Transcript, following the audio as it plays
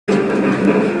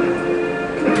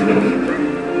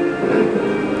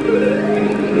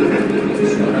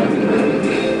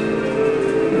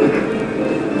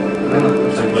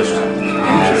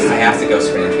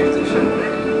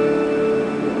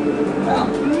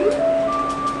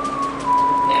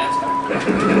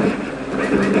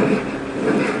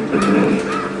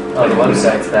Oh, the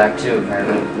website's back too,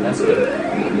 apparently. That's good.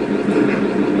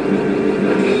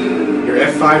 Your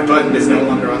F5 button is no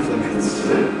longer off limits.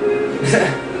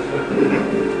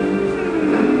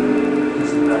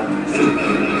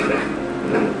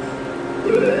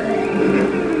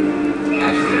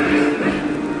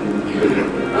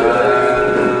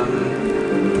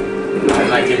 I'm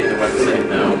not getting the website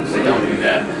now, so don't do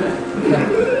that.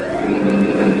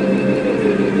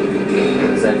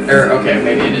 Is that Okay,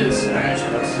 maybe it is. Alright,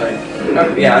 looks like.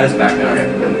 Oh, yeah, it's back now. Okay.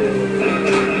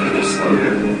 Just slow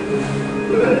here.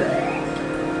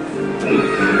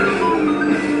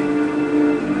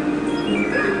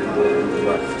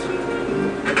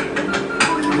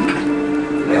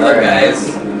 Hello, guys.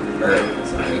 Sorry.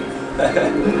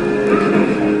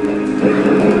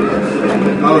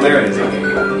 Oh, there it is. Okay.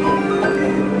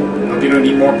 Hope you don't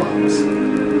need more bombs.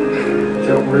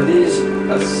 So, were these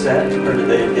a set, or did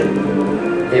they get.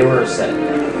 They were set.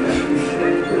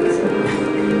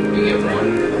 You get one.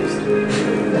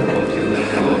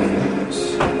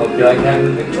 Hope you like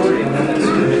having Victoria on that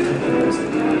screen.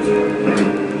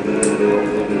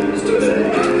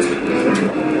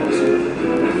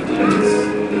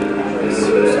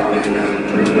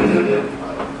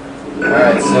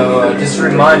 Alright, so just a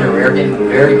reminder, we are getting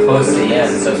very close to the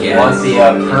end, so if you want the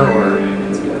Perler,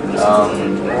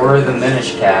 or the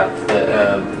Minish cap,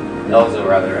 the Elzo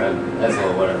rather,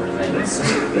 Ezlo, whatever his name is,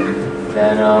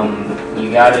 then you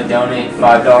gotta donate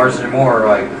 $5 or more,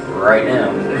 like, right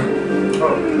now.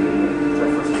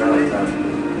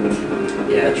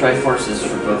 Yeah, Triforce is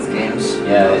for both games.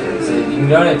 Yeah, so you can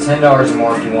donate $10 or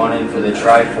more if you want in for the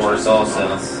Triforce also.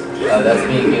 That's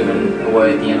being given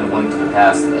away at the end of Link to the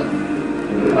Past, though.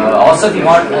 Also, if you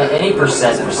want any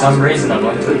percent for some reason on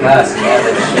Link to the Past, you have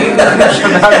a huge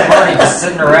amount of money just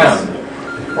sitting around.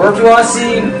 Or if you want to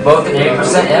see both an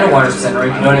 80% and a 100% rate,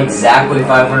 you can donate exactly $500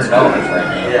 right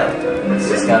now. Yeah. It's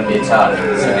just going to be a tie.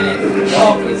 So.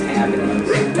 What is happening?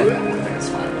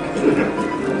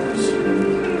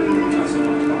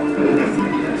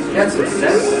 Got some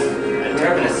sense. We're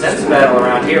having a sense battle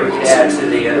around here. We could add to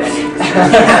the ending.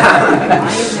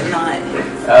 Why is it not?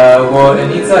 Well, it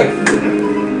needs like,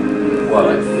 what,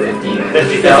 like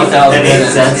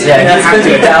 50,000 cents? Yeah, it needs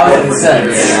 50,000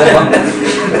 cents.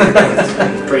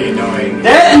 It's pretty annoying.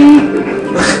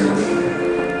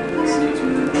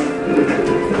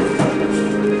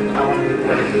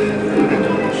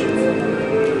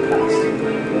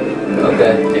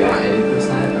 Okay. Do you want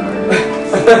 80% or?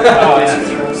 Oh, yeah.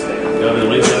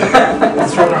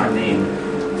 Let's throw our name.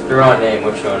 Throw on name,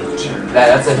 which one?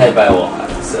 That's a head by a lot,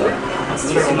 so. It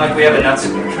seems like we have enough. Do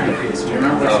you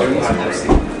remember Oh, doing it's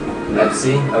that? FC?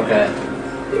 Okay.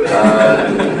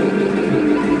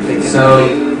 So,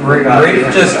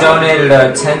 Reef just donated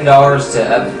 $10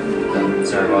 to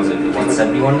sorry, what was it?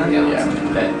 171 then? Yeah.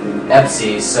 Okay.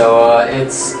 Epsi, so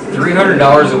it's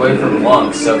 $300 away from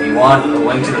Lunk, so if you want a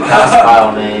Link to the Past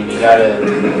file name, you gotta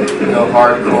go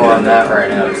hardcore on that right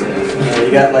now too. Yeah,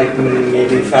 you got like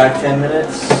maybe 5-10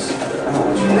 minutes.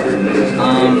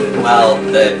 Well,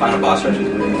 the final boss rush is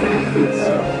big.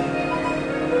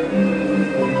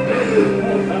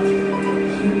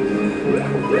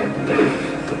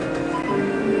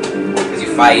 Because you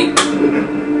fight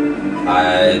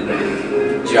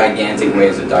gigantic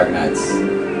waves of dark nuts,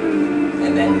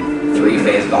 and then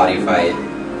 3-phase body fight.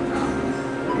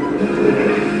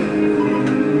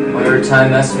 What are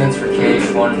time estimates for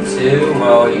KH1 and 2?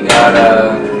 Well, you got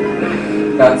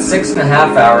about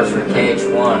 6.5 hours for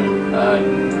KH1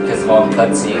 because of all the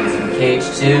cutscenes. And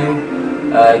KH2,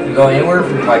 you can go anywhere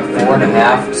from like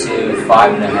 4.5 to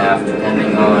 5.5,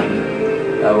 depending on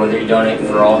whether you donate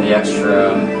for all the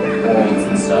extra worlds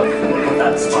and stuff.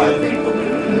 That's 5 people.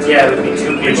 Yeah, it would be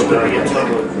 2 people would be a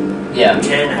total of Yeah.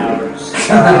 10 hours.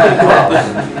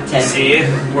 10. See?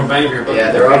 We're banging.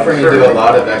 Yeah, they're offering to do a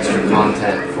lot of extra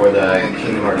content for the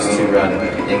Kingdom Hearts 2 run,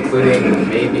 including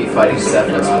maybe fighting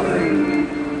Sephiroth.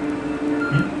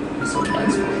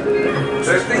 I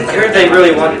heard they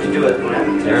really wanted to do it.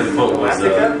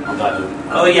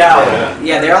 Oh yeah.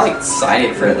 Yeah, they're all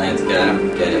excited for Atlantica. I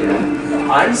don't get it.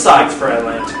 I'm psyched for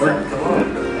Atlantica. Come on.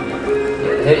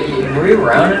 Hey, were you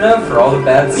around enough for all the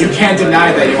bad You can't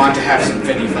deny that you want to have some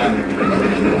finny fun.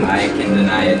 I can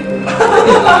deny it.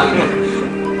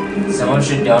 Someone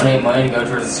should donate money to go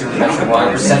towards the Super Metro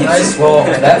 100% race? Well,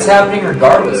 that's happening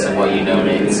regardless of what you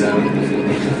donate, so...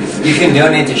 You can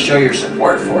donate to show your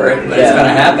support for it, but it's Yeah. going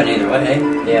to happen either way.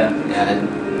 Yeah. Yeah, and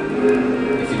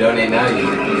if you donate now, for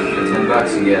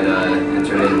 $10 you get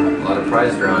entered in a lot of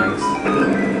prize drawings.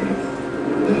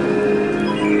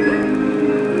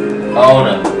 Oh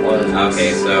no. What is this?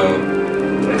 Okay, so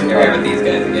Here we are with these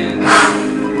guys again.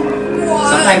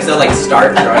 Sometimes they'll like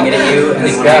start throwing it at you, and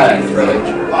This they guy. want to throw it.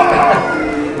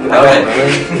 Oh,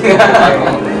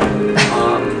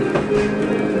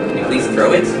 Can you please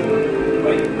throw it?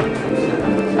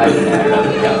 I can add it up.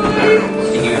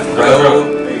 Can you throw?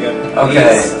 There you go.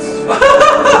 Okay.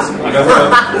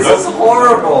 This is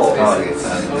horrible. Basically, it's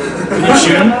that. Can you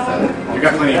shoot him? You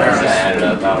got plenty of I arrows. added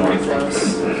up that one. I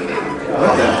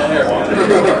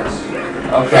got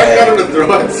Okay. him to throw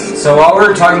it. So while we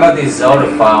were talking about these Zelda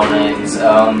file names,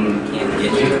 Can't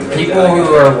get you. people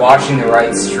who are watching the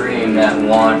right stream that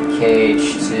want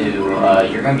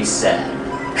KH2, you're gonna be sad.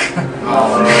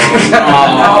 Oh.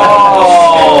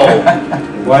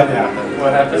 What happened?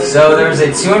 What happened? So there's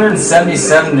a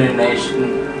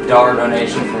 $277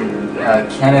 donation from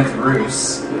Kenneth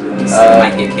Roos.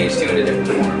 Might get KH2 in a different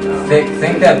form. Though.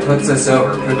 Think that puts us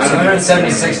over. Put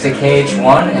 276 to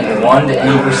KH1 and 1 to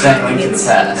 80% when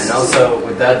contest. And also,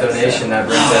 with that donation, that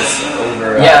brings us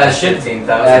over Yeah, it should.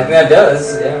 15,000. I think that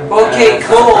does. Yeah. Okay,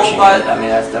 cool, but I mean,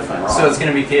 that's definitely wrong. So it's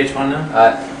gonna be KH1 now?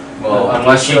 Well,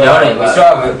 unless you donate, we still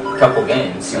have a couple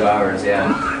games. 2 hours,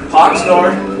 yeah.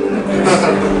 Poxnor.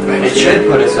 It should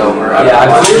put us over. Yeah, I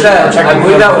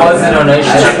believe that was the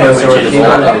donation. I that think was we should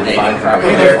donated.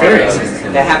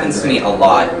 That happens to me a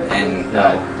lot, and No, I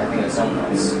think it's someone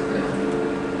else.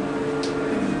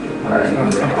 I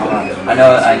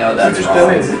know that's wrong.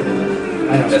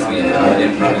 that's me. I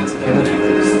didn't province.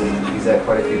 He's had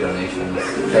quite a few donations.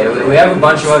 Okay, we have a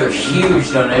bunch of other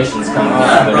huge donations coming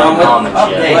up, but not comments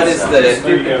yet. What is so. the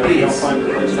Please.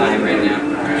 time right now?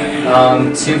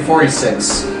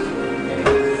 246.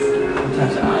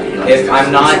 If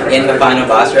I'm not in the final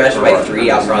boss rush by 3,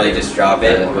 I'll probably just drop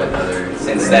it.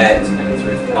 Since that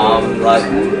luck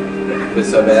was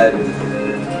so bad,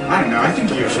 I don't know. I think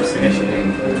you should finish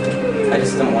it. I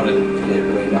just don't want to get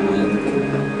way behind.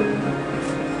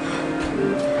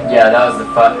 Yeah, that was the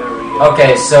fun.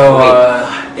 Okay, so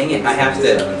Dang it, I have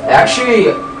to.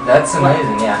 actually, that's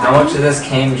amazing. Yeah, how much of this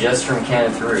came just from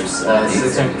Kenneth Roos?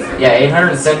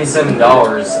 $877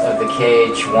 of the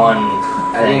KH1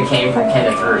 thing came from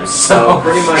Kenneth Roos. So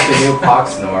pretty much a new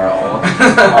Poxnor, all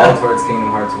towards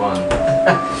Kingdom Hearts 1.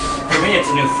 For me, it's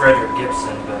a new Frederick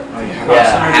Gibson, but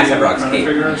Yeah. Half the Rock's Cave.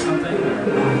 Figure or something?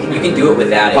 You can do it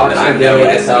without it, but I'm no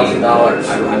 $1,000.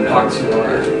 I'm not.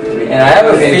 And I have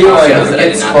a feeling shows if that it I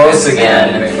gets did not close miss. again,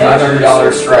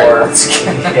 $500 score. I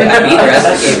beat the rest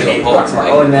of the game to a pulse.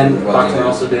 Oh, and then well, Boxer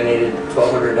also donated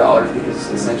 $1,200 because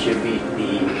since you beat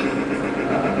the.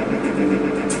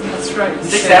 that's right.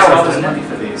 6 hours, hours wasn't money it?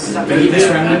 for these. You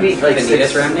beat like the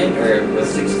Nidus Remnant, or was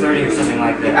 630 or something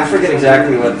like that. I forget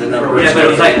exactly what the number Yeah, was. but it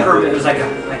was like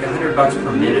 $100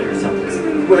 per minute or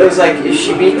something. Well, it was like if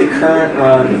she beat the current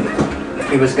run,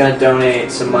 he was going to donate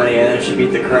some money, and then if she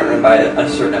beat the current run by a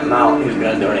certain amount, he was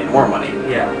going to donate more money.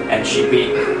 Yeah. And she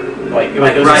beat like it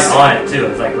was Right on it too. It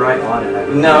was like right on it.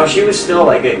 No, she was still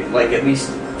like at least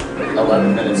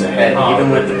 11 minutes ahead, Oh. even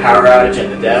with the power outage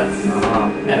and the death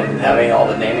and having all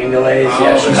the naming delays.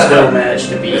 Yeah, she still managed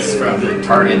to beat the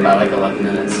target by like 11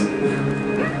 minutes.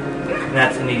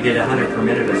 And he did 100 per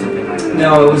minute or something like that.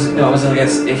 No, it wasn't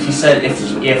against. If he said if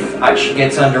she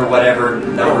gets under whatever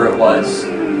number it was,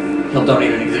 he'll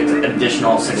donate an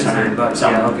additional $600. $600,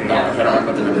 Something. yeah, okay, yeah. I don't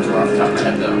remember what the numbers were off the top of my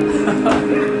head though.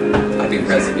 I'd be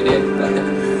impressed if you did.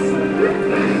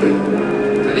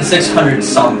 It's 600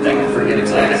 something. I forget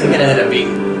exactly. I think it ended up being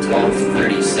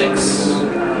 1236.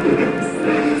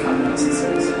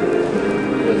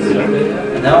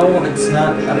 No, it's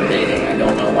not updating. I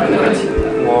don't know why not.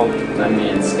 Well, I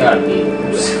mean, it's gotta be.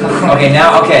 Okay,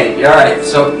 now, okay, all right.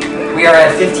 So we are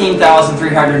at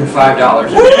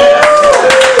 $15,305.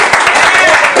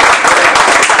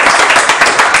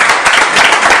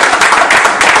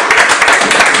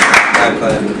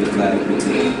 Clap.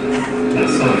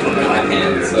 Someone told me my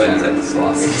hand, so I just have to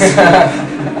sloss.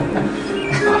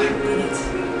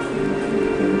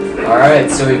 Alright,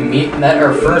 so we met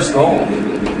our first goal.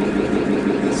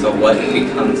 So what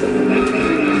becomes of it?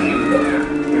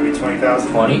 Maybe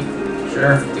 20,000. 20?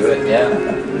 Sure. Do it. Yeah.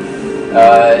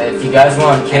 If you guys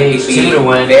want KH2 to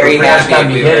win, very we're happy gonna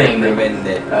if be we were hitting proven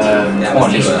that that was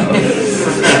 20. too low.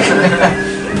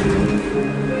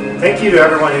 Thank you to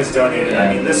everyone who's donated.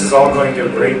 I mean, this is all going to a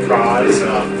great cause. You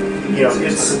know,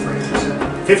 it's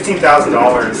 $15,000 can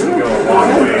go a long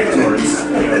way towards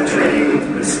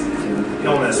treating this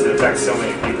illness that affects so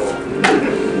many people.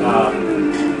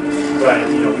 But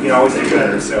we can always do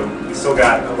better. So we still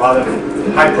got a lot of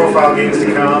high-profile games to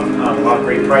come. A lot of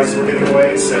great prizes we're giving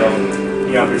away. So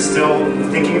if you're still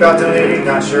thinking about donating,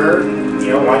 not sure,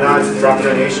 why not drop a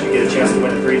donation, get a chance to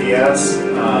win a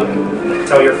 3DS,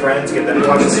 tell your friends, get them to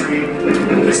watch the stream,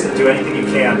 just do anything you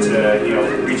can to,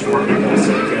 reach more people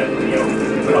so we can,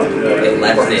 put up the It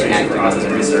left it organization for active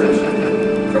Austin research.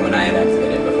 from when I had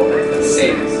activated it before. The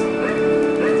saves.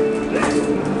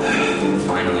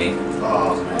 Finally.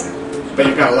 Oh, man. But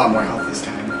you've got a lot more health this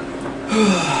time.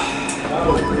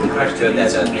 How much good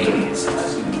that does me.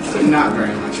 Not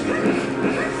very much.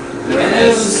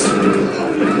 Yes.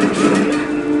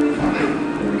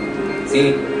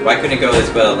 See, why couldn't it go as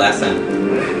well last time?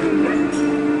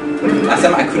 Last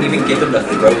time I couldn't even get them to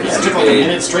throw It took like a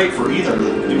minute straight for either of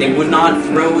them. They would not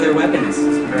throw their weapons.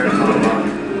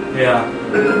 Yeah.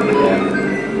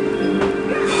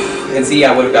 And see,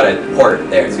 I would have got a port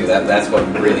there too. That's what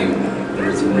really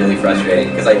was really frustrating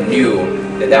because I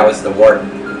knew that was the warp.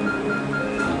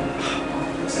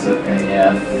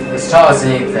 Yeah. As tall as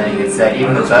anything, it's that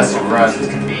even the best of runs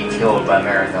can be killed by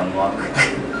marathon luck.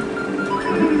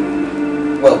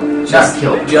 Well, just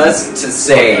to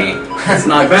say, it's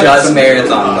not just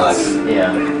marathon luck.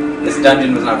 Yeah. This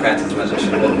dungeon was not practiced as much as it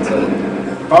should have been.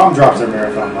 So. Bomb drops are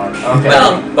marathon luck. Okay.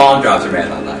 Well, bomb drops are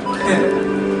marathon luck.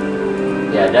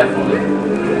 Yeah, definitely.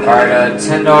 Alright,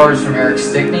 $10 from Eric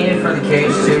Stickney for the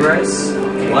KH2 race.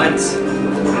 What?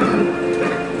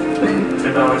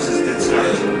 $10 is a good start.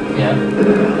 Yeah.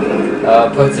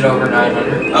 Puts it over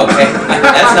 900. Okay,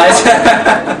 that's nice.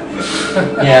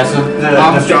 Yeah, so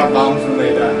Bombs drop bombs when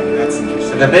they die. That's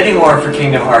interesting. The bidding war for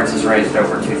Kingdom Hearts is raised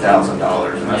over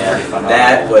 $2,000, and that's Yeah. pretty fun.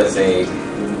 That was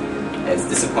as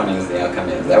disappointing as the outcome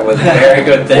is. That was a very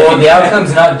good thing. well, the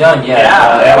outcome's not done yet.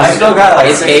 I still got like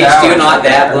Is 6 KH2 hours. not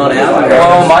that blown out?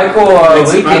 Well, Michael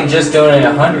Leakin just donated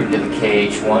 100 to the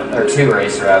KH1 or 2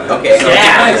 race rather. Okay. So,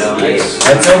 Yeah. so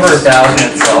that's over 1,000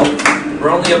 itself. We're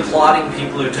only applauding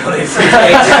people who donate for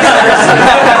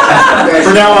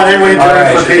For now on, anyway,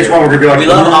 Alright. for page 1, we're gonna be like, We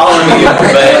love all of you,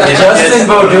 but it's Justin just...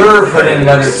 Baudur put in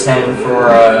another 10 for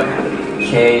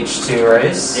KH2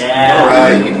 race. Yeah.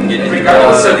 Alright. You can get it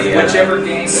Regardless of the, whichever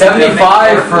game.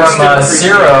 75 from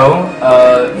Zero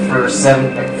for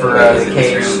the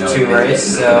KH2 race.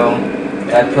 So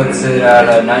that puts it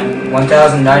at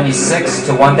 1,096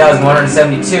 to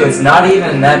 1,172. It's not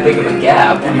even that big of a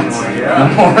gap anymore.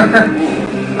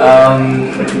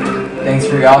 Thanks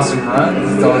for your awesome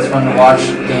runs. It's always fun to watch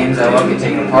games I love get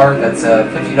taken apart. That's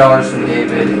 $50 from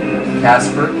David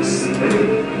Kasperks.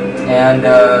 And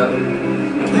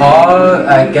Paw,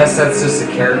 I guess that's just a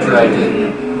character I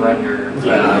didn't render.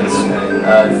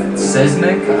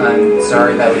 Seismic, I'm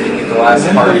sorry that we didn't get the last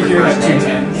part of your first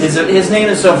name. His name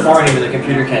is so foreign even the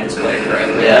computer can't display it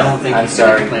correctly. Yeah, I don't think I'm he's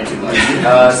sorry. playing too much.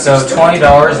 So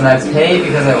 $20, and I pay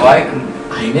because I like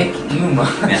Nick Yuma.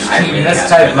 Even this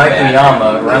type Mike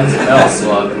Miyama runs an L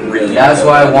Slug. Really That's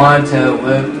why I wanted to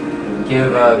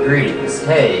give greetings.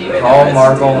 Hey, Paul,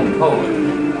 Marvel, and Poland.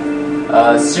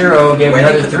 Zero gave Where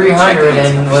another they put the 300, check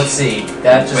and let's see,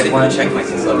 that just went check my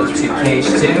to levels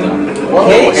KH2. Whoa,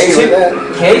 hey, look at that.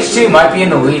 KH2 might be in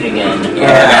the lead again.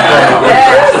 Yeah.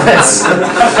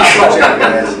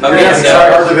 Okay, Yeah, so...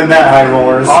 sorry, harder than that, high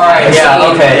rollers. Alright,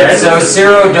 yeah, okay. So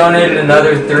Zero donated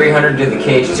another 300 to the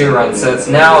KH2 run, so it's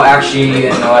now actually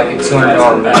like a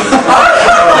 $200 bet.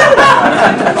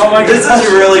 Oh my god, this is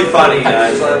really funny,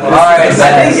 guys. Alright,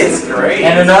 I think it's great.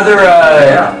 and another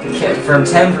from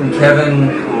 10 from Kevin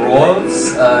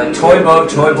Rolls. Toy boat,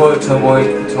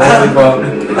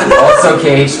 also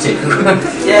KH2.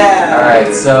 Yeah.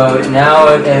 Alright, so now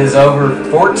it is over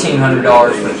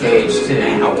 $1,400 for KH2.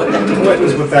 Wow, what the What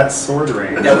was with that sword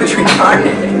ring? That was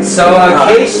retarded. So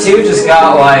KH2 just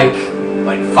got like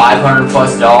 $500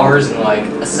 plus in like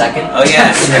a second. Oh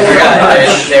yeah, I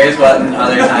forgot. There's one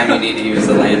other time you need to use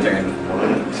the lantern.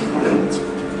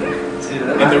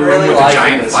 In the room with the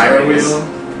giant fire wheel?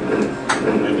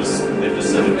 They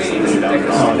just said it was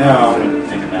oh no.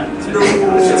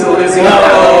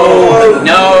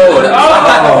 No!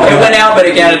 It went out, but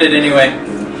it counted it anyway.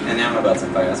 And now I'm about to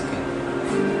fire. That's okay.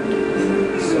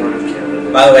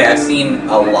 By the way, I've seen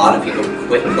a lot of people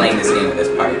quit playing this game at this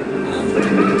part.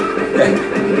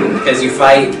 Because you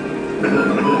fight...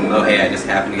 Oh hey, I just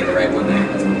happened to get the right one there.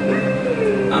 That's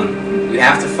cool. You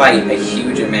have to fight a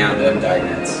huge amount of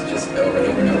Darknets, just over and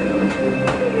over and over and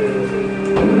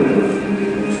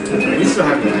over. You still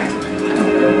have your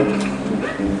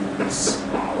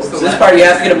So this part, you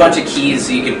have to get a bunch of keys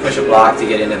so you can push a block to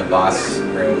get into the boss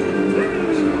room.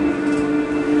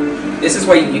 This is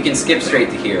where you can skip straight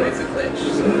to here with the glitch.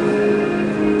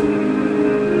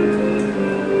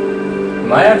 You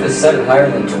might have to set it higher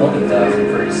than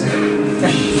 20,000 pretty soon.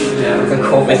 Yeah, with a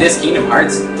cold. With this Kingdom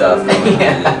Hearts stuff.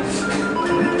 Yeah.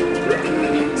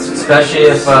 Especially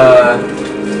if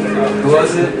Who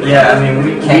was it? Yeah, I mean,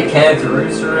 we Kenneth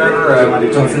Roos or whatever. Do you want to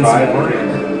do Johnson 25? Moore.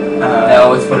 uh, No,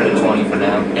 let's put it at 20 for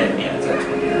now. yeah, it's at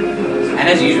 20. And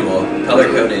as usual,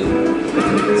 color-coded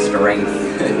strength.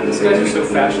 These guys are so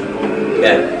fashionable.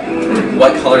 Yeah.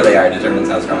 What color they are determines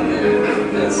how strong they are.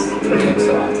 As games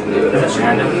so often do. Is it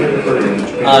random?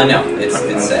 No, it's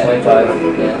set. 25.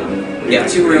 Yeah. You have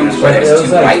two rooms where there's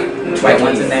two white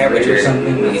ones in there, which are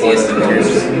the easiest to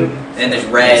move. And there's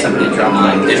red.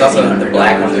 There's also the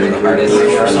black ones that are the hardest.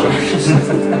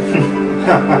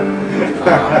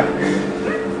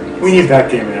 We need that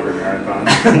game in every marathon.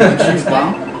 Cheese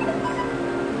bomb?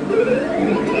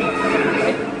 I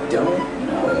don't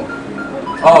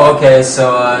know. Oh, okay. So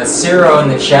Ciro in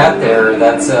the chat there.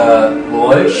 That's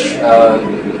Loish.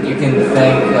 You can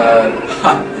thank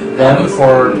them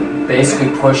for basically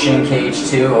pushing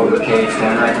KH2 over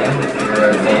KH1 right now. If you're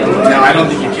a fan. No, I don't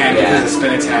think you can Yeah. because of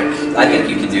spin attack. I think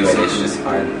you can do it, it's just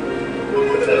hard.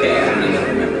 Okay, I don't even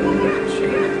remember the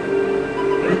shape.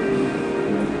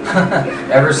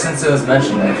 Ever since it was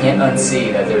mentioned, I can't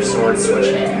unsee that their swords switch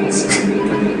hands.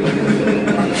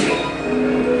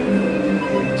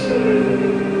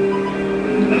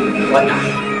 What?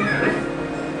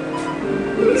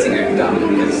 These things are dumb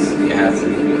because you have to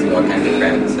do all kinds of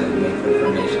crap to make the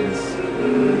formations.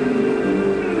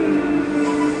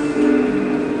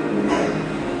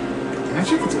 I'm not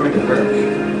sure if it's going to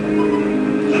work.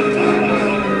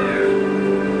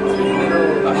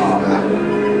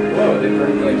 Whoa, they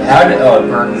burned like How did it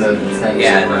burn the thing?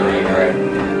 Yeah, so no, early, you're right?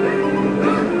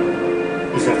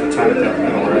 You just have to time it down the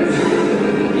middle, right?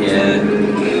 Yeah,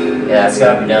 Yeah, it's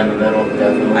gotta be down the middle,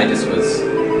 definitely.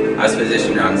 I was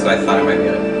positioned wrong, so I thought I might be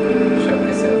able to show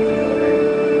myself the middle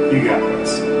right. You got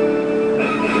this.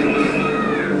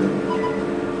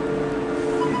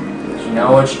 Do you know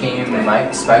which game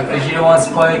Mike Spike Vegeta wants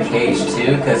to play?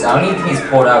 KH2? Because I don't even think he's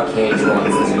pulled out KH1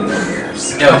 in 2 years.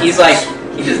 No, he's like,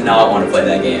 he does not want to play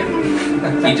that game.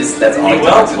 That's all He he will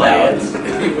talks play about. it.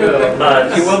 He will.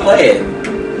 He will play it.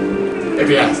 If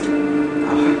he has to.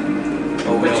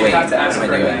 Oh, But you wait, have to ask what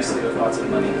am I very doing? nicely with lots of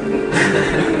money.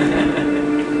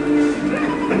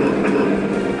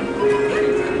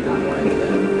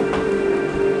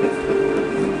 I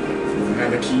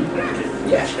have a key.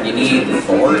 Yeah, you need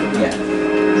 4? Yeah,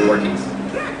 4 keys.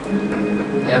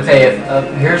 Okay,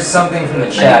 here's something from the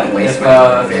I chat. didn't waste If,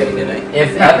 my fairy, did I?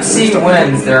 if FC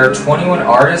wins, there are 21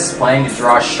 artists planning to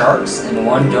draw sharks and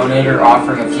 1 donator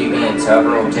offering a few games.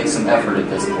 However, it will take some effort at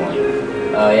this point.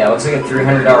 Yeah, it looks like a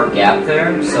 $300 gap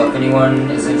there. So if anyone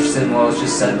is interested in what was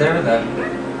just said there, then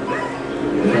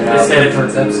They said it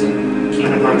towards FC.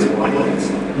 Kingdom Hearts 1.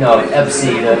 No,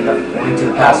 FC, the Link to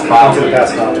the Past file. To the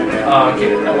past comment, yeah. Oh, okay.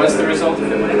 Now, what's the result if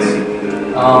it wins?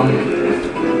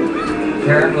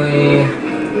 Apparently,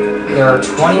 there are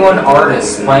 21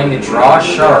 artists planning to draw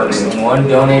sharks and 1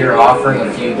 donator offering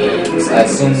a few games. I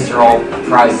assume these are all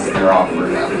prizes they're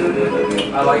offering them.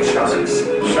 I like sharks.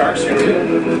 Sharks are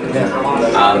good.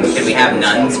 Can we have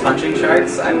nuns punching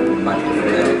sharks? I would much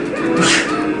prefer that.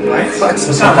 What? Have you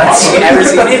ever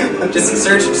seen it? Just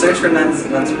search for nuns.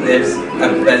 There's a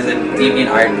deviant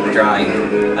art drawing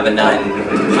of a nun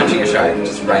punching a shark,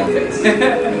 just right in the face.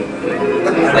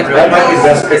 That might be the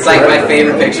best It's like my picture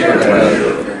favorite picture in the world.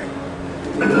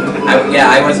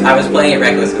 I was playing it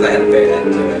reckless because I had to bear that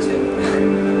too much.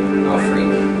 Oh,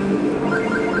 freak!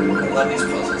 I love these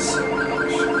puzzles so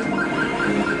much.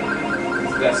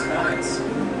 Best kinds.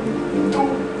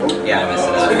 Yeah, I messed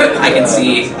it up. I can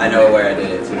see. I know where I did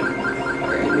it too.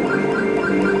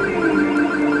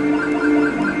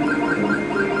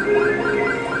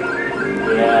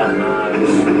 Yeah, nice.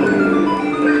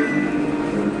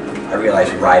 I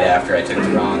realized right after I took the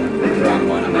wrong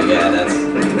one. I'm like, yeah, that's.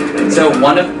 So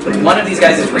one of these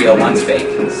guys is real, one's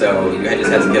fake. So you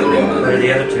just have to kill the real What are one.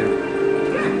 the other 2?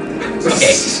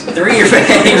 Okay, 3 are fake.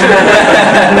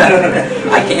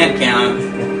 I can't count.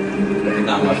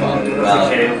 Not my fault. Well,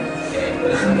 Okay. okay,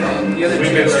 but it's my fault. The other We've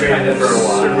two been are straight kind of for a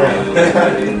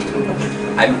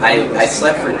while. I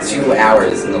slept for 2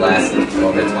 hours in the last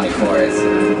over 24 hours.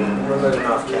 We're living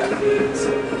off caffeine, so.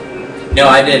 No,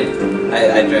 I did.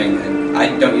 I drank. I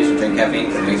don't usually drink caffeine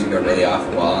because it makes me go really off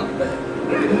the wall. But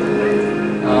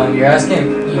You're asking if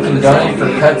you can donate for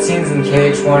cutscenes in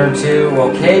KH1 or 2. Well,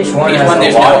 KH1 has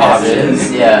there's a lot no of options.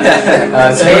 options. Yeah.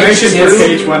 Donations for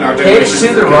KH2, KH1 are donations KH2,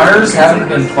 for the KH1. runners haven't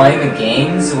been playing the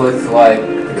games with like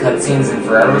the cutscenes in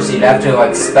forever, so you'd have to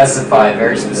like specify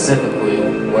very specifically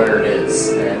where it is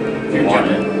and if you want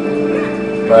it.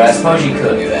 But I suppose you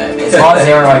could do that. as long as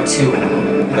there are like 2 of them.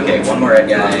 Okay, one more red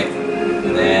guy,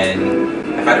 and then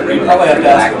I I've had a ring with Probably like have 3 to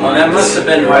ask black them. ones. That must have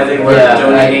been why they were Yeah,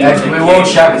 donating. we will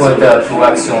check with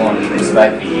Coexel and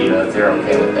Spec Vegeta if they're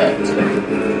okay with that too.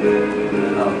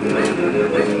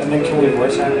 And then can we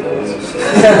voice act those?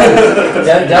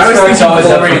 That's where it's always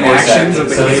up for voice actions acting, of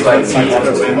the so it's like K1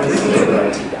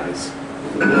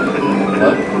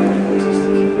 What?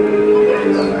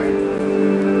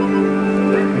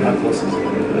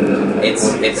 It's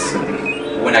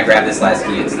when I grab this last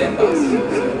key, it's the end boss.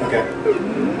 Okay.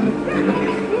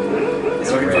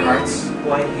 It's looking for hearts.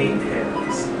 White hate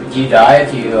parents. Do you die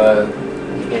if you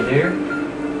get here?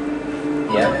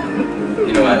 Yeah.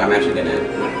 You know what? I'm actually gonna.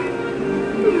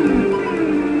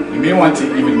 You may want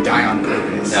to even die on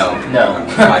purpose. No. No.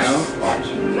 Watch. Watch.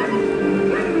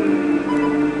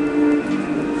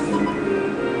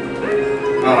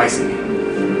 Oh, I see.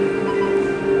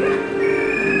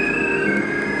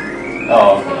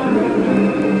 Oh, okay.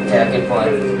 Yeah, good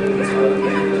point.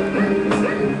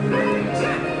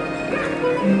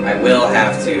 I will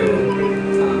have to.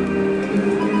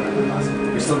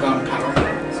 You're still got power?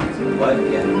 What?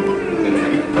 Yeah.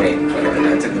 Wait, whatever. I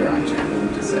took the wrong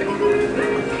turn. Just a second.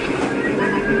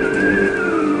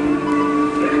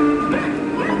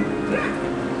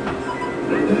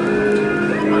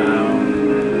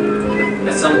 Wow.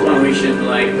 At some point we should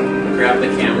like grab the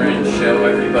camera and show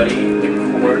everybody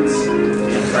the chords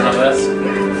in front of us.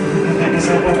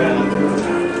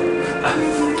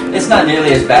 It's not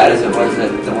nearly as bad as it was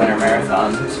at the winter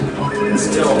marathon. It's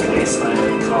still a wasteland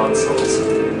of consoles.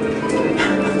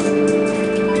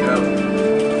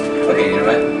 Okay, you know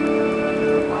what?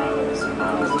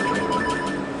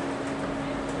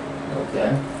 Okay.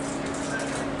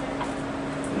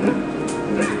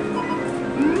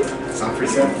 It's not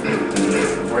preset.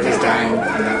 We're just dying on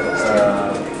that list.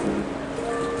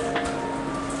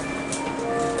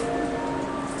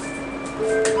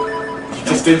 You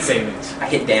just did save it. I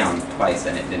hit down twice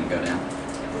and it didn't go down.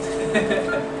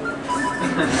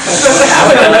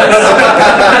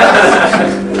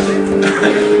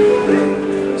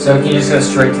 So can you just go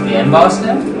straight to the end boss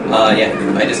now? Yeah.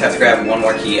 I just have to grab one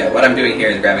more key. What I'm doing here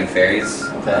is grabbing fairies.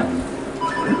 Okay.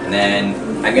 And then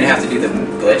I'm gonna have to do the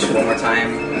glitch one more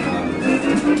time.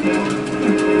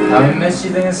 How many minutes do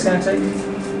you think it's gonna take?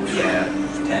 Yeah,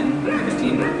 10,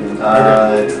 15?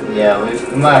 Yeah, we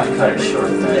might have to cut it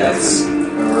short then. Yes.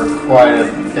 We're quite a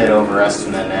bit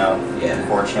overestimate now, Yeah.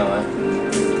 unfortunately.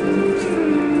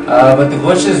 But the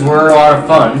glitches were a lot of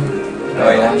fun. Oh,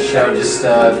 yeah. The show just,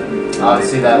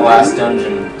 obviously that last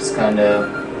dungeon just kind of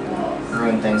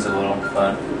ruined things a little,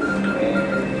 but...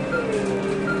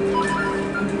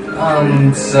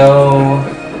 so...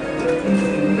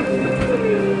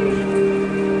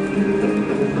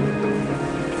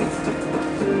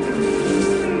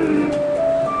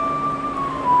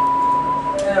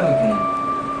 Yeah, we can...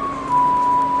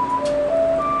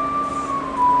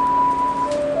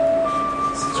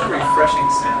 Such a refreshing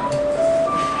sound.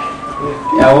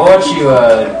 Yeah, we'll let you,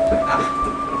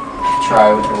 try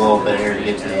with a little bit here to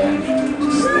get to the end.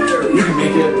 You can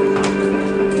make it.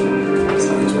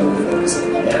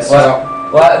 Yes. Well,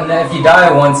 and if you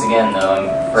die once again, though, I'm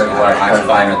afraid we'll have to I'm cut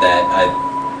fine with that.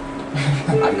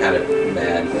 I'm kind of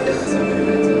mad.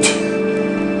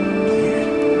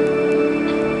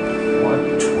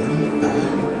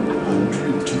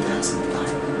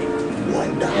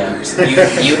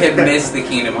 Yeah. You had missed the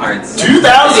Kingdom Hearts.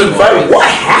 2005. What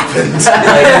happened?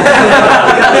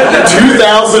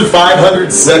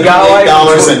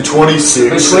 $2,578.26.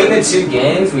 Between the two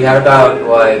games, we had about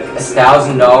like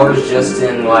 $1,000 just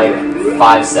in like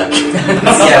 5 seconds.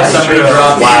 Yeah, somebody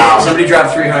dropped. Wow. Somebody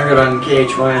dropped 300 on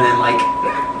KH1, and then like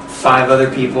 5 other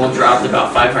people dropped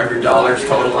about $500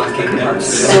 total on Kingdom Hearts.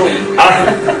 So,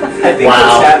 I think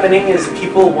Wow. what's happening is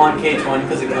people want KH1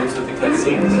 because it comes with the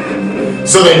cutscenes.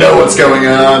 So they know what's going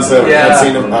on, so Yeah. I've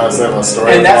seen them, so a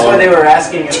story. And that's why they were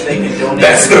asking if they could donate.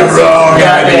 That's for the cutscenes. wrong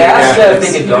Yeah, idea. they asked if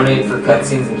they could donate for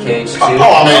cutscenes in KH2. Oh,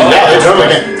 I mean, yeah, they totally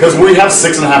can. Because we have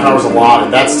 6.5 hours allotted.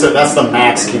 That's the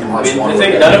max Kingdom I Hearts mean, 1. I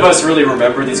think none of us really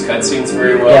remember these cutscenes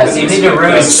very well. Yeah, because so you we need to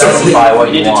really skip them. specify what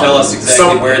You you need to want. tell us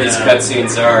exactly So- where these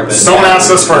cutscenes are. But Someone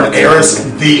asked us for an the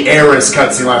Eris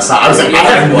cutscene last night. I was like, I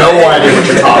have no idea what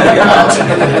you're talking about.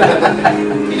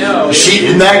 you know, She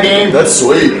in that game? That's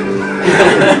sweet. I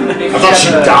thought she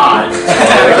died.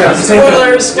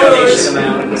 Spoilers! donation Spoilers!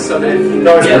 amount. So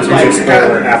No, then it's like a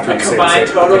spoiler after a you say combined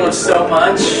it. total of so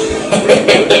much.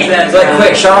 It's like,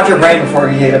 quick, shut off your brain before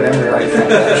you get a memory right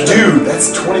there. Dude, that's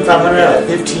 2,500 out of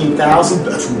 15,000?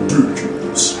 That's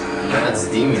ridiculous. That's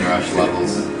Demon Rush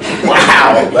levels.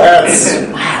 Wow, that's...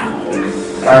 Wow.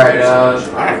 Alright,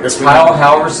 Alright, this week. Kyle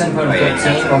Halverson put in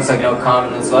 15. Looks like no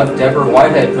comments left. Deborah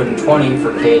Whitehead put in 20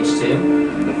 for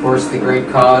KH2. Of course, the great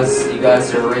cause you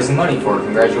guys are raising money for.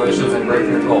 Congratulations on breaking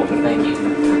your goal. Thank you.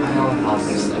 Kyle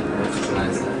Halverson.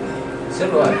 Recognize that. So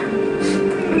do I.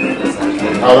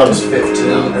 Oh, that was 15.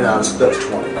 No, that was 20.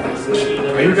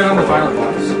 Are you done on the final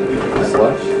boss?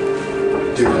 What?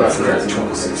 Dude, that's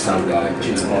 26. I'm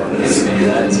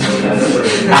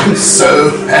so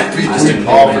happy to be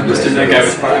involved in this. Like I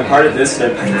was part of this, the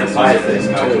five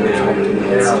thing.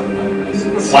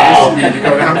 Wow. You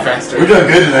go down faster. We've done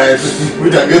good tonight.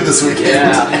 We've done good this weekend.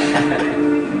 Yeah.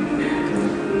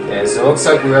 Okay, so it looks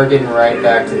like we are getting right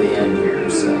back to the end here,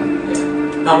 so.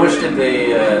 How much did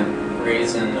they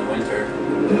raise in the winter?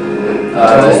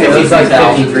 It was like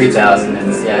 53,000.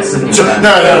 Yeah, it's No,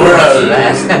 we're not.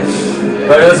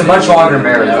 But it was a much longer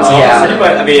marathon.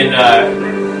 I mean,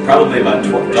 probably about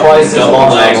twice as double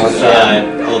long. length.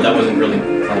 Yeah. Although that wasn't really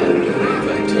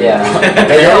planned. Yeah.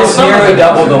 It was nearly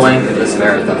double the length of this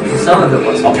marathon. Some of it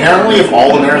was. Apparently, if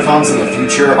all the marathons in the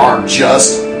future are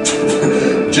just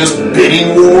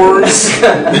bidding wars,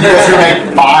 then you guys are going to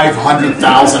make $500,000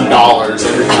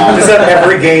 every time. Does that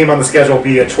every game on the schedule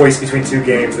be a choice between two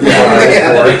games?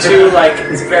 Yeah. Two like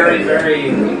very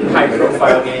very high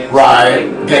profile games. Right,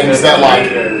 games that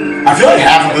I feel like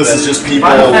half of this is just people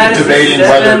debating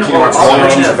whether Kingdom Hearts 1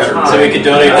 or 2 is a better game. So we could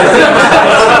donate to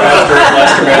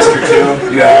Blaster Master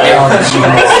 2. Yeah.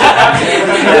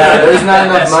 Yeah, there's not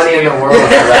enough money in the world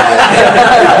for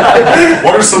that.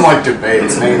 What are some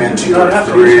debates? Name in 2 or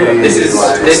 3.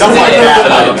 Stuff like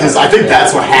that. Because I think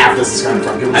that's what half this is coming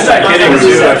from. I'm not kidding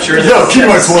too. I'm sure. No,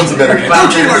 Kingdom Hearts 1's a better game. No,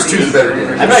 Kingdom Hearts 2's a better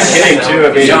game. I'm not kidding too. I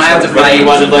mean, You don't have to fight. You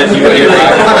want to let you and your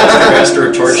Blaster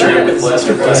Master torture him with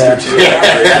Blaster 2.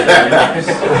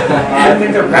 I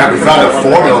think we found a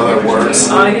formula that works.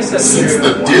 I guess that's Since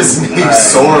true. the Disney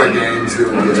Sora games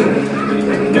doing it.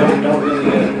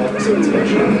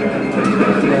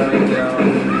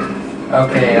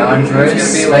 Okay, Andres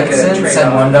Svensson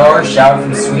sent $1. Shout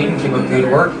from Sweden. Keep up good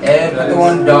work. Ed with the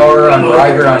 $1 on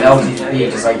Riger on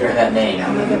LTP, just like you're that name.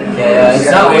 Okay,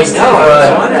 it's not wasted,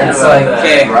 but it's like.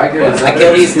 Okay, I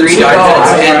kill these 3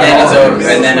 darknets and then it's over,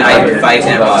 and then I fight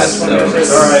him boss. So.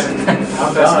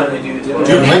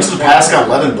 Dude, Link to the Past got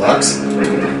 $11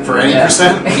 for any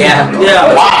percent. Yeah.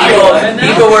 Why?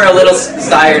 People were a little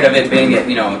tired of it being at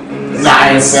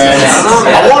 9 cents.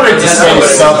 I wanted to say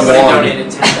sub 1.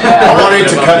 I wanted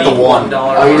to cut the 1.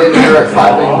 Oh, you didn't hear it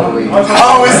clapping?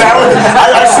 Oh, is that what?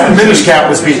 I assumed Minish Cap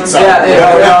was beat. So. Yeah, it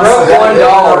wrote $1.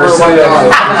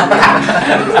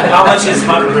 How much is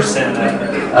 100%?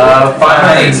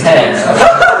 510.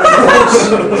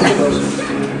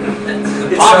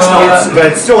 But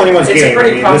it's still anyone's It's a game.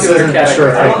 pretty This popular isn't a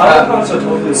sure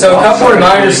category. thing. So a couple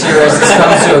reminders here as this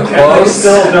comes to a close.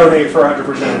 Still donate for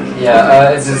 100%.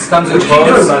 Yeah, as this comes to a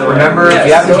close, remember if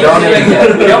you haven't donated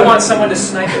yet. We don't want someone to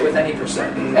snipe it with any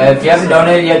percent. If you haven't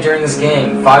donated yet during this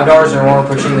game, $5 or more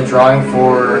puts you in the drawing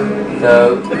for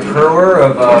the Perler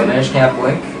of Minish Cap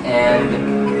Link,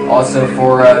 and also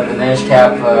for the Minish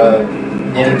Cap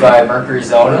knitted by Mercury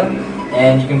Zelda.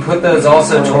 And you can put those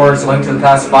also towards Link to the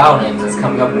Past file names that's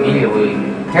coming up immediately.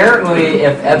 Apparently,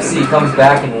 if FC comes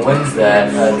back and wins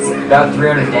that, it's about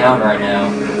 300 down right now.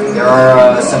 There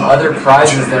are some other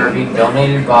prizes that are being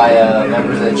donated by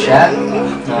members of the chat.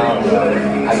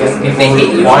 I guess If they hit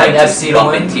people you, wanted like, FC to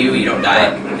bump win. into you, you don't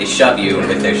die. They shove you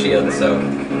with their shield, so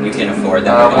you can afford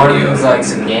them to One bump of you. them was like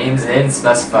some games. They didn't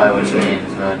specify which games,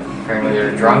 but apparently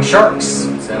they're drawing sharks.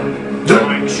 So,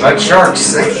 like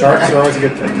sharks. Sharks are always a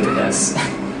good thing. Yes.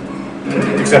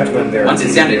 Except when they're. Once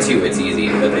it's down to 2, it's easy.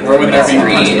 But Or when they're it's being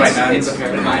 3, punched by nuns, it's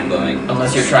apparently. mind blowing.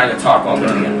 Unless you're trying to talk while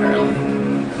doing it, apparently.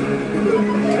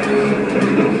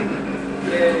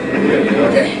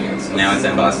 Okay. So now it's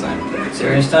end boss time.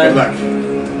 Serious time? Good luck.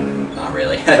 Not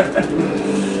really.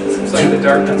 It's like the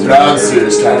dark nuts. Now it's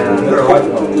serious time.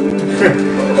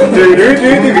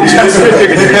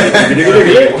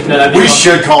 We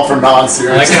should call for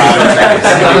non-serious time.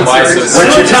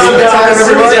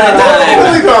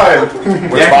 Holy time!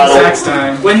 Which Sax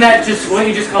time. Wouldn't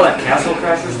you just call that Castle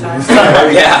Crashers time?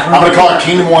 Yeah. I'm gonna call it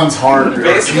Kingdom One's Heart.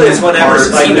 Basically, it's whenever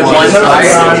Kingdom One's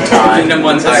higher. Kingdom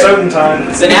One's higher. Certain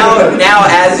time. So now,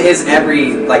 as is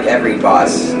every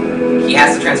boss, he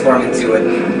has to transform into a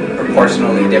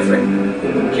proportionally different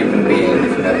human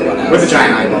being from everyone else. With a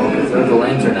giant eyeball. Throw the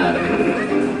lantern at him.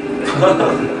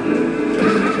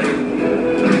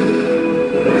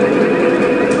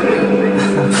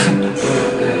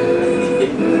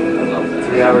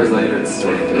 3 hours later, it's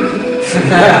still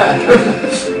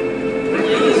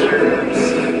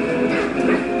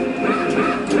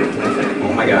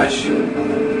Oh my gosh.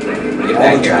 Get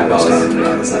back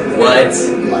What?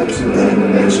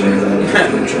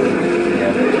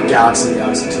 Galaxy 2,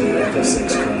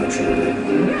 FF6 Chrono Trigger.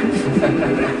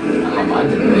 Mine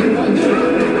didn't make much. Mine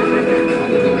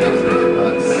didn't make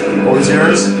 $300. What was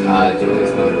yours?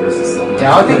 Julius Mode versus Silver.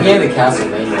 Yeah, I think game of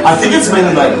Castlevania. I think it's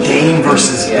mainly like game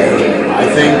versus game. I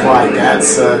think like that's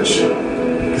such,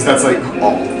 because that's like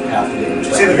all half the game.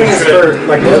 See, the thing is, for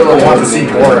like people want to see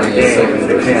more of the game if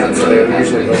they can, so they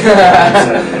usually go.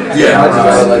 Yeah,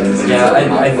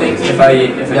 I think if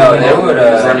they would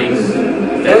running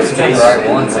that was done right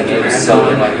once, like it was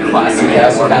selling like a classic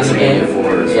Castlevania game.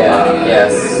 Yeah,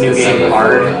 yes, new game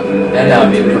hard. Then that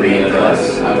would be pretty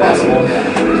possible.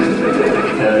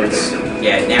 Because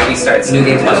Yeah, now he starts new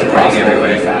games must teleporting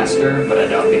everywhere. faster, but I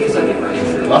don't because I've been running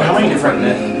through. Well, how many different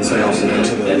games are also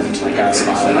into the past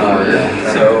five?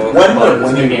 So When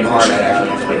new game hard, I actually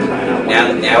have to like plan out.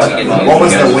 now we get to What was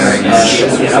use the the winner?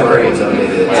 Get upgrades. to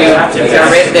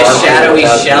rip the shadowy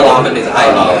shell off of his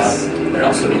eyeballs. There'd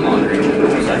also be longer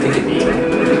intervals. I think it'd be.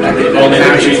 Oh, they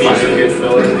actually need a good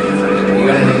filler. You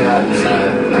got anything on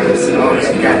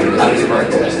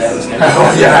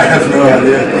Oh yeah, I have no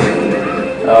idea.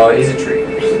 Oh, he's a treat.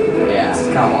 Yeah.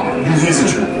 Come on. He's a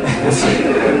true.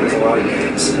 There's a lot of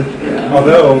games.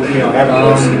 Although, having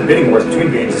those bidding wars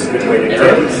between games is a good way to get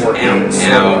more games.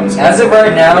 As of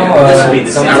right now,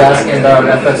 someone's asking about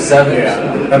FF7. Yeah,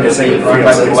 I'm just saying, Run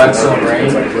by Coexo and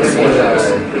Rain.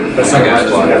 But some guys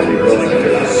just have to be willing to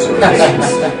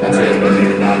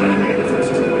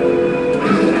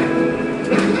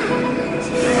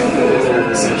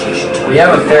We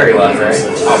have a fairy left, right?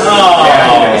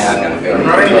 Ow.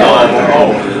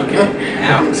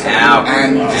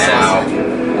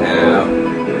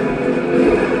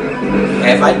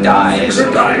 Hey, if I die, it's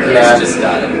just died,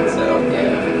 so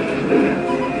Yeah.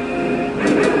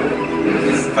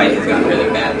 this fight has gone really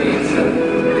badly, so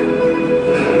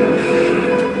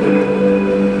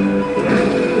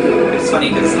it's funny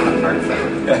because it's not a hard fight.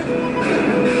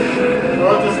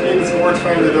 Well, it just means more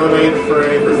time to donate for a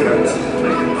percent.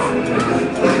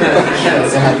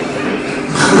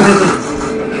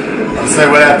 Let's say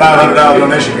with that $500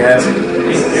 donation, guys.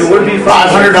 It would be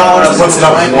 $500 puts it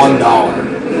up at $1.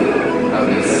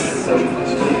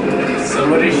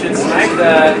 Somebody should smack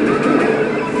that.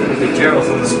 Be careful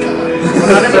from this guy.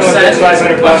 100%.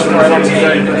 $500 for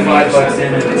everything, $5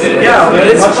 in it. Yeah, but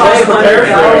it's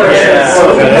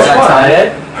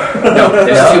 $500. No,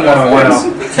 there's two more points.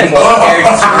 Two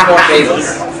more phases.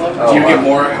 Do you get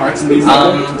more hearts in these?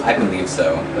 I believe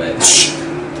so, but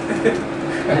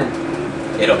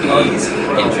it'll be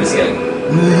interesting.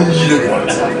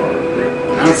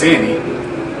 I don't see any.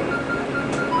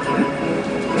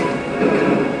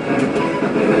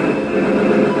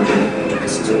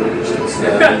 Be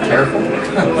careful.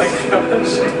 Oh my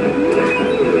gosh.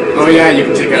 Oh yeah, you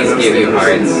can take out These those give you things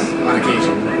hearts. on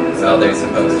occasion. Well, they're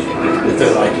supposed to. If they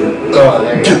like it. Oh,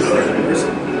 there you go.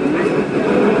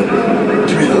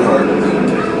 Give me the heart.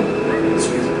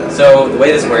 So the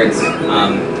way this works,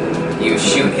 you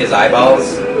shoot his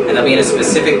eyeballs, and they'll be in a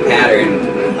specific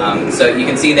pattern. So you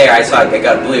can see there, I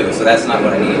got blue, so that's not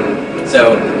what I need.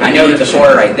 So I know that the four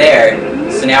are right there.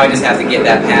 So now I just have to get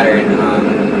that pattern.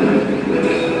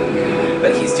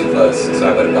 But he's too close, so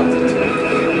I would have bumped into him.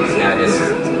 So now I just.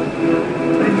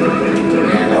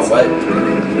 Oh, what?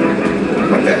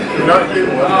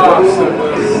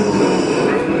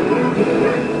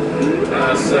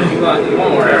 So you want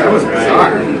more That arrows, was right?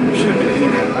 bizarre. You should have been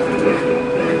hitting that left.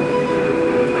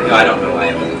 No, I don't know why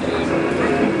I wasn't hitting him.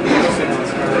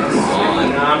 Come on.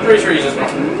 No, I'm pretty sure you just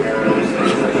want arrows.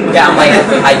 Yeah, I'm like,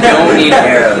 I don't need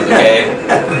arrows, okay?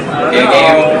 Okay,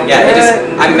 game. Yeah,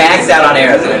 I'm maxed out on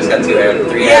arrows, and I just got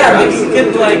three Yeah, but arrows. you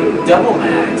could like double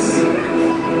max.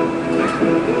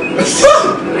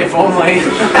 If only.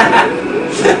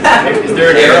 Is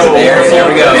there an Arrows arrow? there, there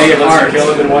we go. Kill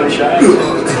him in one shot.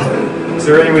 Is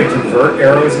there any way to convert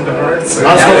arrows into hearts?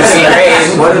 That would be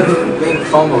great. What if the big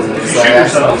fumbles and just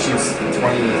actually shoots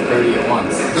 20, 30 at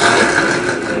once?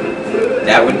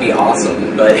 That would be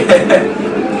awesome, but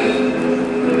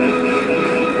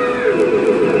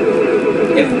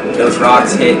if those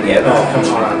rocks hit, yep. Oh, come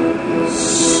on.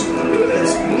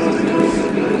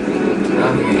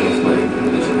 I'm beginning with my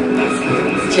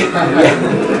Yeah.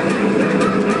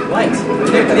 What?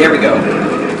 There we go.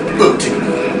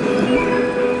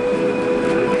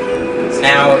 So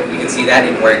now you can see that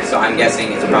didn't work, so I'm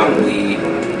guessing it's probably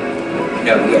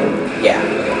okay.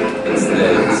 It's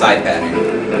the side pattern.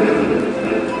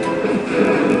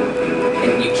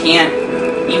 And you can't,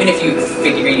 even if you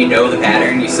figure you know the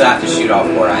pattern, you still have to shoot all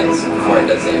four eyes before it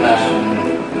does damage.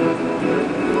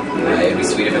 It'd be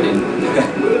sweet if it didn't.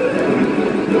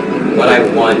 What I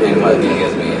want and what it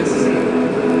gives me is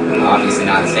obviously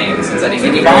not the same since I didn't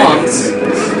get any bombs.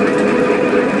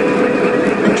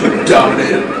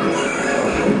 Dominated.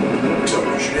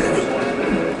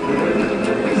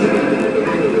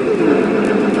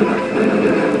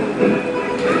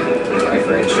 Right,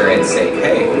 for insurance sake,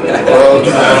 hey.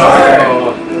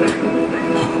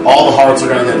 All the hearts are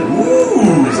gonna get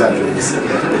woos after this.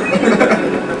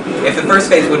 If the first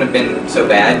phase wouldn't have been so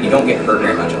bad, you don't get hurt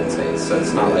very much on this phase, so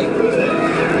it's not like...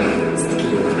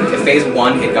 If phase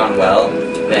 1 had gone well,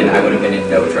 then I would have been in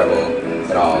no trouble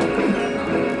at all.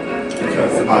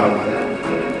 That's the bottom one.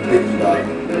 Big bottom.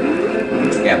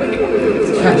 Yeah, but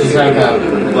He's like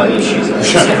bloody shoes.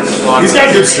 He's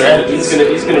got good strategies.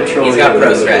 He's gonna troll. he's got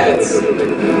pro strats.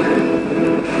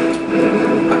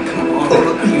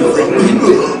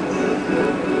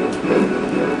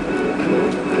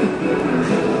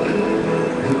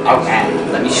 Okay,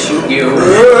 let me shoot you.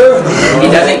 He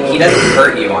doesn't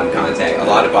hurt you on contact. A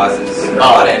lot of bosses, or a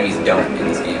lot of enemies don't in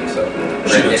this game. So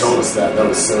Should have told us that. That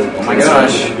was silly. Oh my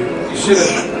gosh. You should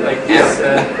have like this.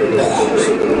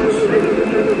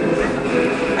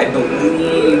 I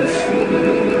believe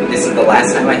this is the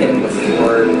last time I hit him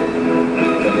before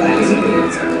the last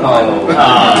phase. Oh,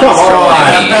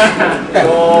 Come on.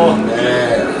 Oh,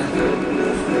 man.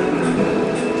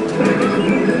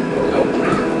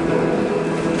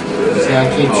 just gonna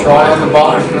keep trying on the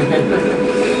bottom.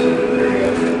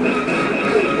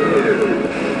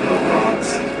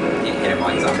 You hit him while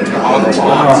he's on the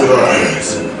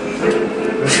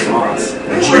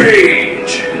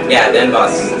Rage. Yeah, the end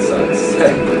boss sucks.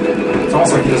 It's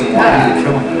almost like he doesn't want you to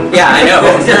kill him. Yeah, I know.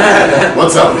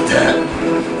 What's up with that?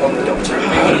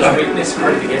 It's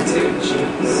hard to get to.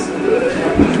 Jeez.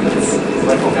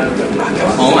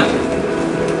 Come on.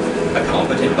 A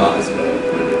competent boss.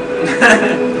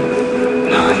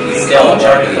 Nah, he's still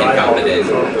utterly incompetent.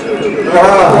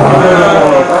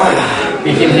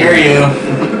 He can hear you.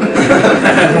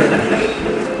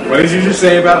 What did you just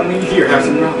say about me? Here, have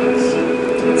some rocks.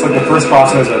 It's like the first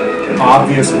boss has an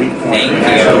obvious weak point. Thank you.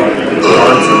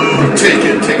 Take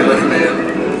it like a man.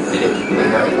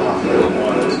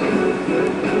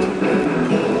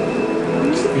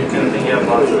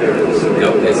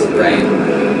 Nope, it's right.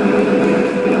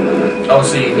 Oh,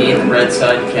 so you need the red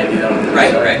side? You can't do that on the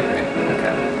Right. Okay.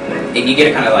 And you get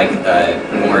a kind of like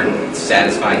more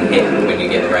satisfying hit when you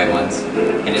get the right ones.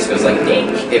 And it just goes like dink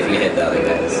if you hit the other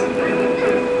guys.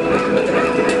 What the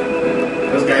heck?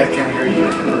 Those guys can't hear you.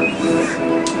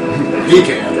 He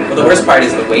can. Well, the worst part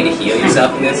is the way to heal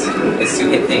yourself in this is to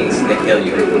hit things that kill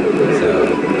you. So,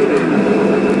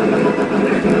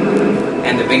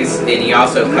 and the biggest, and he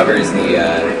also covers the.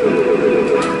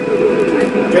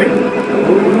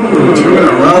 Two in a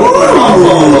row.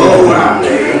 Oh, wow.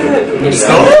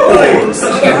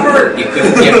 You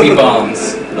couldn't give me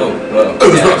bombs. Oh, whoa. I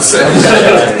was about to say. Did you not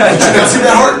see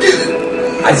that heart get it?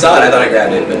 I saw it. I thought I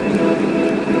grabbed it, but.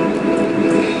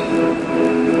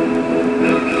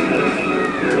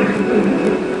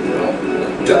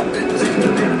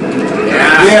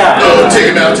 Yeah. Oh, take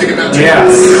him out.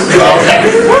 Yes.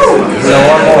 Okay. So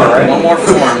one more, right? One more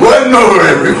form. One more,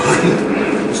 everyone.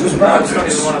 Do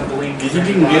you think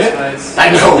you can get it? I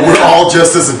know, we're all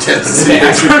just as intense.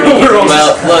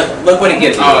 Well, look what it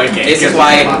gives you. Oh, okay. This is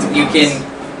why you can.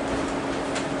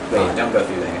 Wait, don't go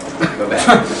through there. Go back.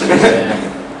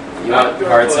 You want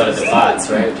hearts out of the pots,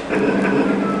 right?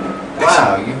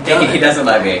 Wow, you've done He it. doesn't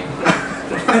let me.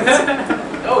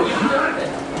 Oh, you've done it.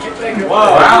 Get back here.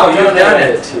 Wow, you've done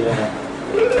it.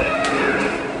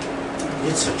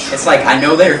 It's like I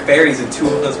know there are fairies in 2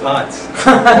 of those pots.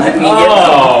 Let me get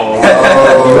them.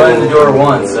 You went in the door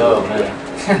once, oh man.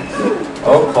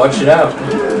 Oh, clutch it out.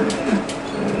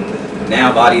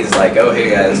 Now Body's like, oh hey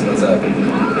guys, what's up?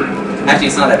 Actually,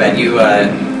 it's not that bad. You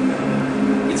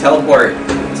teleport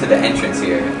to the entrance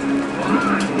here,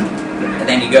 and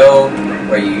then you go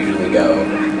where you usually go.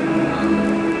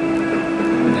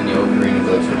 And you open green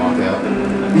glitch and walk out.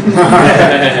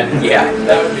 Yeah.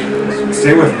 That would be really sweet.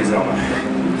 Stay with me, Zelda.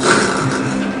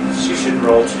 She should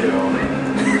roll too.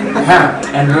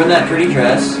 And ruin that pretty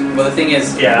dress. Well, the thing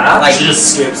is, Yeah. like, She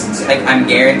just skips and like I'm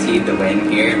guaranteed to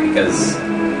win here because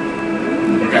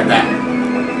look at that.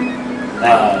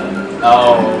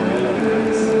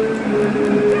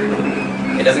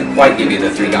 it doesn't quite give you the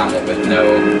 3 gauntlet with no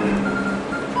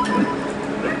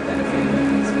benefit.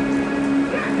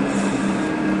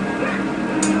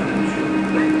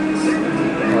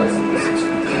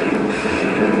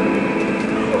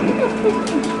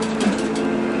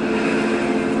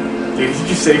 Did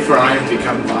you say for I have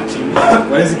become Bachi?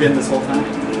 What has he been this whole time?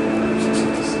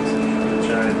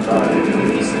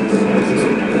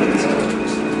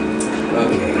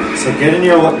 Okay. So get in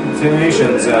your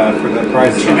donations for the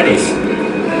prizes.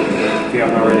 If you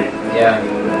haven't already. Yeah.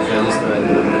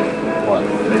 What?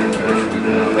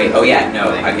 Wait, oh yeah,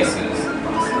 no, I guess.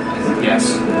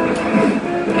 Yes.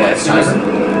 Yeah, it's time.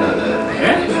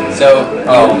 So,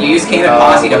 you use King of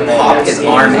Posse to pop his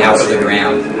arm out of the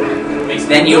ground.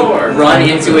 Then you run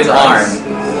into his arm,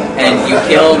 and you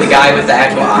kill the guy with the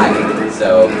actual eye.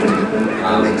 So,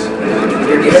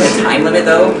 you're given a time limit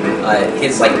though.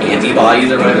 His like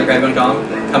antibodies or whatever the crap you want to call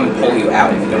them come and pull you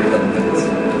out if you don't kill them.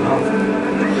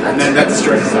 And then that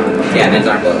destroys his arm. Yeah, and his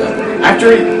arm blows up.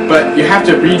 But you have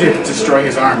to destroy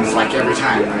his arms like every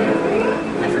time, right?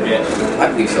 I forget. I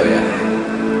believe so, yeah.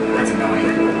 That's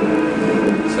annoying.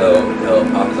 So he'll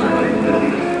pop his arm up.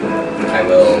 I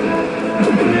will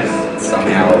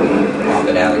somehow pop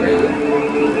it out of the ground.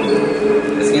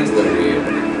 This game's a little weird.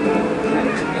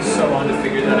 It's so long to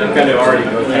figure that out. Kind of already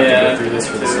have to go through this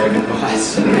for the second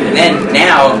boss. And then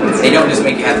now they don't just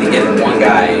make you have to get one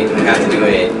guy. You have to do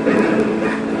it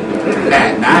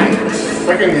At night.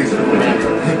 Look at these people.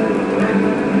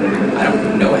 I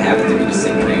don't know what happens if you just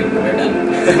sink the nude. We're done.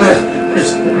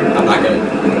 I'm not good.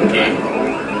 Okay.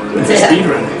 It's a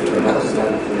speedrun.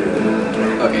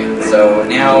 Okay, so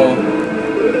now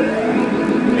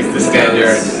It's the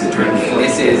standard.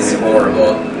 this is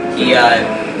horrible. He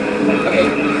okay,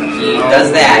 he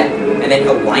does that, and then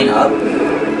he'll line up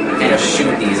and he'll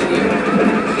shoot these at you.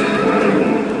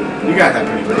 You got that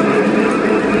pretty good.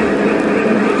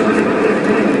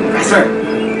 Faster!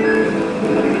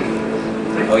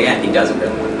 Oh yeah, he does it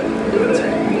really well. That's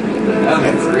right.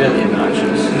 That's really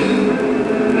obnoxious.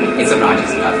 It's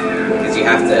obnoxious enough because you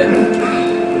have to.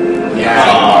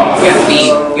 Yeah.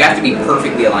 You have to be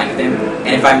perfectly aligned with him,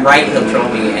 and if I'm right, he'll troll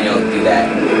me and he'll do that.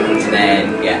 And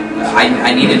then yeah,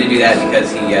 I needed to do that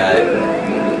because he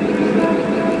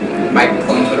my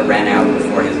coins would have ran out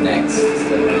before his next.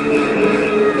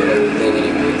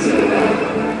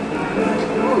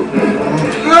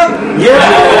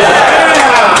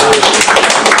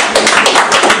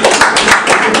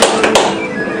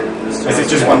 So, Is it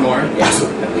just one more? Yeah, I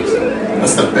believe so.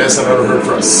 That's the best I've ever heard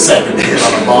for a second hit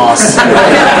on a boss.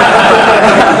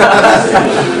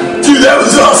 Dude, that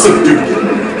was awesome, dude.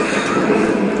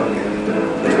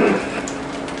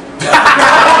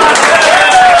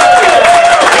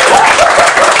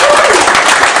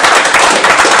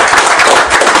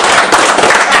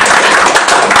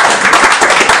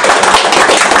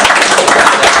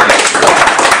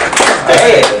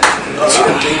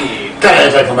 Kind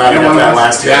of anticlimactic after that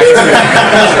last hit.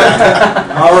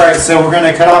 Alright, so we're going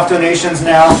to cut off donations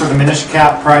now for the Minish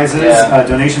Cap prizes. Yeah.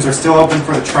 Donations are still open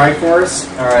for the Triforce.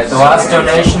 Alright, the last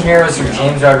donation here was from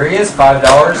James Rodriguez, $5.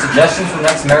 Suggestions for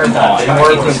next marathon. Bidding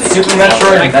war between Super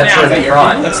Metroid and Metroid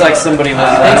Prime. Looks like somebody was.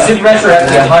 I think Super Metroid has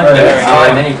to be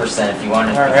 100 any percent if you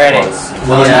want it to be Alrighty. close.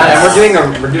 Well, yeah, and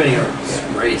we're doing a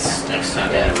race next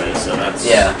time anyway, so that's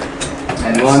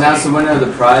And we'll announce the winner of the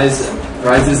prizes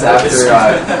after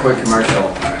a quick commercial.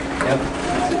 Yep.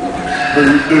 I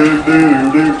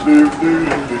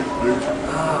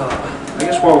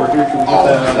guess while we're here, can we get the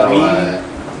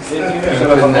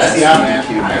Put in that CQ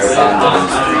marathon on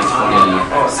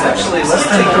 327. Actually, let's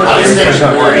take a look.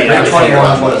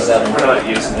 21-27. We're not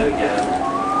using it again.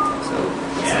 So,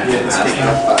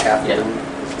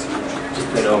 Just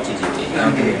put OTTT.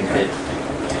 Okay.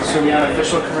 So we have an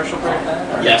official commercial break then?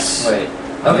 Or? Yes. Wait.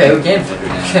 Okay, we can. I think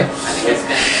it's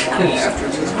been 20 after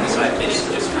 25 minutes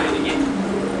just trying to get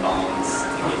bones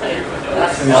to get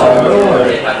Now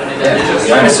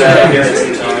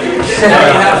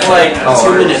you have like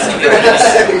 2 minutes to get this.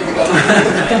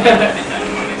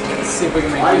 Let's see if we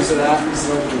can make use of that.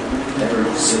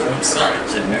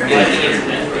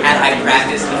 Had I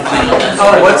practiced the final lesson.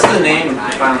 Oh, what's the name?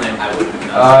 Final name?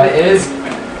 It is.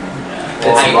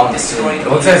 It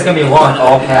looks like it's gonna be long,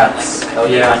 all caps. Oh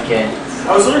yeah, okay.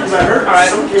 I was wondering because I heard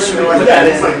some kids were like, Yeah,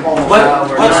 it's like, what's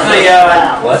the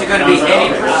is it going to be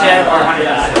 80% or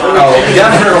 100%? Oh,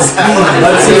 definitely.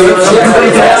 Let's see.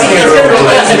 Everybody's asking for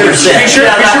 80%. Be sure.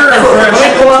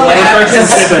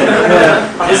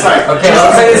 It's like, Okay,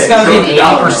 looks like it's gonna be an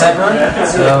 80% run.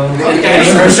 So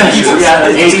 80%. Yeah,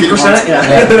 80%. Yeah.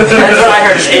 That's what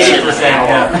I heard, 80%.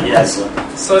 Yeah. Yes.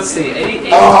 So let's see,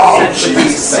 80% should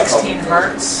be 16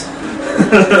 hearts.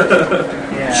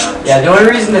 Yeah, the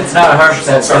only reason it's not 100%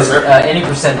 is because any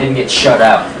percent didn't get shut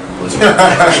out.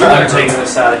 I'm taking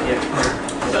this out of here.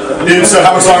 Dude, so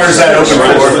how much longer is that open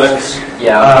for?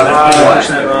 Yeah. The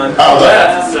 80% one. Oh,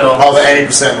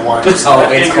 it's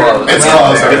closed. It's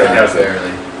closed.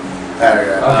 There we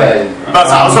go. Okay. I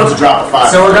was supposed to drop a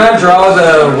 5. So we're gonna draw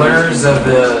the winners of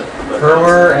the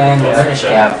Curler and the Minish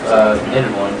Cap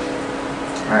knitted one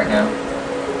right now.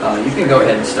 You can go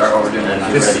ahead and start while we're doing that. If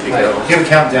you're Just ready to go. give a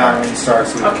countdown when you start.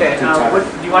 So we Okay, can do time. what,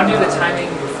 do you want to do the timing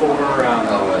before,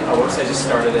 whoops, I just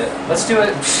started it. Let's do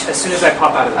it as soon as I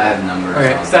pop out of the I have numbers.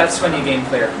 Okay, on so that's when you gain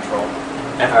player control.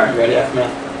 Alright, ready, F-Man?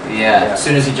 Yeah. As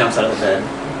soon as he jumps out of the bed.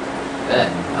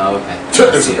 Bed. Oh, okay.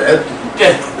 There's a bed.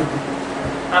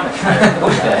 I'm excited.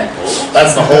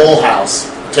 That's the whole house.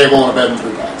 A table and a bed and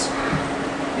 3 cots.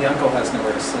 The uncle has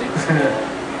nowhere to sleep.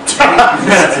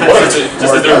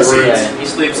 Just a different word. Yeah. He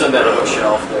sleeps on that little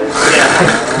shelf there.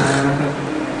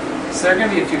 So there are going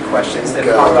to be a few questions that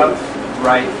pop up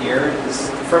right here. The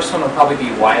first one will probably be,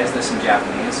 why is this in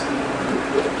Japanese?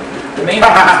 The main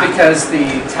reason is because the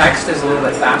text is a little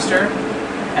bit faster,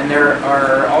 and there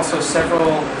are also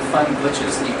several fun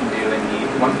glitches that you can do in the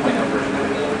 1.0 version of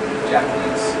the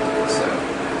Japanese. So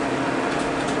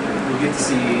we'll get to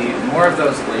see more of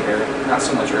those later, not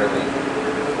so much early.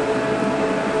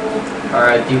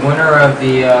 Alright, the winner of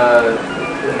the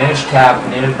Minish cap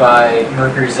knitted by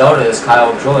Mercury Zelda is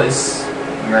Kyle Joyce.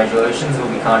 Congratulations,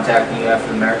 we'll be contacting you after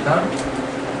the marathon.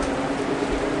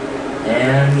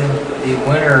 And the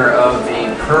winner of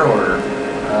the curler,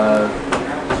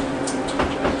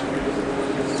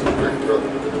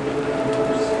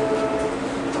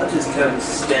 I'll just come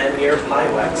stand near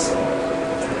Pywex.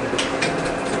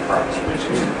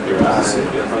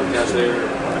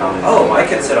 Oh, I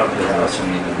can sit on the house.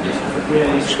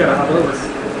 Yeah, you just gotta hop over.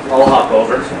 I'll hop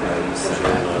over.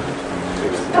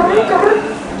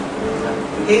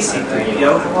 Hey,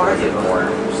 C3PO, how are you?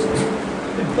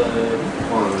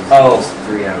 oh,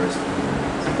 3 hours.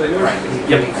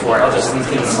 Yep, 4 hours. I'll just sneak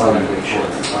in some.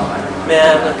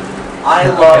 Man, I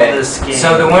love okay. this game.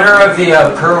 So the winner of the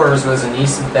curlers was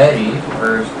Anise Betty,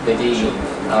 or Betty.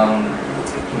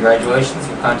 Congratulations,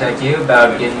 we'll contact you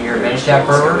about getting your Minish cap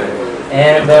curler.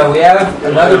 And we have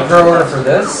another curler for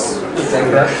this. Is that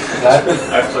correct?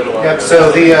 I've played a lot. Yep,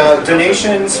 so the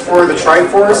donations for the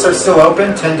Triforce are still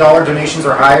open. $10 donations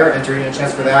or higher, entering a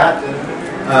chance for that.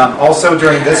 Also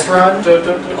during this run,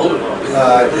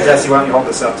 Jesse, why don't you hold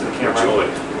this up to the camera?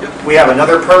 We have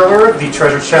another Perler, the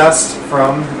treasure chest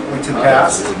from Link to the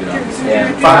Past.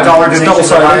 Yeah. $5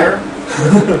 donations or higher.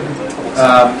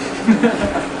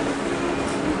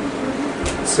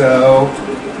 So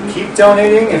keep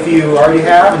donating if you already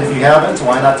have, and if you haven't,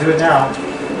 why not do it now?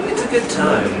 It's a good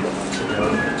time.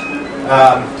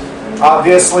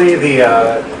 Obviously,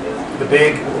 the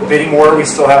big bidding war we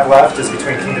still have left is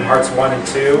between Kingdom Hearts 1 and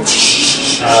 2.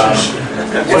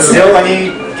 It's still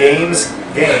any game. So.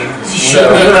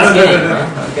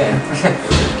 Okay.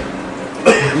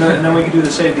 And then we can do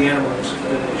the Save the Animals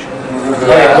donation.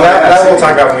 Yeah, well, that we'll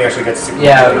talk about when we actually get to Super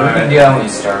Yeah, we can do that when we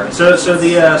start. So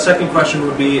the second question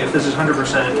would be, if this is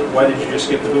 100%, why did you just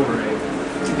skip the boomerang?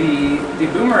 The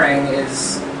boomerang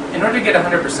is, in order to get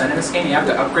 100% in this game, you have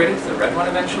to upgrade it to the red one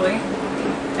eventually.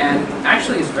 And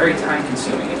actually it's very time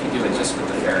consuming if you do it just with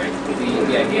the fairy.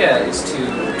 The idea is to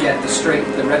get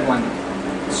the red one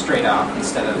straight off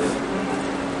instead of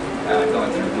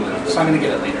going through blue. So I'm going to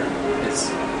get it later, is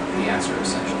the answer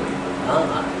essentially.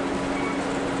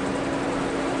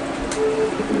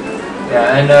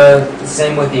 Yeah, and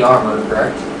same with the armor,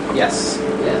 correct? Yes.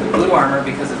 Yeah, the blue armor,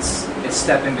 because it's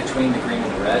step in between the green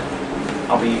and the red.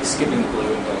 I'll be skipping the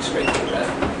blue and going straight to the red.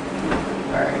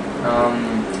 Alright.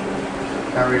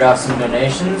 I'll read off some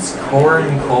donations.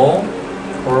 Corin Cole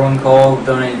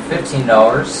donated $15.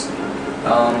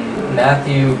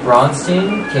 Matthew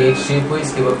Bronstein, KH2,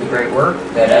 please keep up the great work.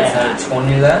 That adds another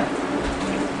 20 to that.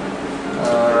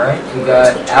 Alright, we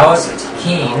got Alex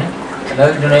Keene.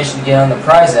 Another donation to get on the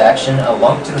prize action. A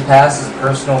Lunk to the Past is a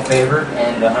personal favorite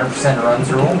and 100%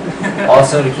 runs rule.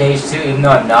 Also to KH2, even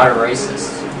though I'm not a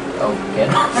racist. Okay.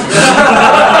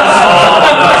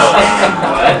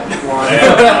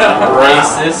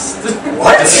 Racist?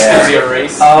 What? Yeah. Is he a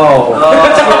racist? Oh.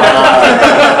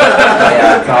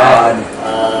 Yeah, God.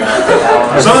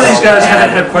 Some of these guys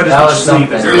haven't had quite as much sleep.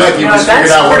 You're lucky you just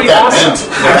figured out what that meant.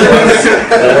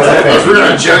 Because we're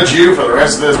going to judge you for the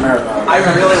rest of this marathon. I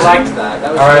really liked that.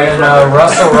 That was Alright, very and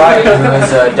Russell Wright, who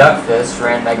is Duckfist,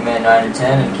 ran Mega Man 9 and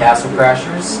 10 and Castle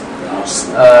Crashers.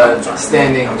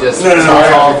 Standing just No.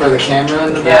 tall for the camera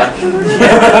in the back.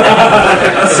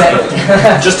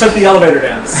 Just took the elevator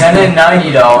down. Send in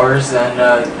 $90, and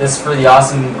this is for the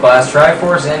awesome Glass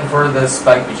Triforce and for the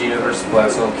Spike Vegeta vs.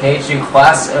 Plexel K2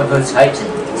 Class of the Titan.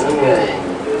 Okay.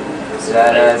 So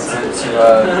that adds it to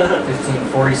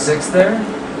 1546 there.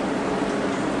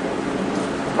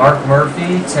 Mark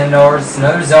Murphy, $10. It's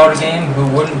another Zelda game. Who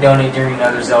wouldn't donate during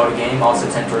another Zelda game? Also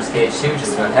 10 towards KH2,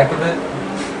 just for the heck of it.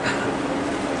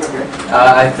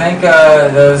 I think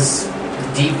those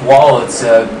deep wallets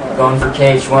going for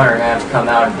KH1 are going to have to come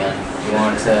out again. You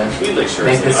want to Sure,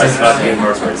 make this I thought the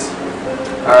interesting?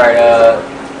 Alright,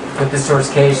 put this towards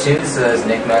Cage 2. This is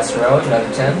Nick Mascarelli, another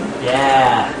 10.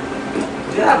 Yeah.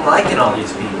 Dude, I'm liking all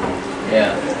these people.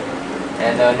 Yeah.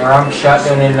 And Naram Shot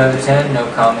donated another 10. No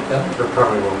comment though. There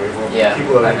probably will be. Well, Yeah, keep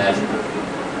loading. I imagine.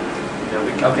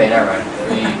 Okay, never mind.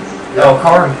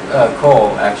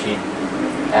 Cole actually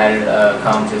added a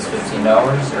comment to his $15.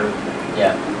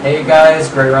 Yeah. Hey guys,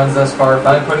 great runs thus far.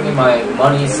 Finally putting in my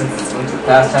money since it's linked to the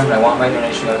pastime, and I want my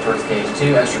donation to go towards Cage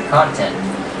 2. Extra content.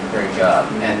 Great job.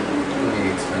 And let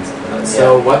me explain something.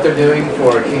 So what they're doing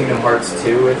for Kingdom Hearts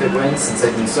 2 if it wins, since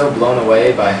they've been so blown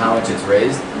away by how much it's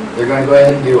raised, they're going to go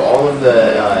ahead and do all of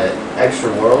the extra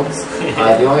worlds.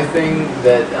 The only thing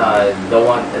that they'll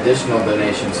want additional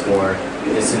donations for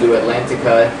is to do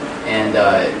Atlantica, and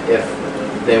if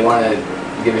they want to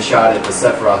give a shot at the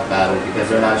Sephiroth battle, because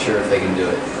they're not sure if they can do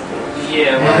it.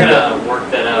 Yeah, we're gonna work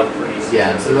that out pretty soon.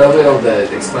 Yeah, so they'll be able to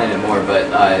explain it more, but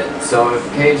so if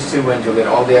Cage 2 wins, you'll get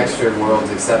all the extra worlds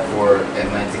except for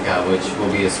Atlantica, which will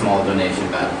be a small donation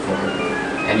battle for it.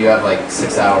 And you have like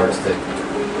 6 hours to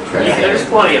try to get there's it.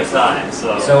 plenty of time,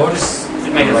 so So we'll just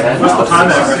make it What's the time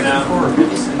at right now?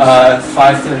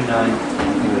 5:39.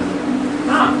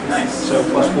 Ah, nice. So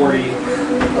plus 40. Is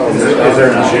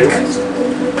there an undo?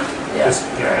 Yeah. Just,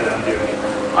 undo.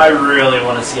 I really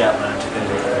want to see Atlantica.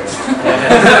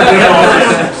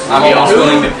 I'm almost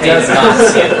willing to pay to not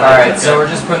see it. Alright, so we're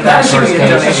just putting that towards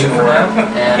Cage 2 for now.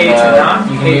 And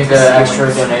you can use the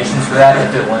extra donations for that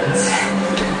if it wins.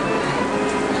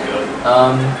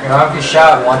 Naramka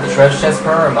Shot, want the treasure chest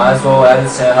per? Might as well add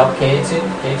this to help Cage 2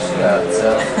 out,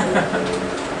 so.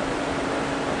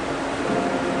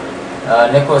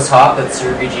 Nicholas Hop at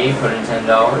CRBG put in $10.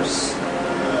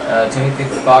 Timothy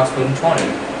Fox put in 20.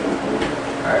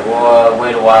 Alright, we'll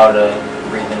wait a while to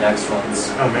read the next ones.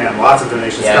 Oh man, lots of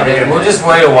donations coming in. We'll just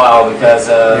wait a while because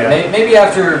maybe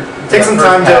after. Take some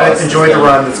time to enjoy the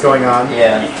run that's going on.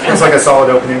 Yeah. Looks like a solid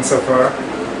opening so far.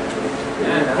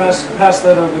 Pass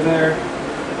that over there.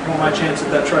 I want my chance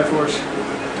at that Triforce.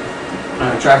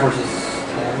 Triforce is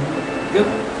 10. Good.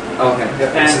 Okay.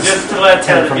 And just to let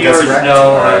the from viewers Disrect.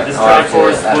 know, Alright, this I'll have to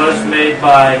Triforce add was it. made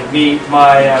by me,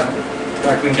 my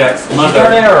Darkwing Jack's Did you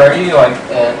donate mother. already, like,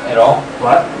 at all?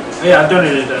 What? Yeah, I've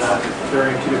donated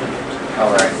during 2 different games.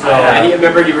 Alright. So, I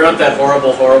remember you wrote that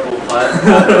horrible plot. I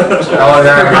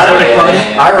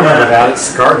remember that. It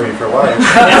scarred me for life.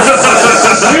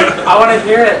 I want to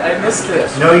hear it. I missed it.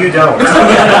 No, you don't.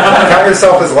 Count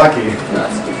yourself as lucky.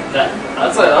 That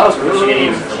was pushing it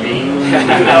even for me.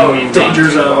 Danger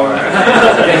zone.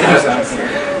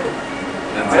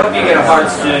 I hope you get a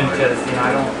hard soon because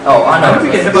I don't. Oh, I know.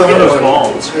 We get hit by one of those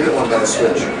balls. Hit it one by the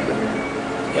switch.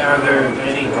 Yeah, are there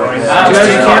any drawings? You guys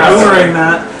can't boomerang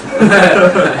that.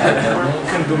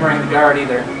 Couldn't boomerang the guard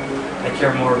either. I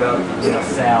care more about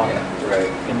Sal.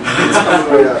 Right.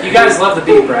 You guys love the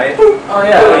beep, right? Oh,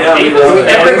 yeah.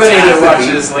 Everybody that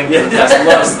watches Link to the Past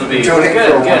loves the beat. Donate for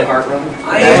a Good. one-heart run.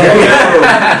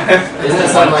 Isn't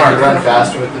it something like you run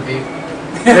faster with the beep?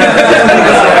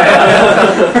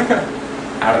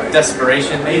 Out of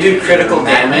desperation. You do critical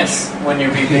damage when you're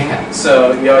beeping,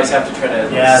 so you always have to try to.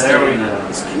 There we go.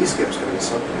 This key skip's gonna be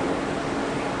something.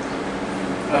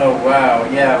 Oh wow,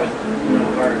 yeah, with no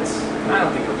hearts. I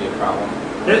don't think it'll be a problem.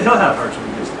 He'll have hearts when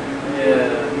he gets there.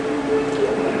 Yeah.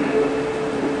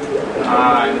 I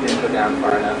didn't go down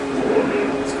far enough.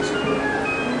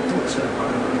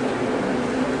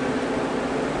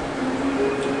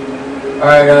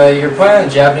 Alright, you're playing on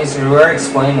Japanese. Can you already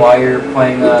explain why you're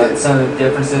playing some of the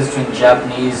differences between the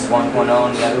Japanese 1.0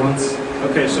 and the other ones?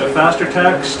 Okay, so faster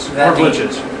text or That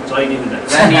glitches. That's all you need to know.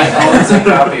 That owns a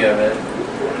copy of it.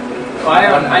 Well, I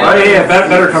own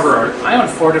better cover art. I own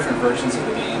 4 different versions of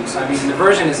the game, so I mean the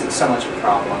version isn't so much a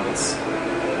problem. It's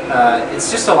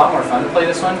just a lot more fun to play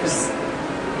this one because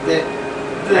the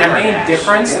main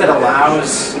difference that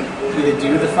allows you to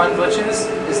do the fun glitches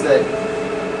is that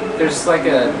there's like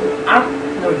I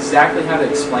don't know exactly how to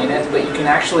explain it, but you can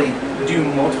actually do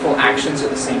multiple actions at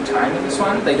the same time in this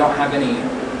one. They don't have any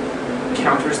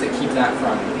counters that keep that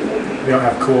from. We don't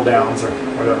have cooldowns or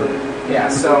whatever. Yeah,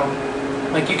 so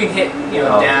like you can hit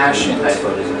dash and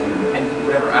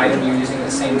whatever item you're using at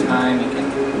the same time. You can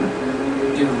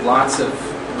do lots of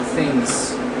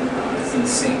things in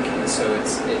sync, and so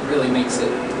it really makes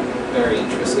it very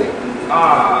interesting.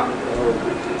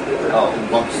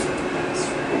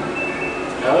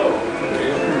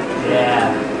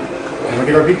 Yeah. And look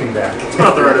at our beeping back. It's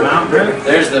not the right amount, right?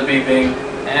 There's the beeping,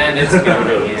 and it's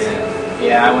going in.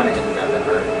 Yeah, I went ahead and grabbed that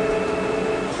heart.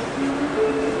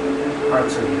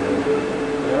 Hearts are good.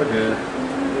 They are good.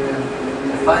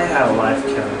 If I had a life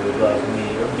counter above me,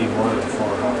 it would be more than 4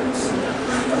 hearts.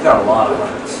 I've got a lot of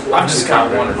hearts. I've just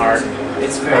got 1 heart.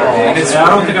 It's very big. I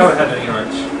don't think I would have any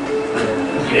hearts.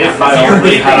 If I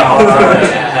only had a heart.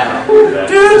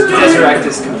 Resurrect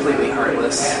is completely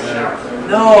heartless.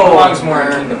 No! Belongs more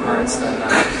in Kingdom Hearts than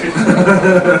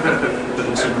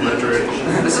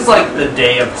This is like the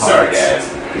Day of Hearts. Sorry, guys.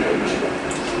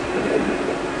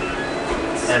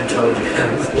 And Toad.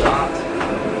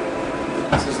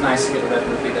 This is nice to get a red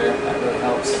rupee there. That really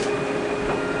helps.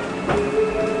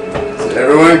 Is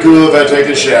everyone cool if I take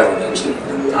a shower next week?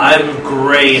 I'm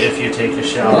great if you take a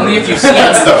shower. Only if you sing.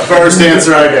 That's the first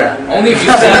answer I got. Only if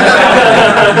you sing.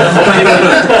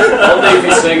 Only if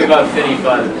you sing about Finny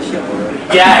Fun in the show.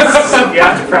 Yes! You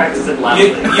have to practice it loudly.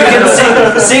 You can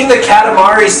sing the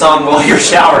Katamari song while you're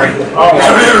showering. Oh, I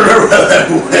don't even remember how that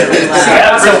went.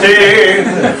 Everything.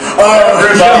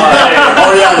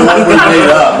 Oh yeah, the one we made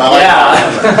up. I like Yeah.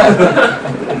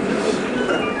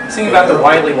 Sing about the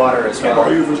Wiley water as well.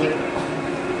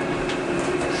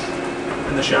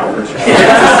 In the shower?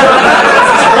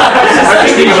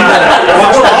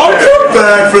 I'll come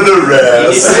back for the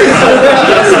rest.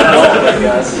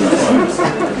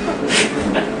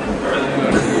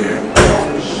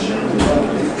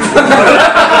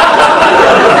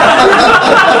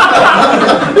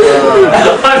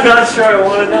 I'm not sure I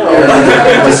want to know.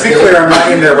 Just be clear, I'm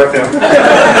not in there with him.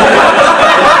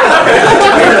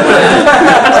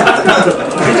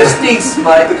 We just need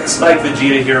Spike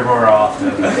Vegeta here more often.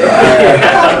 I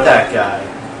like that guy.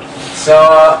 So,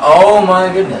 oh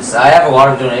my goodness, I have a lot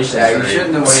of donations. Yeah, you already.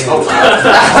 shouldn't have waited.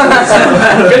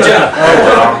 Good job.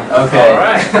 Okay. All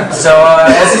right. So,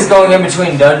 as he's going in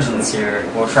between dungeons here,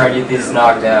 we'll try to get these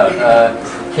knocked out.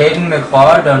 Caden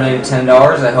McLeod donated $10.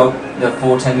 I hope the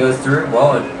full 10 goes through.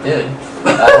 Well, it did. I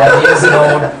have used an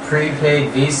old prepaid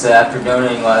Visa after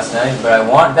donating last night, but I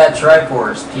want that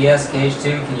Triforce. PS Cage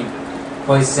 2, can you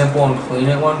play simple and clean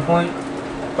at one point?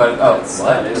 But, oh,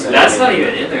 what? That's not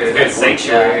even in there. That's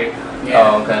Sanctuary.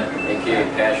 Oh, okay. Thank you.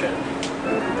 Passion.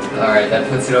 Alright, that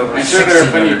puts it over I'm sure there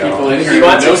are plenty of people in If here. you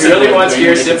want to, who really know want to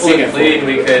hear Simple Simple and Clean,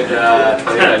 we could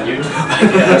play it on YouTube, I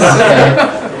guess.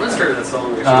 Let's hear the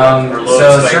song.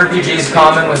 So SirPG's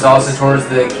comment was also towards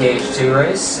the KH2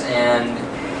 race, and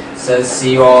says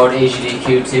see you all at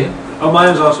AGDQ2. Oh, mine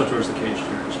was also towards the cage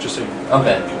too. It's just so you know.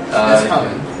 Okay. It's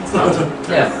coming.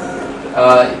 Yeah.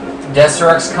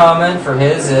 Deserect's comment for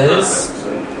his is...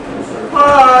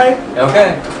 Hi!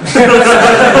 Okay.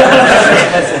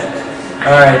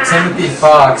 Alright, Timothy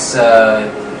Fox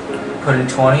put in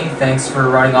 20. Thanks for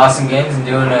running awesome games and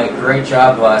doing a great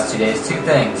job the last 2 days. 2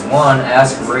 things. 1,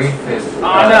 ask Reef if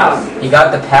he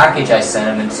got the package I sent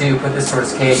him, and 2, put this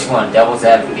towards KH1. Devil's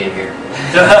advocate here.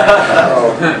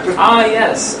 Ah,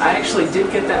 yes. I actually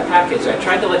did get that package. I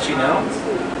tried to let you know.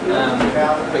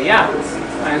 But yeah,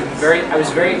 I was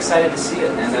very excited to see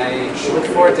it, and I look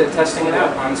forward to testing it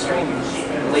out on stream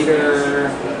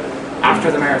later after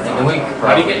the marathon. In the week, How do you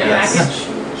probably, get your yes.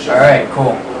 package? Alright,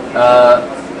 cool.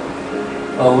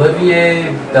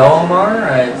 Olivier Belmar,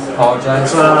 I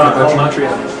apologize. It's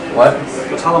Montreal. What?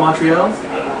 It's Hala Montreal.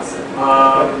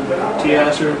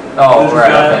 TS or... Oh,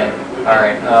 right, okay.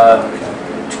 Alright,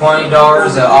 $20,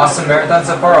 awesome marathon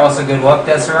so far. Also, good luck,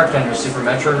 Deserect, on your Super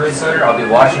Metro Racer. I'll be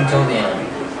watching till the end.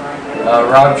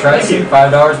 Rob Tracy,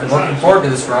 $5. Been looking forward to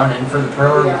this run, and for the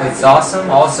pro, it's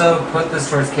awesome. Also, put this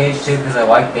towards KH2 because I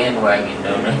like bandwagon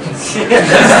donuts.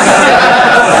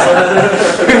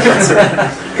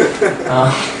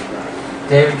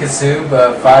 David Kasub,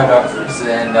 $5,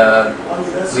 and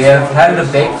we have had a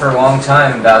debate for a long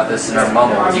time about this in our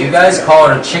mumble. Do you guys call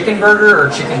it a chicken burger or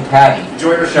chicken patty?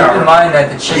 Enjoy your Keep shower. in mind that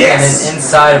the chicken is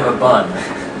inside of a bun.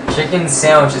 Chicken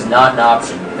sandwich is not an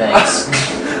option. Thanks.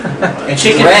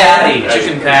 Chicken patty.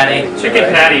 Chicken patty. Chicken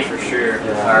patty for sure.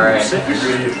 Alright.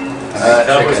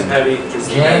 That was heavy.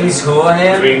 James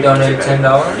Houlihan donated $10.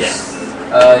 Yes.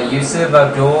 Yusuf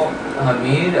Abdul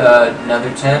Hamid,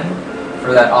 another 10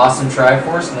 for that awesome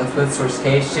Triforce. And let's put it towards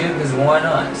KH2 because why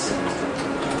not?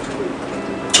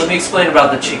 Let me explain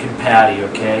about the chicken patty,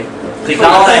 okay? They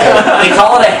call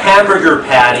it a hamburger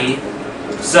patty.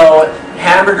 So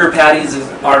hamburger patties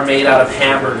are made out of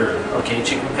hamburger, okay?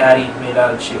 Chicken patty made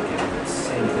out of chicken. It's the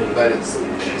same thing. But it's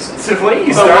So the way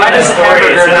you But why start does the story,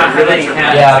 hamburger it's not really chicken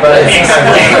have? Yeah, but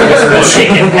it's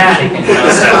chicken patty.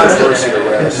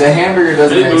 the hamburger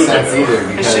doesn't make sense either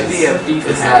It because should be a beef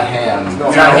it's patty. not ham.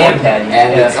 It's not ham patty.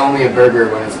 And Yeah. it's only a burger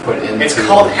when it's put into It's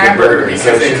called the hamburger burger,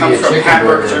 so because it it should comes be a from chicken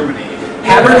Hamburg, burger. Germany.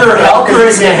 Hamburger helper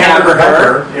isn't a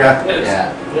hamburger. Yeah.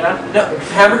 Yeah. No,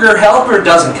 hamburger helper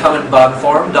doesn't come in bun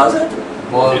form, does it?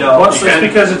 Well, Well, it's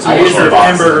because it's a I use mixture the of box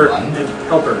hamburger one. and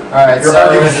helper. Alright, Your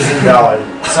argument is invalid.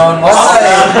 So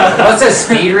once I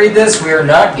speed read this, we are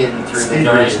not getting through the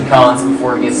donation columns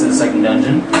before it gets to the second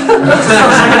dungeon.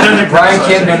 Brian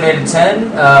Kim donated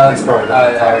 10. It's probably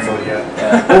not powerful yet.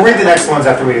 Yeah. We'll read the next ones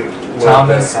after we load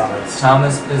Thomas the comments.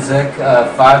 Thomas Bizek,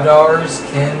 $5.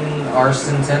 Ken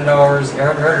Arston, $10.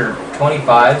 Aaron Herder,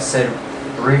 25. Said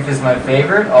Reef is my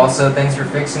favorite. Also, thanks for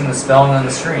fixing the spelling on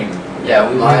the stream. Yeah,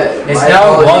 it's my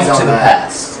now apologies belongs on to the that.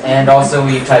 past. And also,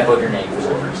 we typoed your name for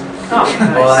some reason. Oh, nice.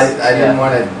 Well, I didn't Yeah.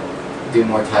 want to do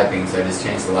more typing, so I just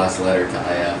changed the last letter to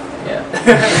IF. Yeah.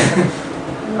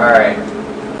 Alright.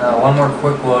 One more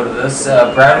quick load of this.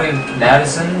 Bradley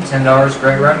Madison, $10.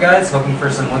 Great run, guys. Hoping for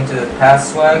some link to the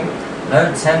past swag.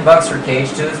 Another $10 for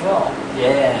KH2 as well.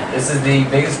 Yeah. This is the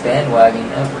biggest bandwagon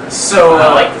ever. So,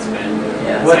 I like this band.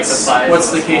 Yeah. What's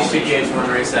the KH2 KH1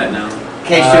 race at now?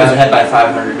 KH2 is ahead by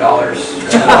 $500.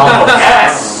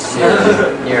 Yes!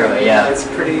 Nearly, yeah. That's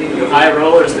pretty high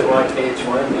rollers that want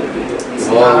KH1. It's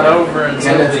Well, not over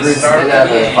until Kenneth they Roots start did the have a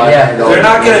game. Yeah. $500 They're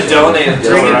not going to donation. donate it.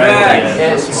 Bring it back.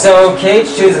 Yeah, so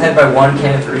KH2 is ahead by 1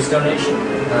 Kenneth Roos donation.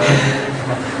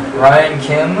 Ryan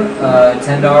Kim,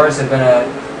 $10. Have been a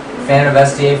fan of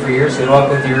SDA for years. Good luck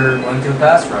with your link to the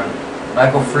past run.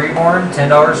 Michael Freeborn,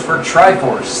 $10 for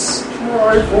Triforce.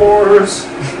 Triforce.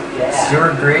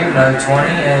 Stuart Grieve, another 20,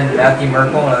 and Matthew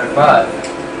Merkel, another 5.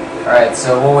 Alright,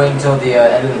 so we'll wait until the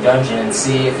end of the dungeon and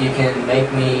see if you can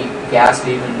make me gasp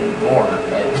even more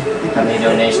at how many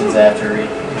donations I have to read.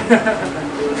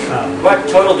 What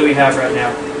total do we have right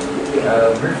now?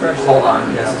 Refresh. Hold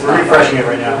on. We're refreshing it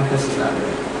right now. This is not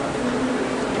good.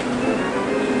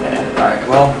 Alright,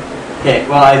 well, okay,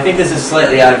 well, I think this is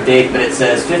slightly out of date, but it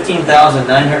says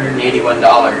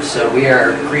 $15,981, so we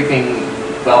are creeping,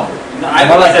 well,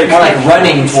 more like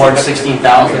running towards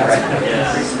 16,000 right now.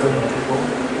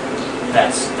 It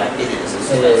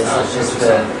is. It's just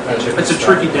It's a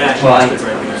tricky dash. Well,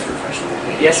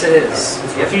 Yes, it is.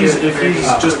 If he's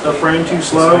just a frame too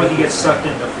slow, he gets sucked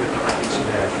into.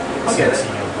 I'll get it.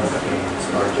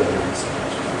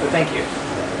 But thank you.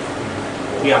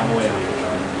 Yeah, I'm away.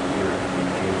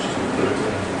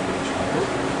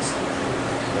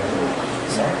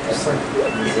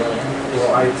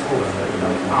 Well, I told him that,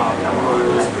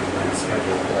 this week my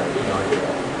schedule,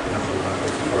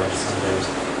 Sundays,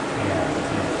 and,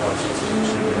 plus it's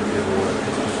usually going to be able to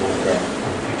because people in the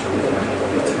future we might have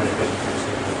a 20 vision for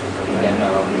Yeah,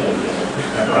 no.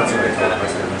 That's what I told him. I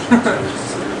said,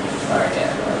 Alright,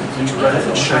 yeah.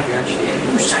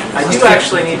 I do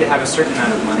actually need to have a certain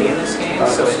amount of money in this game,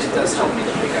 so it does help me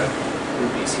to pick up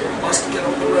rubies here. Must get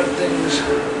all the red things.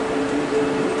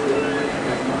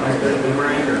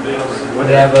 Would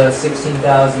have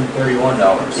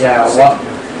 $16,031. Yeah, well,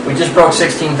 we just broke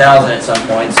 16,000 at some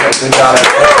point, so good job.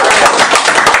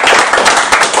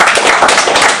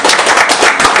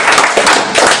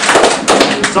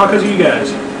 It's all because of you guys.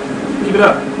 Keep it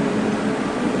up.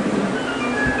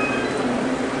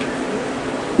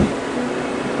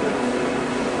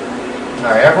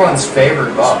 Alright, everyone's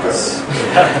favorite boss.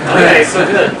 Okay, so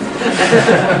good.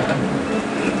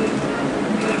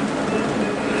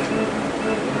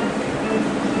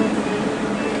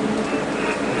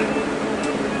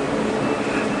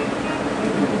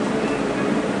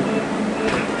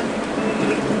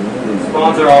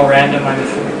 Spawns are all random, I'm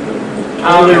assuming.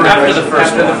 After the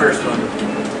first one.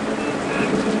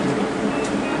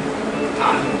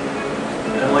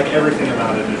 And like everything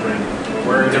about it is random.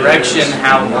 Where it Direction, is,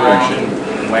 how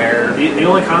long, where. The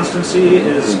only constancy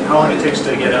is how long it takes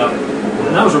to get up.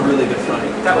 And that was a really good fight.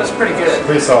 That was pretty good.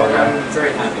 pretty solid, I'm yeah.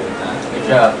 very happy with that. Good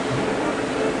job.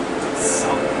 So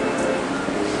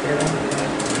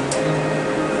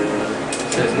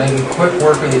he's making quick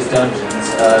work of these dungeons.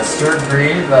 Stuart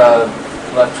Grieve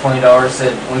left $20,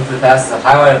 said link to the past is the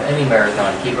highlight of any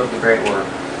marathon. Keep up the great work.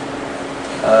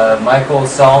 Michael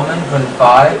Solomon put in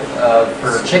 5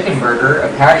 for a chicken burger. A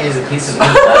patty is a piece of meat.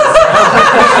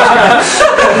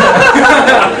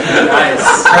 Nice.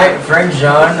 Frank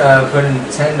John put in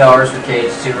 $10 for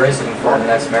KH2 race. Looking forward to the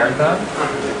next marathon.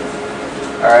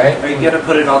 Alright. Are you going to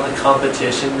put it on the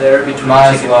competition there between Might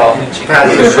as chicken well. patty and chicken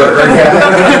Patty burger? is burger.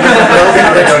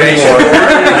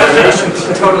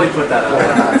 Totally put that up.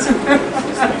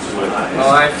 Well,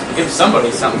 I have to give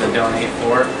somebody something to donate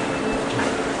for.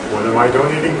 What am I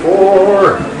donating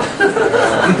for?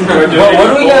 What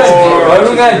do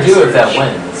we gotta do if that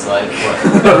wins? Like what?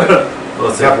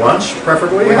 Have lunch,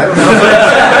 preferably. I don't know.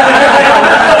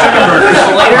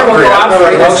 Later we'll go out for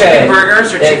either Okay. chicken burgers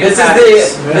or Yeah, chicken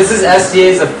patties. this is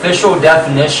SDA's official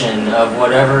definition of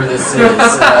whatever this is.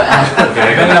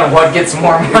 Depending on what gets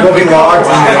more money. It will be logged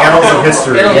in the annals of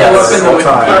history. It'll Yes. go up in the All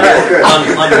time. I'm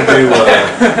going to do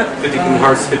 50 Kingdom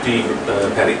Hearts, 50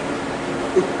 Patty.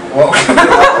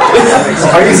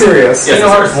 Are you serious? Kingdom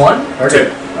Hearts 1? Okay.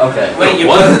 Okay. Wait, you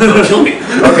What? It'll kill me.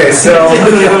 Okay, so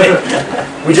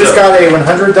we just got a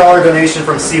 $100 donation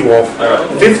from Seawolf,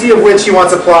 50 of which he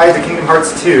wants applied to Kingdom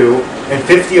Hearts 2, and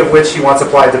 50 of which he wants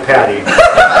applied to Patty.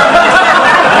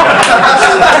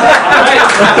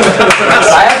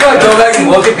 I have to like, go back and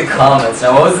look at the comments.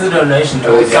 Now, what was the donation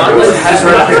towards? Gauntlet has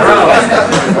been I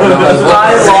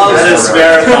love this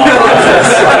marathon.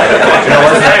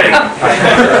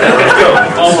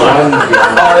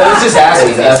 Oh, it was just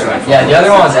asking. That's right. Yeah, the other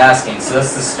one was asking, so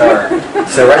that's the start.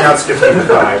 So right now it's 15 to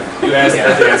 5. You asked,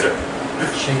 that's the answer.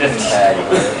 Chicken patty.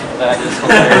 That is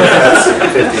hilarious.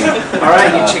 That's 50. All right,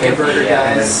 you chicken burger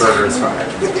And then guys. burger is 5.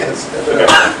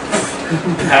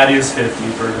 Patty is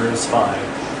 50, burger is 5.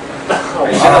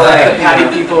 Are you gonna like patty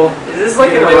people? Is this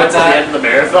like Get the away way with to the that? end of the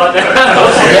marathon? Yes.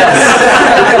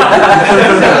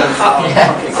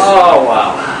 Oh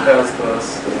wow, that was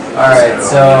close. Alright,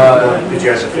 so Did you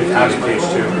guys have 50 on page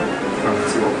 2 from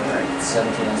Seawolf?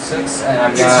 1706, and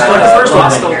I'm This is gonna like the first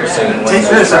one. put in here so you can Take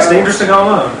win this. It's dangerous to go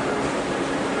alone.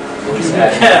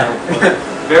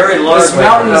 Very large. This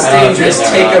mountain is dangerous.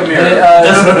 Take a mirror.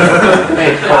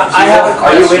 I have a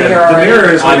Are you in here The already? mirror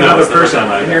is I'm another not person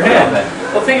in your hand.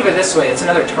 Well, think of it this way: it's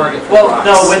another target. For Well, rocks.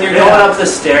 no, when you're going up the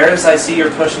stairs, I see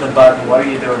you're pushing a button. What are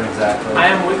you doing exactly? I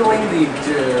am wiggling the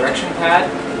direction pad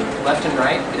left and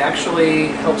right. It actually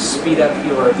helps speed up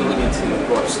your ability to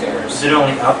go upstairs. Is it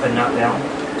only up and not down?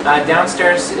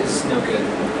 Downstairs is no good.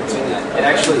 I'd say that. It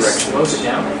actually slows it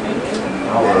down, I think.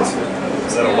 Oh, wow.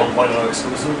 Is that a 1.0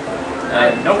 exclusive?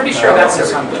 No, pretty sure that's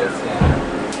what's on both. Yeah.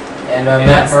 And And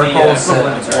Matt that's the Merkel said,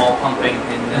 equivalent of wall pumping in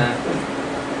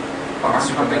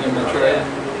pumping in Metroid.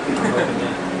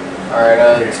 alright,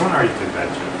 Okay, someone already did that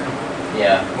joke.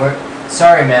 yeah,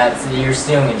 sorry Matt, you're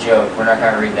stealing a joke. We're not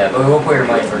gonna read that, but we'll put your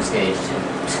money towards Cage too.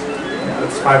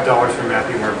 That's $5 from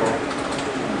Matthew Merkel.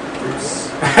 Oops.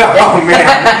 Oh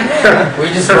man. We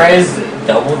just raised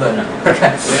double the number.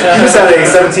 You just had a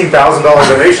 $17,000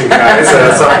 donation, guys.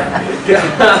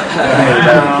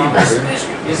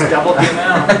 Just double the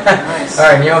amount. Nice.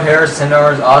 Alright, Neil Harris,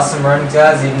 $10. Awesome run,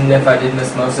 guys, even if I did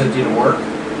miss most of it due to work.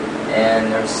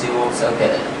 And there's Seawolves,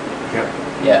 okay. Yep.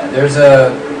 Yeah, there's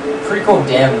a pretty cool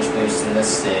damage boost in this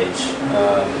stage,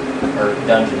 or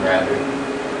dungeon rather,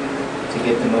 to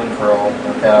get the Moon Pearl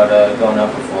without going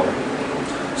up before.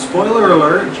 Spoiler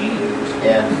alert, geez.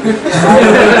 Yeah.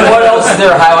 What else is there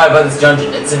to highlight about this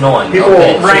dungeon? It's annoying. People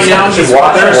okay. Right now, should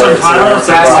watch there's some it. tiles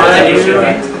I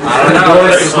don't know.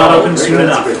 It's not open soon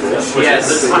enough. Yes,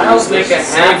 the tiles make a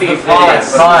happy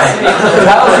face. Fine. The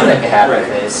tiles do make a happy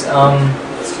face.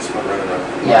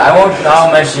 Yeah,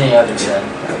 I'll mention any others then,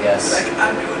 I guess.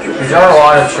 There are a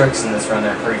lot of tricks in this run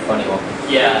that are pretty funny looking.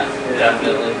 Yeah,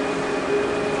 definitely.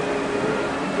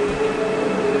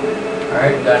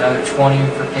 Alright, got another 20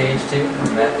 for Cage too,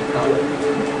 from Matt DeCon.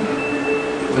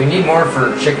 We need more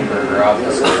for Chicken Burger,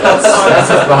 obviously. That's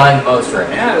what's behind the most right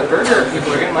now. Yeah, the burger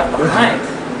people are getting left behind.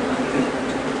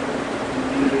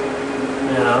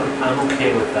 Yeah, I'm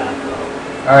okay with that though.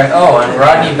 Alright, oh, and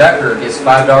Rodney Becker gets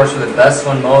 $5 for the best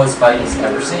one Moa's fight he's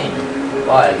ever seen.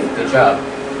 Live. Good job.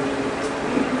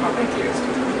 Oh, thank you.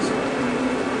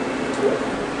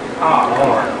 Oh, come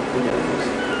on.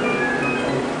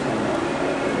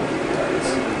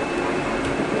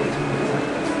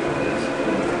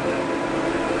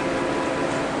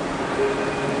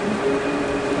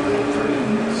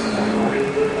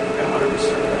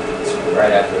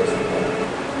 Right after this.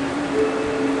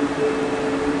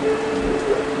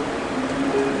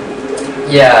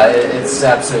 Yeah, it's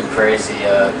absolutely crazy.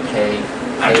 K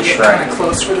I can get Shrek. kind of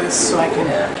close for this so I can.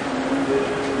 Yeah. I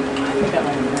think that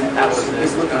might be it. That was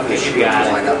He's looking at the it. sheet You got to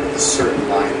it. line up with a certain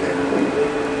line there.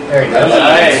 There you go.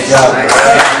 Nice. Good job.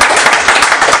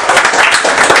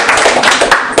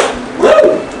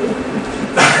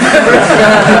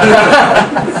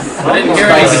 I didn't hear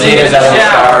Spicy anything in potatoes the out of the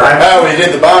shower. I know, when he did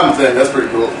the bomb thing, that's pretty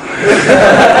cool.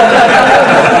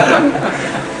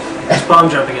 It's bomb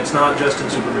jumping. It's not just in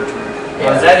Super Metroid.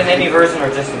 Oh, is that in any version or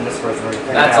just in this version?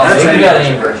 That's I all. think we got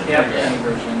any version. Yep, Yeah. any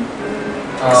version.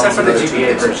 Except for the Um,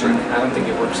 GBA version. I don't think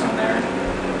it works on there.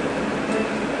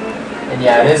 And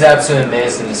yeah, it is absolutely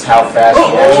amazing just how fast you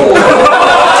actually.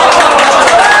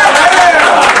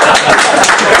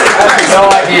 I have no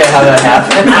idea how that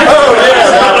happened. Oh, yeah,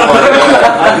 that one.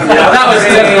 That was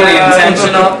definitely intentional.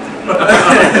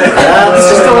 It's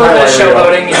just a little bit of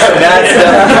showboating.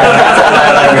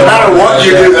 No matter what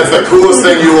you do, that's the coolest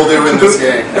thing you will do in this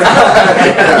game.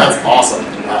 That's awesome.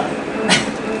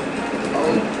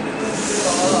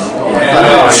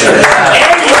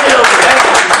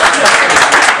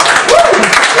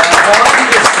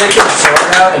 Stick your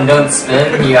sword out and don't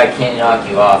spin, I can't knock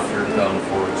you off. You're going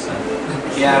forward. So.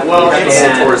 Yeah, well,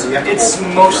 it's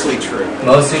mostly true.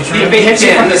 Mostly true. If it hits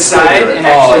you from the side and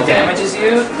actually damages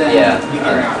you, then you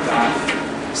can knock off.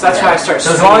 So that's why I start.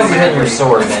 So as long as you hit your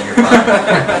sword, then you're fine.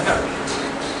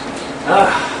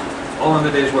 All in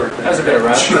the day's work. That was a bit of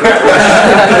rush.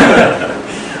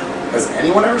 Has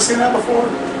anyone ever seen that before?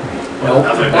 Nope.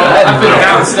 I've been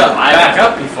bounced up back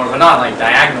up before, but not like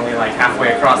diagonally, like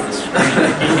halfway across the screen.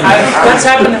 That's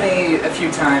happened to me a few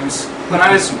times. When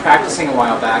I was practicing a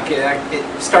while back, it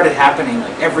started happening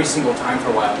like every single time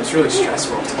for a while. It was really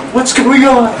stressful. It's like, what's going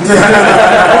on?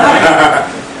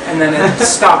 And then it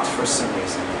stopped for some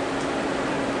reason.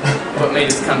 What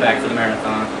made us come back for the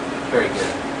marathon? Very good.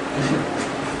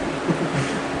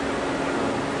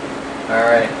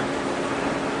 Alright.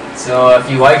 So if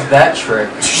you liked that trick...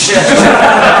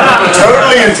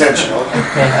 Totally intentional.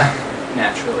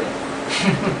 Naturally.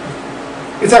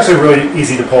 It's actually really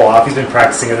easy to pull off. He's been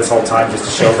practicing it this whole time just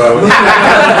to showboat.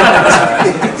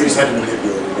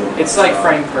 It's like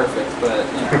frame perfect, but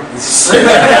you know.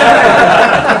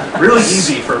 Really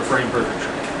easy for a frame perfect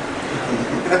trick.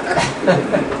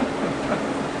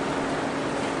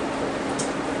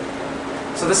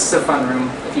 So this is a fun room.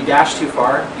 If you dash too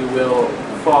far, you will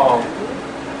fall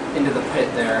into the pit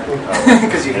there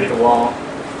because you hit the wall. I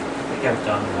think I've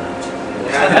done that.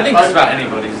 Yeah, I think just about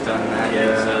anybody's done that.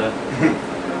 Yeah.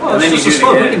 Well, And then it's you just do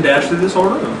slow. it We again. can dash through this whole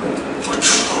room.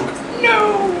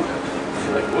 No!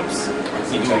 You're like, whoops.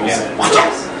 You do it again. Watch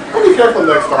out! Be careful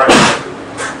next time.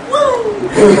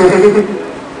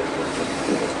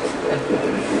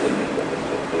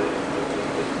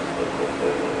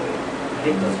 I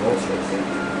hate those roll tricks.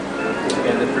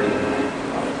 Yeah, they're pretty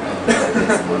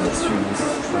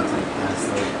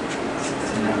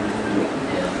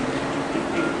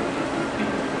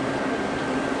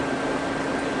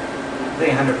I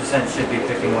think 100% should be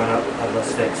picking one up of the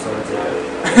stick swords out.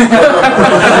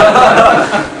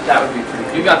 That would be pretty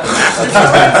cool. You got the master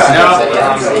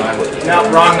No,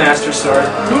 wrong master sword.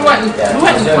 Who went and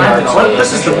planted all What?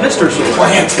 This is the Mr. Sword.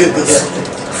 Planted this.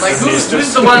 Like, who's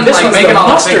the one This like one's making the all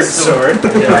the mustard things sword.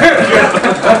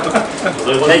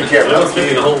 Take care. I was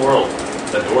thinking the whole world.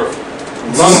 That dwarf.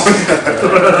 Long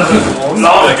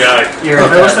guy. You're Blah,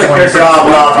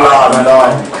 blah, blah,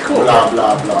 blah. Cool. Blah,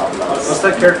 blah, blah, blah. What's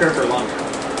that character for Lunk?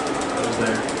 That was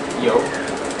there. Yo.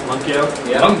 Lunkio?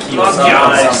 Yeah. Monkey.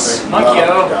 Nice.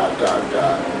 Monkey-o.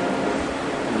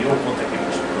 You don't want that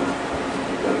English.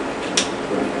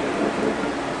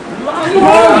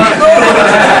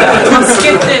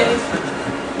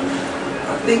 I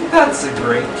think that's a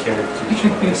great character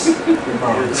choice.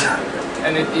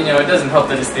 And it, you know, it doesn't help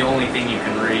that it's the only thing you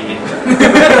can read.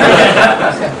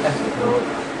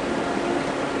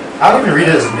 I don't even read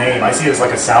it as a name. I see it as like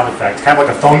a sound effect. Kind of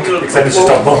like a thunk, except it's just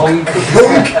a thunk.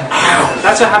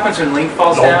 That's what happens when Link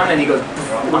falls down and he goes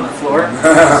on the floor.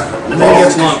 And then he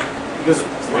gets Lunk. He goes.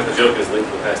 Where the joke is linked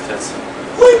to the past tense.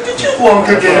 Link, did you Lunk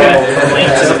again?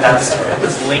 Link to the past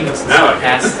tense. Link to Now I the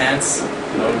past tense.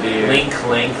 Oh dear. Link,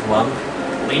 Lunk.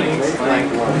 Linked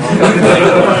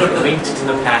to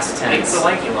the past tense. Link's a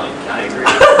lanky lunk. I agree.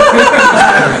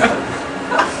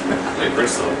 Wait,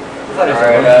 Bristol.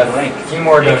 Alright, a few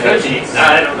more donations.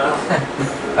 I don't know.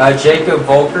 Jacob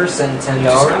Volker sent $10.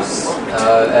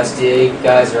 SDA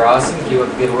guys are awesome. Keep up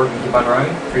the good work and keep on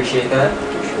running. Appreciate that.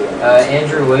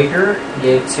 Andrew Waker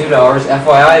gave $2.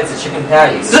 FYI, it's a chicken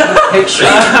patty. Picture.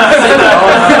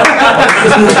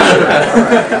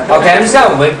 Okay, I'm just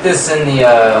gonna link this in the.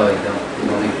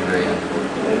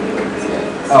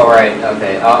 Oh right,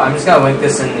 okay. I'm just gonna link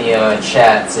this in the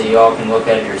chat so you all can look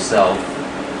at it yourself.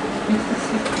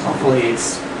 Hopefully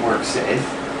it's work safe.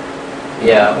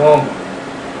 Yeah, well,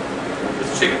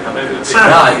 It's chicken. How many of it?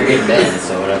 nah, you're getting banned,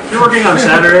 so whatever. You're working on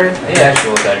Saturday? Yeah, I should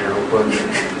look at it real quick.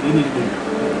 You need to do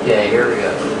Okay, here we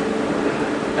go.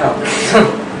 Oh.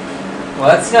 Well,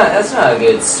 that's not a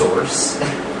good source.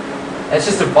 That's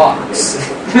just a box.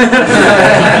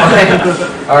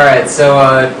 Alright, so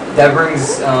that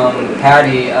brings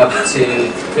Patty up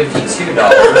to $52.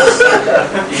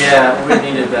 Yeah, we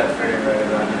needed that pretty right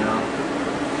about now.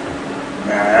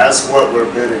 Nah, that's what we're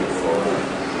bidding for.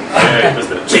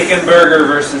 Chicken burger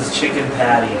versus chicken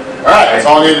patty. Alright, that's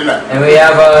all I need to know. And we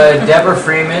have Deborah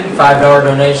Freeman, $5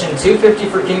 donation, $2.50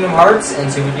 for Kingdom Hearts, and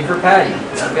 $2.50 for Patty.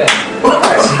 Okay.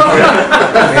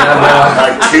 We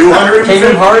have, $250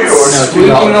 Kingdom Hearts or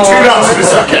squeaking along.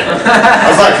 $2. Okay. I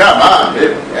was like, come on,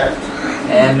 dude. Yeah.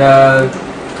 And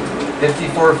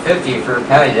 54.50 for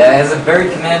Patty. That has a very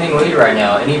commanding lead right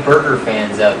now. Any burger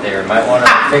fans out there might want to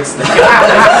fix the.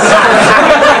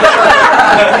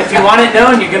 If you want it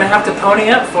known, you're gonna have to pony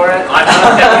up for it. I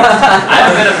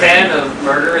haven't been a fan of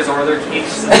burgers or their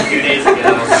cakes since a few days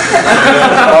ago.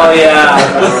 Oh yeah.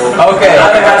 Okay.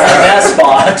 Now that has the best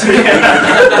spot.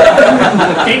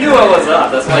 He knew what was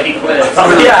up. That's why he quit.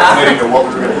 Yeah. Waiting to what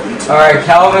we're gonna eat. All right,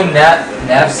 Calvin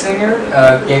Nafsinger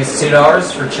gave us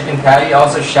 $2 for chicken patty.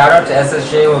 Also, shout out to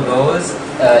SSJ Lagola's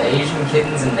Asian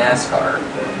Kittens in NASCAR.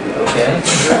 Okay.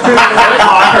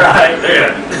 All right.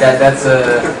 That's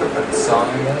a song,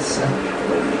 I guess.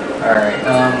 All right.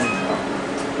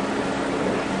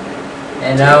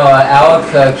 And now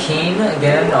Alec Keen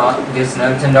again gives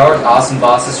another $10. Awesome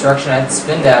boss destruction. I had the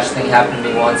spin dash thing happen to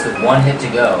me once with one hit to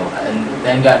go, and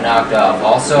then got knocked off.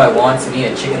 Also, I want to be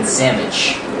a chicken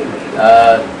sandwich.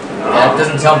 That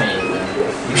doesn't tell me anything.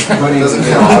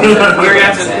 We're gonna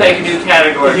have to make a new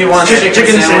category. He wants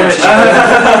chicken sandwich. Chicken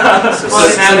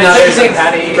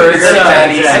patty. Burger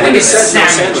patty. I think it's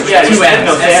sandwich. Yeah, two N's.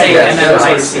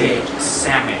 S-A-M-M-I-C-H.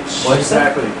 Sandwich. What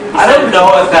Exactly. I don't know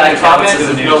if that counts Comment as a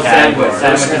is new no category.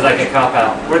 sandwich. Sandwich is like a cop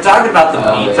out. We're talking about the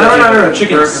meat. No.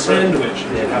 Chicken sandwich.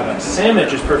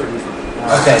 Sandwich is perfectly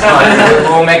fine. Okay, fine.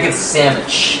 We'll make it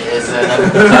sandwich. Is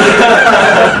another.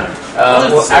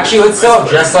 Well, actually, let's sell it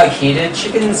just like he did.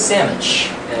 Chicken sandwich.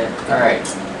 All right.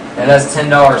 That has $10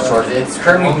 towards it. It's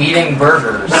currently beating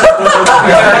burgers.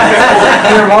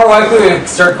 You're more likely to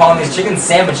start calling these chicken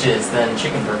sandwiches than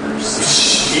chicken burgers.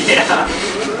 Yeah.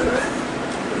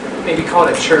 Maybe call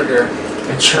it a churger.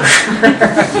 A churger.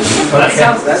 That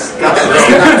sounds. We got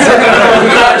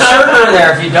a churger in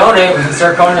there. If you donate, we can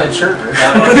start calling it a churger.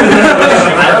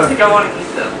 I don't think I want to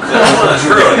eat them.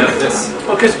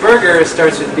 Well, because burger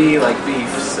starts with B, like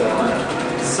beef, so.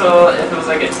 So if it was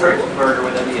like a turkey burger,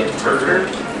 would that be a turger?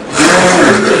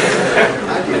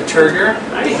 A turger?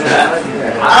 I eat that. I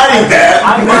eat that.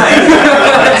 I might.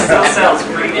 That still sounds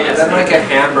pretty Then nasty. like a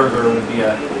hamburger would be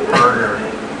a burger.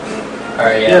 All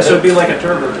right, Yeah, so it'd be like a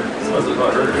turburger.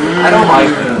 I don't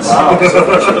like this.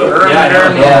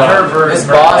 Yeah, this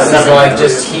boss is like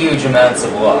just huge amounts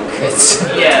of luck. It's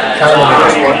Yeah. kind of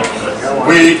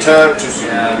We took to see.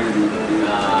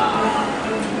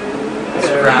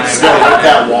 Just gotta get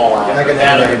that wall out.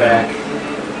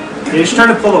 He's trying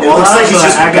to pull a It wall looks out like so he's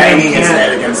just that Agony banging his head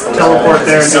can't against the wall. teleport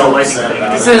there and He's do a so lightning upset thing.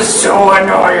 about This it. is so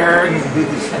annoying.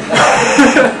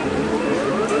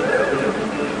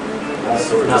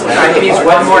 Alright, he needs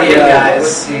one more hit,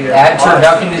 guys. add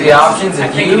turducken to the options.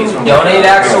 If you donate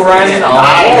Axel Ryan,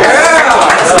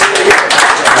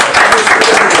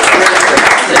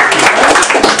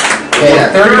 Okay,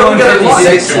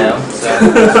 31.56 now.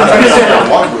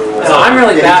 So I'm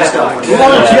really bad at luck.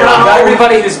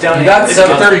 Everybody who's You donated. got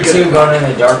sub 32 going in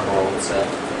the dark world, so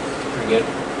pretty good.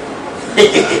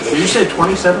 Did you say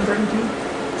 2732?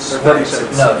 Or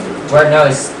 36? No, right now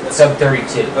it's sub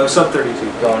 32 Oh, sub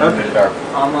 32. going into the dark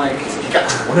world. I'm like,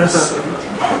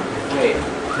 wait.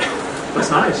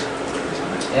 That's nice.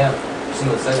 Yeah,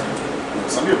 single second.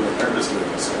 Some people are nervous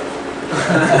doing this stuff.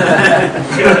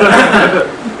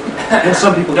 And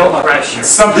some people Don't don't. pressure.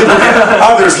 Some people,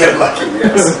 others get lucky,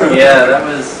 yes. Yeah, that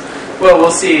was. Well,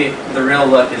 we'll see. The real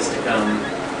luck is to come.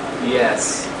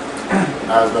 Yes.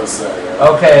 I was about to say. Yeah.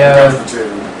 Okay, Number two.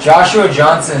 Joshua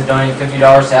Johnson is donating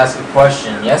 $50 to ask a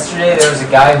question. Yesterday there was a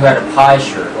guy who had a pie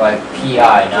shirt, like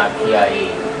P-I, not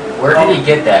P-I-E. Where did he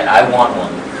get that? I want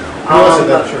one.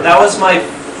 That was my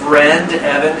friend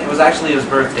Evan. It was actually his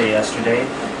birthday yesterday.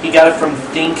 He got it from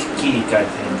Think Geek, I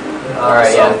think.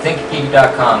 Alright, yeah,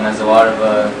 thinkgeek.com has a lot of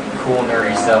cool,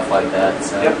 nerdy stuff like that.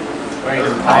 So. Yep. We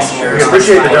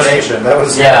appreciate the donation. That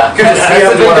was Yeah, good to that's see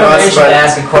a big one of us, donation but to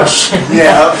ask a question.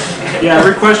 yeah. Yeah,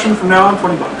 every question from now on,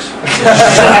 $20.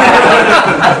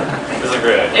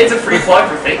 It's a free plug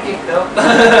for thinking, though.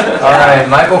 Alright,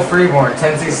 Michael Freeborn,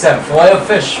 1067. Filet of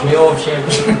fish, meal of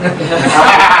champion.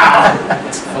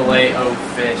 Filet o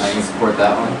fish. I can support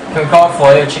that one. Can we call it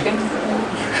filet of chicken?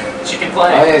 Chicken Oh play.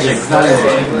 yeah, it's not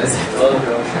even is it?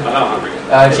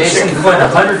 Jason Flynn,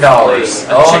 $100.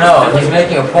 Oh no, he's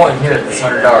making a point here at this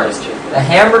 $100. A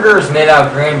hamburger is made out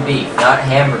of ground beef, not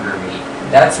hamburger meat.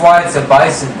 That's why it's a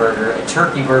bison burger, a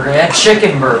turkey burger, and a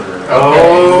chicken burger.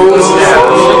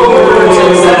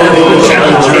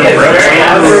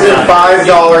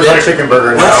 $5 on chicken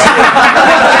burger now.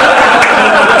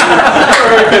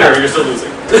 You're still losing.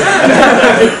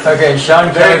 Okay,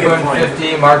 Sean Kelly put in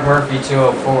 50, Mark Murphy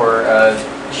 204.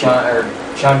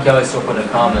 Sean Kelly still put a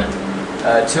comment.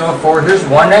 204. Here's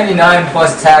 $1.99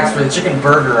 plus tax for the chicken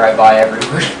burger I buy every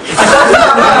week.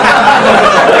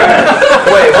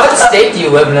 Wait, what state do you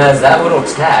live in that has that little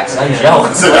tax? I'm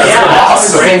jealous. So that's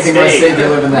awesome. Same thing with state you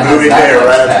live in that has Moving that there,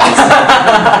 much right? tax.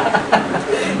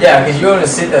 Yeah, because you own a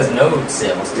state that has no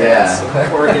sales tax.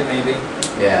 Yeah. Oregon, maybe.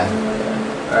 Yeah.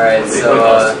 Alright,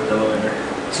 so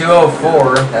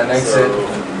 204, that makes it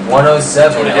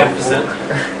 107. 2.5%.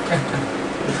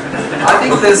 I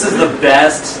think this is the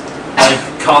best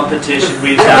competition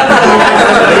we've had.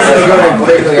 This is going to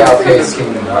greatly outpace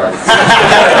Kingdom Hearts.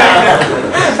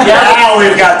 Now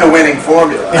we've got the winning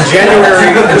formula. In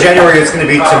January it's going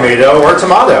to be tomato or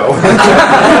tomato.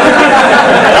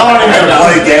 I don't even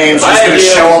play games, just going to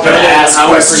show up and ask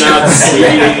questions.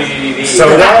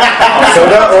 Soda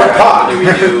or pop?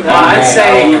 I'd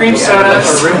say cream soda or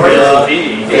room beer.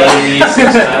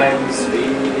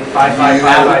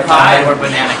 5 or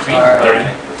banana cream.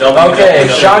 Okay,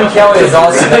 Sean Kelly is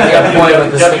also making a point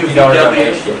with this $50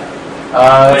 donation.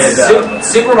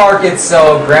 Supermarkets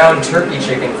sell ground turkey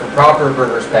chicken for proper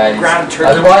burgers patties. Ground turkey.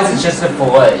 Otherwise, it's just a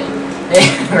fillet.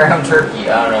 Ground turkey,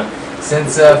 I don't know.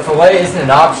 Since fillet isn't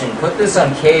an option, put this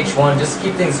on KH1 just to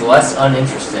keep things less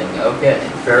uninteresting. Okay.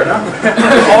 Fair enough.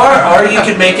 or you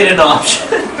could make it an option.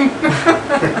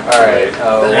 Alright.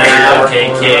 Okay,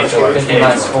 KH1. 50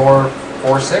 minus 4,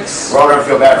 46. We're all going to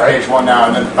feel bad for page one now,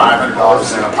 and then $500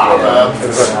 is going to pop up.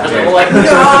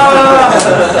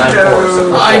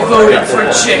 I voted for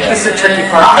chicken. That's the tricky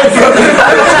part.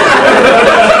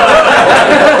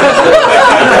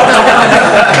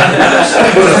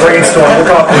 Brainstorm.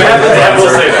 We'll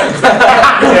say that.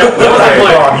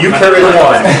 You carry the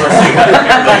one.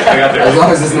 As long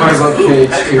as it's not on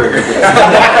KH2.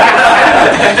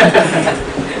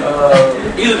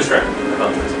 Easily distracted.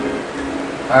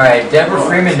 Alright, Deborah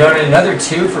Freeman donated another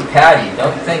 2 for Patty.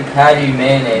 Don't think Patty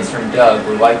mayonnaise from Doug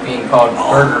would like being called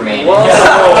burger mayonnaise.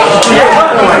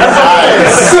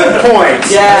 Good point.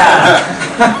 Yeah.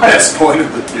 Best point of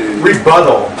the day.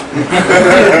 Rebuttal.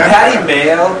 Patty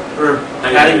Mayo, or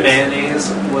Patty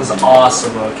Mayonnaise, was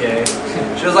awesome, okay?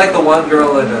 She was like the one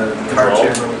girl in a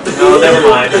cartoon. No, never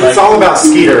mind. It's all about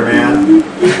Skeeter, man.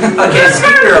 Okay,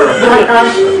 Skeeter.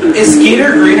 Is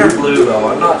Skeeter green or blue, though?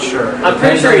 I'm not sure. I'm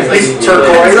pretty sure he's like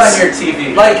turquoise. on your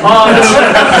TV. Like, he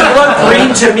looked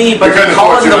green to me, but they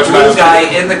call him the blue guy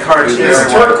in the cartoon. It's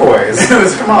turquoise.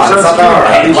 Come on, it's not that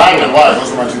hard. Black and white,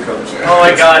 those are my two colors. Oh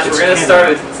my gosh, we're gonna start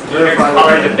with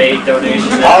our debate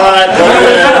donation. All right,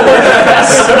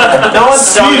 No one's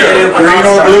Skeeter, green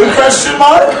or blue? Question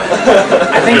mark?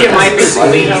 I think it might be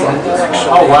bleed.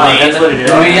 Oh, wow, that's what it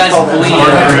is. Oh, yes, bleed.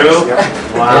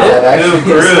 Wow.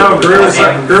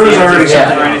 Gru's already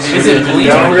Yeah. Is it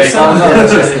bleed or It's something?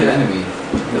 just an enemy.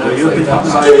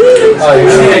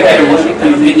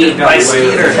 By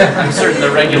Skeeter. I'm certain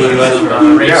the regulars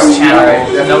race channel.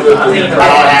 So you're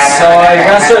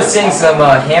gonna start seeing some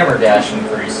hammer dashing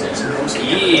pretty soon.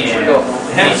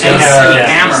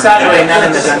 Hammer. Sadly, not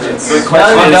in the dungeons.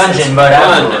 Not in the dungeon, but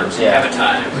afterwards, Have yeah. a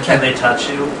time. Can they touch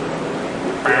you?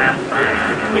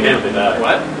 Again, they die.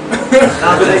 What?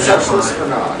 Do they touch this or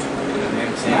not?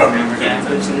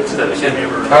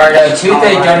 Alright,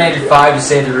 Toothache donated 5 to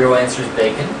say the real answer is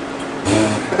bacon.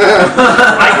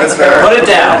 That's fair. Put it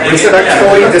down.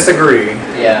 Respectfully disagree.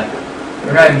 Yeah.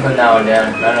 We're not even putting that one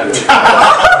down.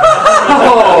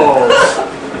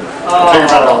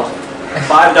 Oh.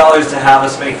 $5 to have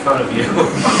us make fun of you.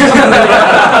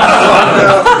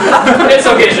 It's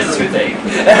okay, it's just a toothache.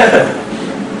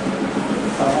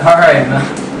 Alright,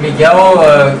 Miguel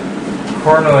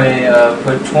Cornoy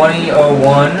put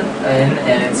 2001 in,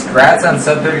 and it's Grats on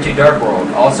Sub 32 Dark World.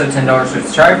 Also $10 towards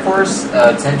Triforce,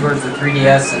 10 towards the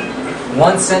 3DS, and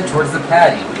 1 cent towards the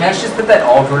patty. We can actually just put that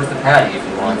all towards the patty if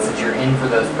you want, since you're in for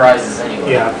those prizes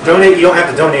anyway. Yeah, donate. You don't have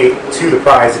to donate to the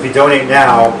prize. If you donate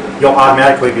now, you'll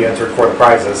automatically be entered for the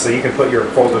prizes. So you can put your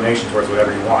full donation towards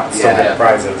whatever you want. So get the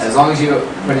prizes. As long as you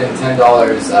put in $10,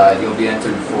 you'll be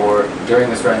entered for, during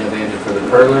this run, you'll be entered for the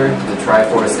Perler, the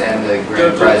Triforce, and the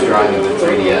grand prize drawing of the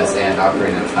 3DS and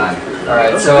Ocarina of Time.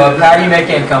 Alright, so Patty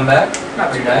making a comeback.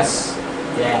 Pretty nice.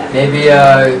 Yeah. Maybe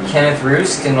Kenneth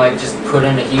Roos can like just put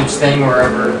in a huge thing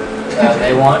wherever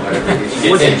they want.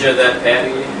 You get ninja that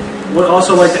patty. Would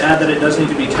also like to add that it does need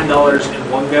to be $10 in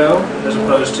one go, as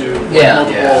opposed to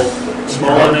multiple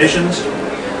small donations.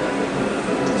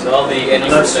 So all the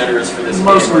NU percenters for this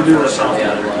mostly game do are the soft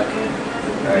out of luck.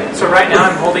 So right now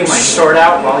I'm holding my sword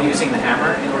out while using the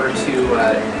hammer in order to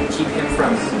keep him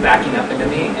from backing up into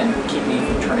me and keep me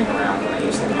from turning around when I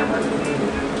use the hammer.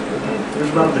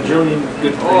 There's about a bajillion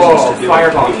good reasons Oh, to do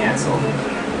fireball it. cancel.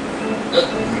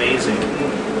 Amazing.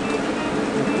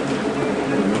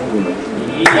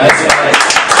 That's right.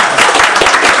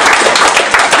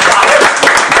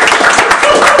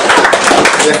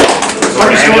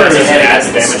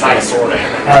 Funny story.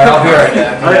 I'll be right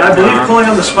back. I believe pulling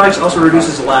on the spikes also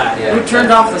reduces lag. Yeah. Who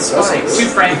turned off the spikes? 2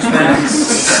 frames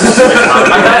max.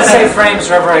 I gotta save frames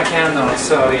wherever I can though,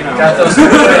 so you know. Got those 2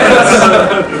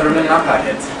 frames. Put them in our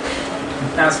pockets.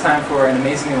 Now it's time for an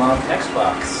amazingly long text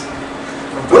box.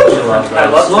 I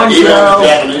love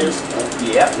Japanese.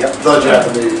 Yep. The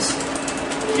Japanese.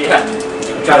 Yeah.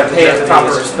 Gotta pay it the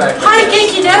proper respect. Hi,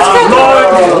 Genki, let's go.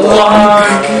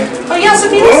 Oh, yes,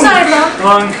 be the side,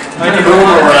 Lunk.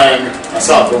 Boomerang. I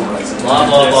saw boomerang. Blah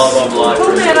blah blah blah blah.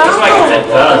 Boomerang.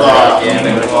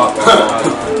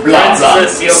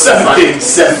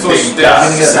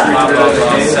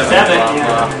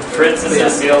 Fritz is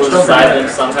Cecile is silent,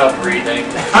 somehow breathing.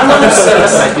 I'm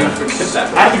obsessed. I do forget that.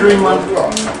 At the green one.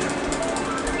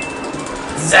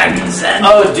 Zen.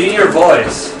 Oh, do your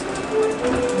voice.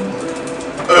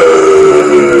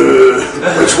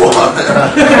 Which one?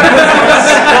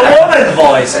 The woman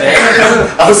voice, man.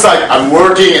 I was like, I'm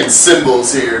working in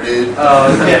symbols here, dude.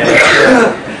 Oh, okay.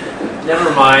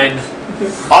 Never mind.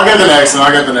 I'll get the next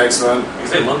one. You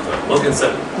say Lunk though. Logan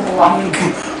said it.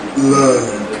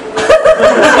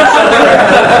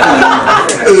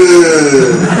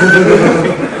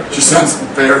 She sounds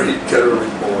very gutturing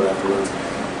bored afterwards.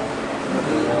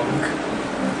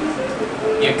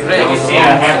 You could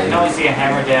Now we see a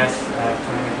hammer dash.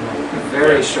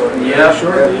 Very short. Yeah,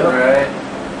 Short, yeah. Right.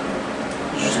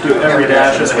 Just do every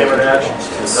dash as a hammer dash.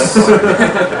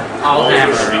 I'll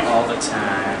hammer all the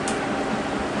time.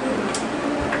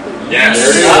 Yes.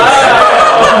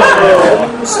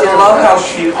 I love how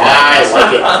cute. I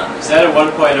like it. Is that a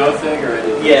 1.0 thing or?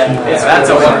 Yeah, That's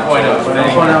a 1.0 thing.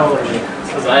 1.0.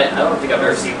 Because I don't think I've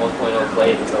ever seen 1.0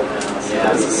 played until now.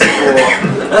 Yeah, this is cool.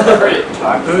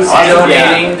 Who's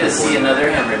donating to see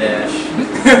another hammer dash?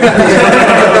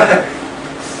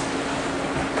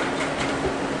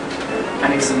 I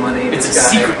need some money. It's a This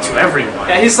guy. secret to everyone.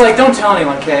 Yeah, he's like, don't tell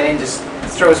anyone, Kay, and just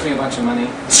throws me a bunch of money.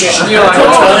 You're like,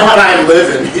 don't tell anyone I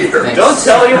live in here. Don't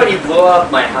tell anyone you blow up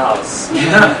my house.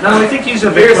 No, I think he's a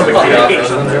victim of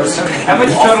How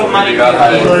much total money do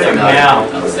you need from now?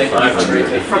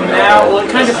 From now, well, it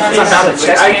kind of depends on how the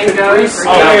chess game goes.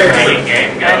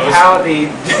 And how the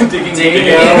digging game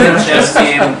and goes. chess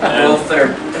game both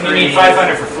are. You need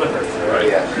 500 for flippers, right?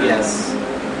 Yes.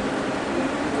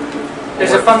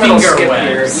 There's a fun little Finger skip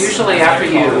webs. here. Usually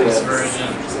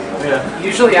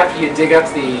after you dig up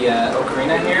the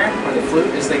ocarina here, or the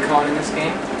flute as they call it in this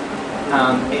game,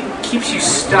 it keeps you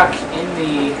stuck in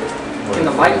the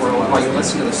light world while you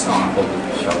listen to the song. So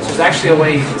there's actually a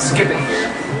way you can skip it here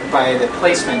by the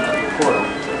placement of the portal.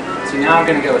 So now I'm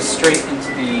going to go straight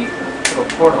into the little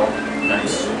portal.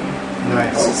 Nice.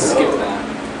 Skip that.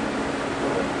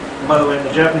 By the way, in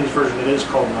the Japanese version, it is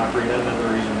called an ocarina. Another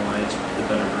reason why it's the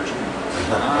better version.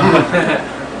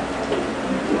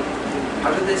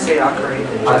 How did they say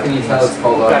ocarina? How can you tell it's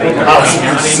called ocarina?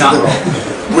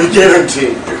 We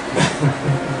guarantee.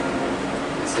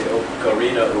 Say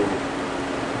ocarina.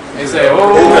 They say, oh,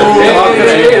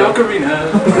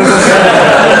 ocarina.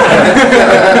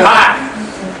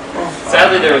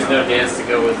 Sadly, there was no dance to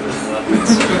go with this one.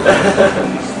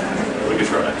 We could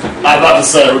try. I'm about to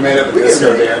say, we made up a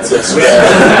disco dance. Yes, we had.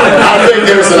 I think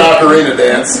there's an ocarina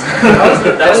dance.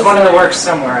 That was one in the works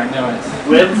somewhere, I know it.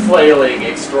 Lip flailing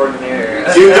extraordinaire.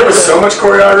 Dude, there was so much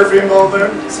choreography involved there.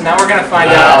 So now we're going to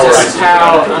find out just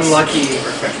how unlucky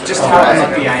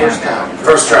I am.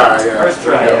 First try, yeah. First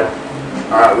try, yeah.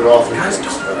 Alright, we all three.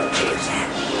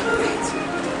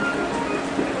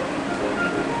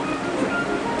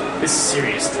 This is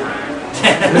serious time.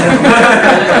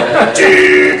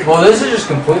 Well, this is just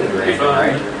completely random,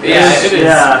 right? Yeah, it is.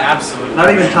 Yeah. Absolutely. Not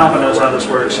even Tampa knows how this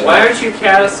works. Why aren't you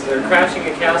crashing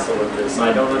a castle with this?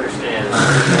 I don't understand.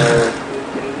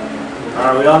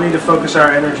 Alright, we all need to focus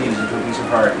our energies into a piece of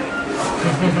heart.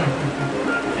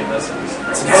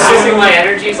 Focusing my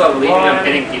energies on leaving and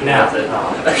hitting people with it.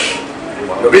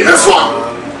 It'll be this one.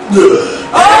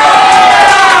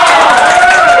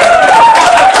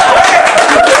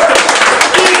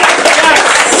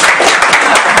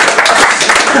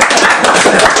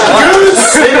 Good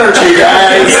synergy,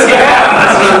 guys.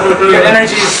 Your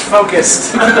energy is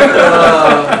focused.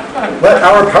 Let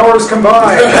our powers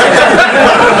combine.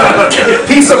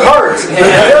 Piece of heart.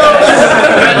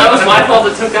 That was my fault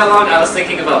it took that long. I was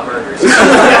thinking about burgers.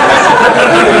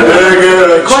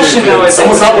 Question though is,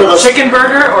 Someone's up with a us. chicken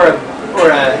burger or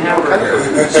a hamburger?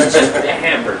 Just a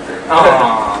hamburger.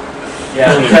 Oh.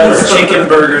 Yeah, because chicken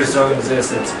burgers don't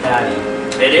exist, it's patty.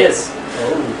 It is.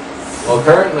 Well,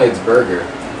 currently it's burger.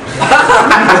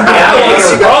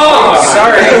 Oh,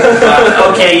 sorry.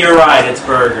 Okay, you're right. It's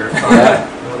burger.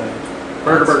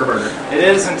 Burger. It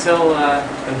is until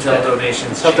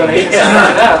donations. Until donations Yeah.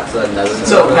 started up.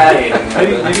 So Patty. Too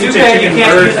bad you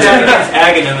can't use that against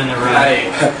Aghanim in the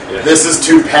right. This is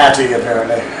too patty,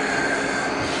 apparently.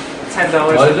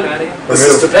 $10 What is for it? Patty. This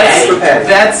is too patty.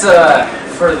 That's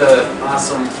for the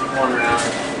awesome one round.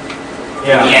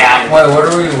 Yeah. Wait, what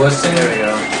are we listing? There we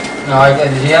go. No,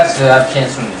 he has to have a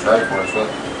chance from the Triforce. What?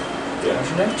 Yeah. What's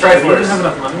your name? You Triforce. didn't have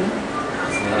enough money?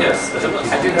 Yes.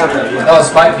 I do have that. Oh,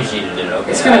 Spike Vegeta did it.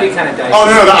 Okay. It's going to be kind of dicey. Oh,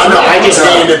 no, I just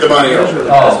handed the money over.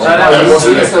 Oh, That So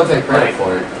wasn't you it. still take credit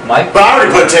for it. Mike. But I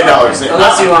already put $10 in.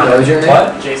 Unless you want What was your name?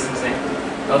 What? Jason's name.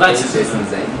 Oh, that's his. Jason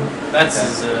Zane. That's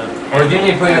his. Or do you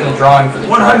need to put it in the drawing for the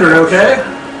 100, Triforce? okay?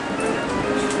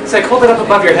 It's like hold it up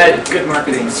above your head. Good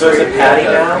marketing. So is it Patty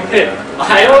now?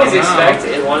 I always expect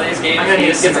in one of these games I'm gonna he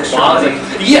use just some gets applause. money.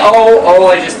 Yeah, oh,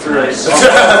 I just threw it. And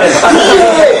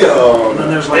then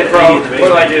there's like Hey, bro, 80 what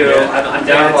do I do? I'm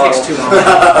down Yeah, it takes too long.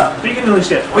 But you can at least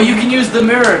get. Well, you can use the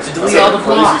mirror to delete all the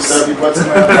blocks. That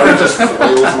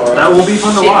will be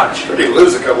fun to watch. Pretty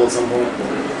lose a couple at some point.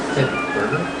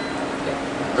 Burger?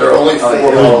 There are only 4 Oh, it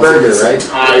was balls burger, in this right?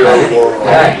 entire world.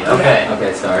 Yeah. Okay.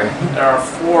 Okay, sorry. There are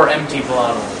 4 empty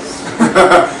bottles.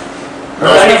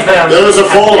 There was a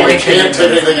full one. We can't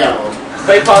take anything out. If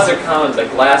I pause or comments, like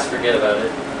glass, forget about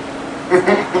it.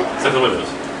 Except the windows.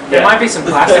 There might be some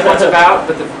plastic ones about,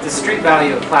 but the street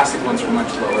value of plastic ones are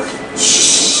much lower.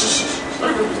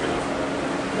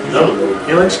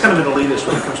 Alien's kind of an elitist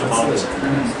when it comes to models.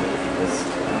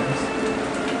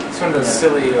 It's one of those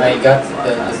silly. I got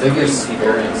the biggest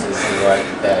variance is like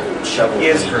that shovel He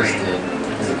is he green. just did.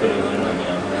 Because it could have been like,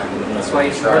 That's why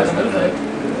you tries start with the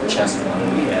chest one.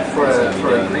 Yeah, for a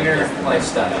greener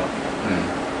lifestyle.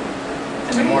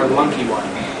 And a more lunky one.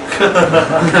 A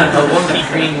lunky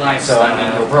green So lifestyle. I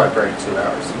mean, we'll probably break 2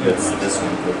 hours. You can see this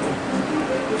one quickly.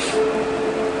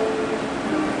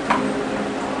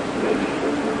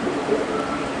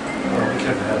 Well, we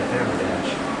could have had a hammer dash.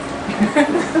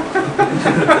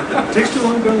 It takes too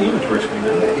long to go on the inventory screen. He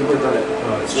would have done it.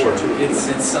 Oh, it's true.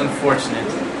 It's unfortunate.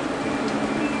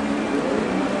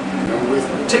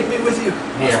 Take me with you.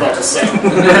 I was about to say. I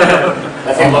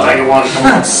think I want to come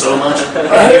on so much. He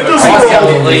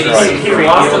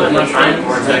lost the mushroom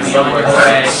or somewhere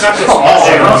away.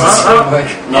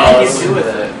 No, What do you do with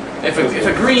it? If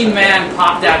a green man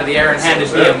popped out of the air and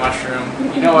handed me a mushroom,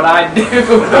 you know what I'd do?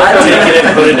 I'd take it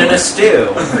and put it in a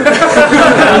stew.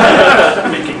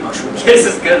 Making mushrooms. This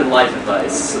is good life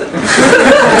advice.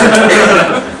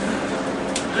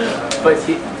 But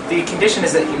the condition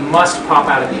is that he must pop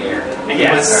out of the air. And you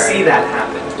must see that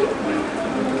happen.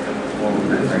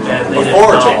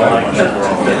 Before taking my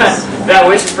That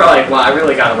wish is probably like, wow, I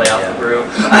really gotta lay off the brew.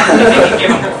 You can give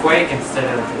him a quake instead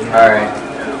of. Alright.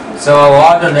 So a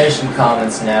lot of donation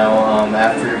comments now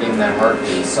after getting that heart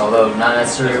piece, although not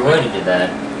necessarily related to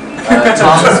that.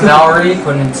 Thomas Mallory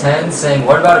put in 10 saying,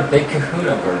 what about a big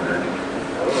kahuna burger?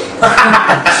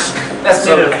 That's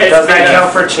So, Does that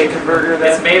count for chicken burger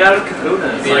then? It's made out of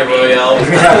kahunas. Peanut Royale.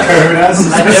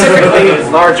 specifically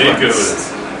large Jake ones.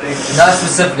 Not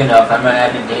specific enough, I'm not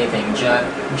adding anything.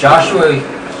 Joshua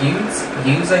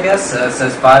Hughes, I guess,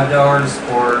 says $5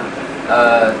 for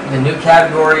the new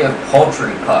category of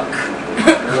poultry puck.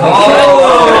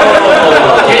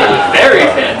 Very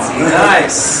fancy.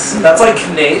 Nice. That's like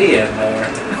Canadian there.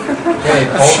 Okay,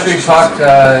 poultry puck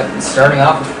starting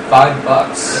off with $5. I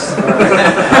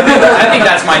think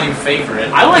that's my new favorite.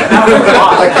 I like that one a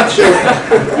lot.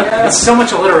 It's so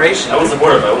much alliteration. I would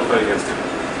support it, but I wouldn't fight against it.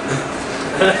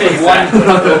 One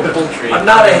poultry. I'm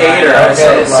not a hater.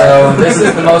 Okay, so this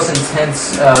is the most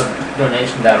intense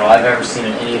donation battle I've ever seen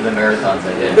in any of the marathons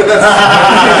I did.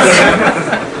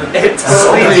 It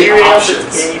So totally many derailed options.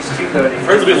 the stage too, Cody.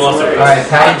 Friends will be lost already. Alright,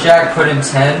 Patty Jack put in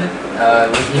 10.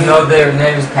 Even though their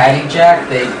name is Patty Jack,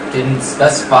 they didn't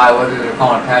specify whether they're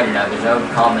calling it Patty or not. There's no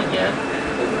comment yet.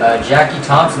 Jackie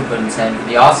Thompson put in 10 for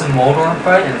the awesome Moldorm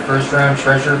fight in the first round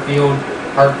treasure field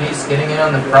heart piece, getting in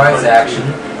on the prize action.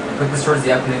 And put this towards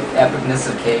the epicness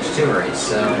of KH2 race.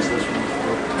 So,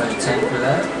 10 for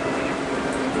that.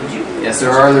 Yes,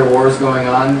 there are other wars going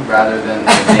on rather than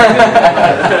the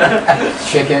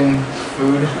chicken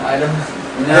food item.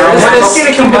 No, let's get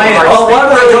a combine. Oh, what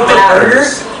about the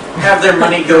burgers? Have their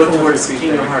money go towards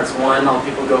Kingdom Hearts 1, all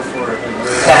people go for it.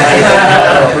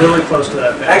 Really close to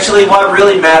that. Actually, what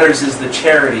really matters is the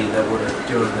charity that we're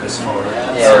doing this for.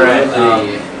 Yeah, Alright,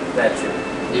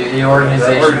 the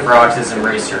Organization for Autism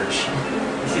Research.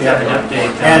 You have an update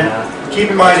on And that. keep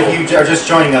in mind, if you are just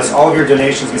joining us, all of your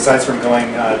donations, besides from going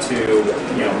to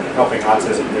helping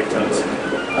autism victims,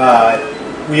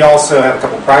 We also have a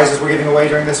couple prizes we're giving away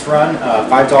during this run.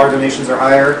 $5 donations or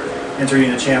higher, entering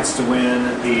in a chance to win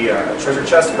the treasure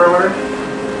chest perler.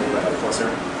 Closer.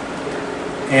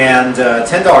 And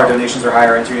 $10 donations or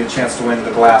higher, entering in a chance to win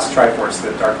the glass Triforce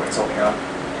that Darkwing's holding up.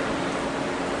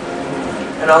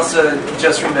 And also,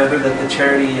 just remember that the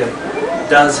charity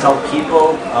does help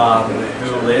people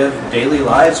who live daily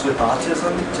lives with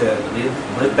autism to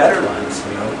live better lives,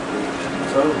 you know.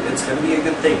 So it's going to be a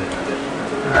good thing.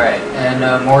 Alright,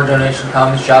 and more donation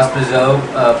comments. Josh Bizot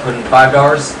put in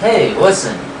 $5. Hey,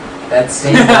 listen, that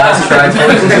same glass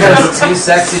Triforce is just too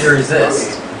sexy to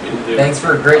resist. Thanks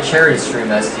for a great charity stream,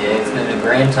 SDA. It's been a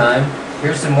grand time.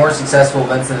 Here's some more successful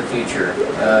events in the future.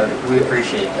 We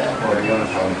appreciate that.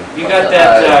 You got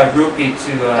that rupee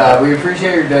to... we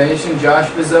appreciate your donation, Josh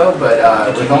Bizot, but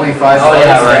with only $5,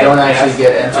 right. you don't actually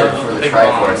get entered for the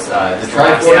Triforce. The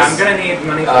Triforce I'm going to need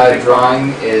money for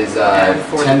drawing is $10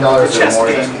 or more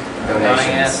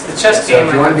donations. The chess So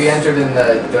if you want to be entered in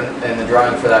the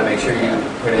drawing for that, make sure you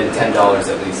put in $10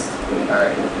 at least.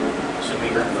 Alright. Should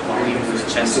we run the volume for the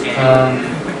chess game?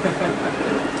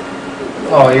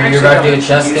 Oh, you're about to do a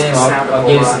chess game? I'll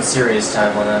give you some serious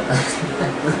time on that.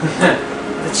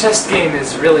 The chess game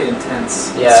is really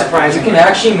intense. Yeah, Surprising. you can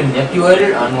actually manipulate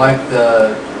it, unlike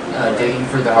the digging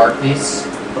for the heart piece.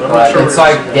 But it's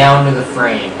like down to the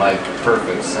frame, like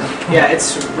perfect. So. Yeah,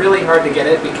 it's really hard to get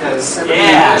it because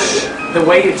the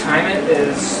way you time it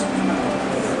is,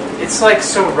 it's like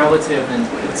so relative, and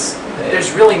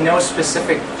there's really no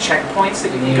specific checkpoints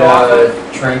that you can go off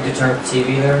of. Trying to turn up the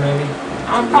TV there, maybe?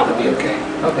 I'll probably be okay.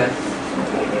 Okay.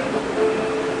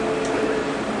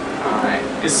 Alright.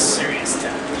 It's serious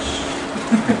touch.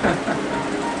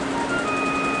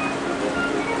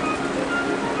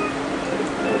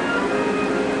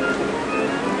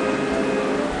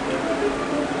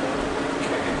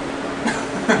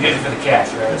 Good for the catch,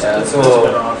 right? Yeah, it's a little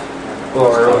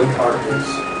early.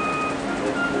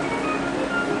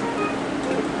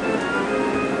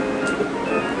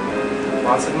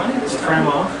 Lots of money. It's frame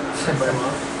off.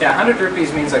 Yeah, 100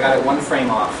 rupees means I got it one frame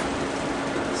off.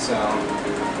 So.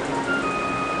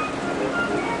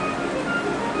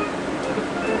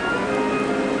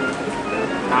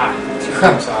 Two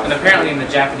frames off. And apparently in the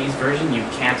Japanese version, you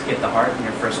can't get the heart in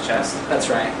your first chest. That's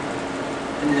right.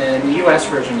 In the US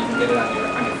version, you can get it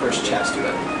on your first chest,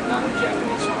 but not in the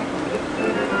Japanese one.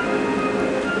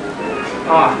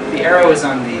 The arrow is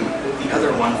on the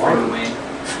other one frame away.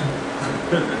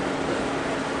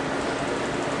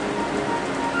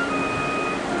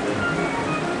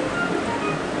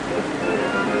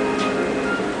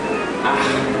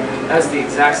 That's the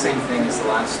exact same thing as the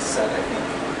last set, I think.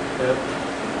 Yep.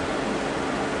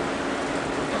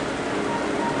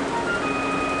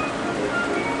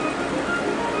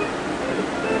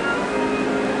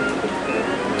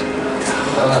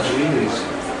 Oh, jeez.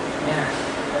 Yeah.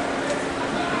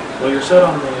 Well, you're set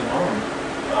on the arm.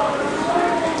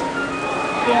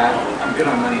 Yeah, I'm good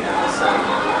on money now, so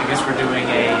I guess we're doing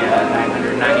a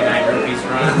 999 rupees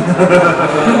run.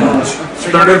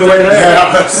 Started the way there.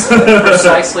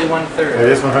 Precisely 1/3. It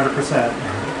is 100%.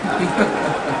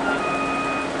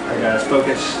 Alright guys,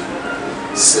 focus.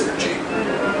 Synergy.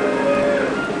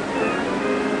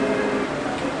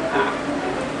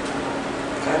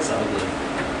 That's ugly.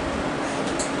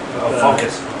 Oh,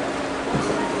 focus.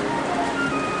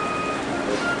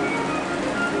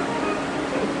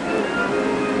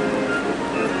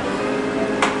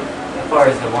 How far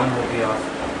is the 1 rupee off?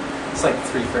 it's like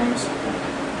 3 frames.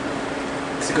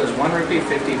 So it goes 1 rupee,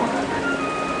 50, 100.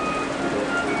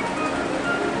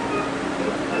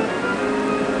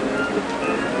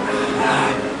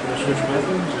 Switch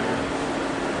methods?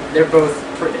 Or? They're both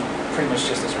pretty much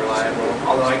just as reliable,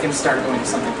 although I can start going to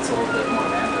something that's a little bit more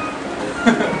random.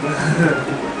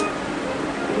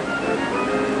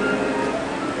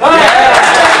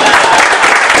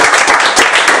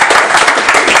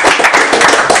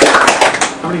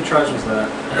 How many tries was that?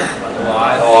 A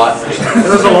lot. It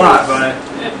was a lot, but...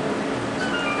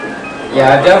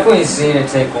 Yeah, I've definitely seen it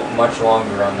take much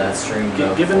longer on that stream.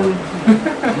 Though,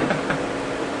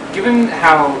 Given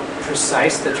how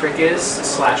precise the trick is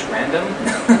 / random,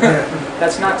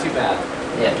 that's not too bad.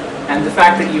 Yeah. And the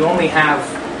fact that you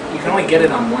can only get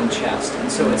it on one chest,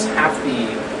 and so it's half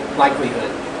the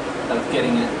likelihood of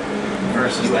getting it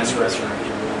versus US restaurant.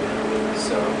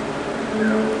 So.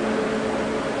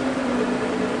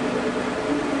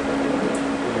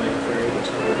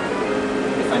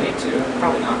 If I need to,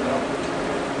 probably not though.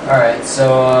 Alright,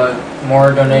 so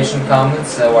more donation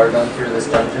comments while we're going through this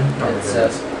dungeon. It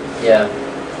says,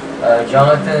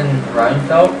 Jonathan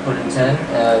Reinfeldt put in 10.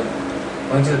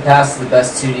 Link to the Past is the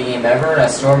best 2D game ever, and I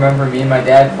still remember me and my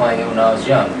dad playing it when I was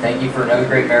young. Thank you for another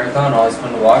great marathon. Always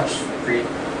fun to watch.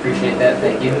 Appreciate that.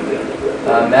 Thank you.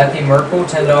 Matthew Merkel,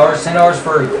 $10. $10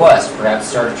 for a request. Perhaps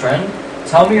start a trend.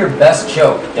 Tell me your best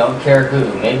joke. Don't care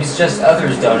who. Maybe suggest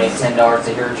others donate $10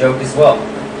 to hear a joke as well.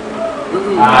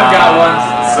 I've got one.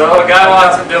 So a guy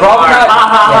wants to do Probably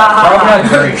not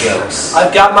dirty jokes.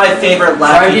 I've got my favorite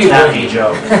Laffy Taffy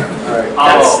joke.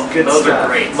 Those are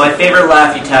great. My favorite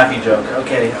Laffy Taffy joke.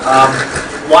 Okay.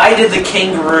 Why did the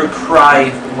kangaroo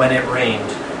cry when it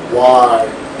rained? Why?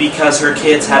 Because her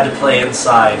kids had to play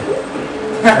inside.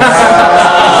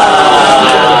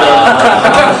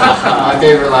 My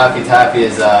favorite Laffy Taffy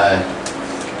is,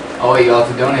 oh, you all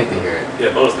have to donate to hear it.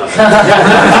 Yeah, bonus nothing.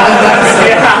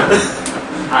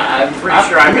 I'm pretty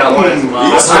sure I've got one as well.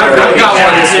 I've got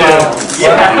one as well.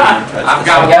 Yeah. I've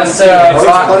got I guess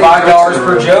 $5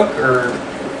 per joke, or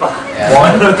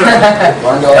one?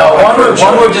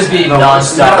 One would just be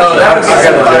non-stop.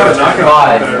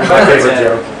 Five. My favorite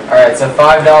joke. Alright, so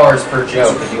 $5 per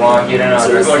joke if you want to get in on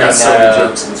this thing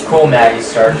that Cool Maddie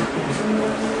started.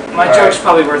 My joke's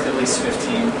probably worth at least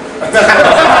 15.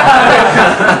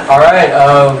 Alright,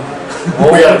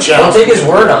 we'll take his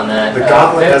word on that. The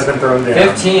gauntlet has been thrown down.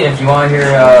 15 if you want to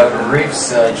hear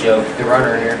Reef's joke, the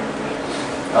runner here.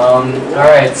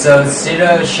 Alright, so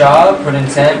Sita Shah put in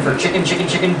 10 for chicken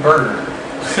burger.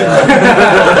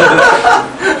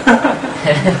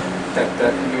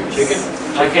 chicken.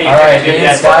 Alright,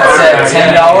 Scott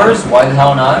said $10. Why the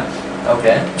hell not?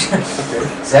 Okay.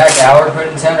 Zach Hour put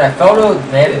in 10. I felt it was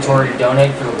mandatory to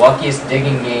donate for the luckiest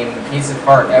digging game piece of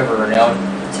art ever in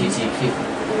LTTP.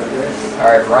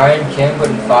 Alright, Ryan Kim put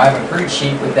in 5. I'm pretty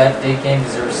cheap with that dig game.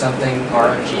 Deserves something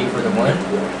RNG for the win.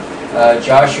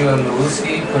 Joshua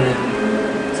Maluski put in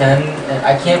 10. And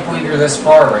I can't believe you're this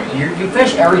far. Right? You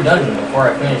finished every dungeon before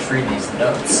I finished reading these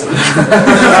notes.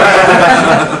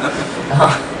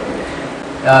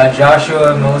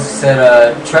 Joshua Maluski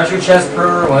said, treasure chest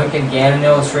per link and Ganon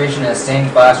illustration and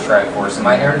stained glass Triforce. Am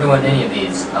I entered to win any of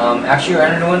these? Actually, you're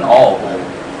entered to win all of them.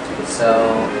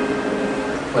 So,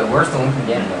 wait, where's the link and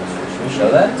Ganon illustration? Should we show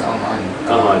that? It's online.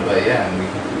 But yeah, we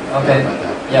can okay. about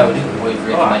that. Yeah, we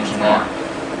forgot to mention that.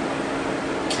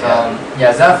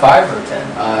 Yeah, is that 5 or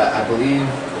 10? I believe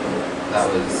that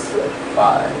was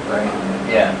 5, right?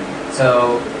 Yeah.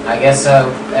 So, I guess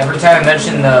every time I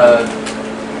mention the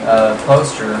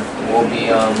poster, we'll be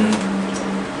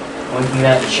linking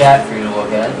that in chat for you to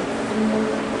look at.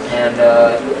 And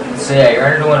so yeah, you're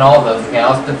entered to win all of those. Okay,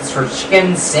 I'll put this for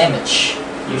chicken sandwich.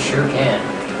 You sure can.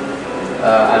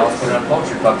 I also put it on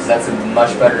poultry puck because that's a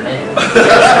much better name.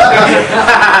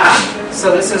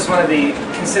 So this is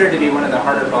considered to be one of the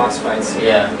harder boss fights here.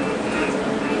 Yeah.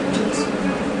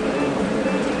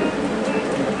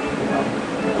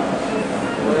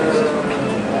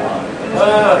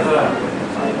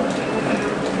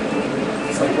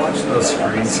 It's like watching those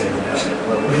screensavers.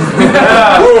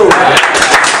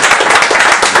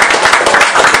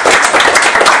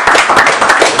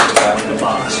 The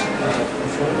boss.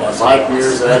 5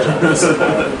 years ahead.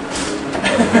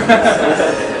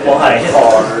 Why?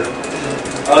 Hard.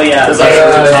 Oh yeah. Because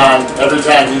every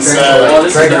time he said, Well,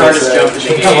 this is the hardest joke in the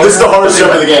game. this is the hardest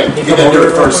joke in the game. He didn't do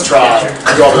it first try.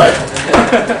 You all like,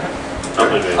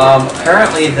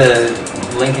 Apparently the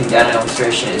link and Ganon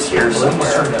illustration is here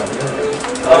somewhere.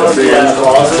 Oh yeah.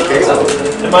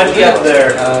 It might be up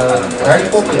there. Can I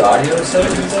pull the audio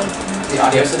settings? The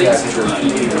audio settings?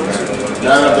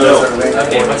 none of those are linked.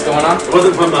 Okay, what's going on? It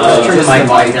wasn't from Turn the mic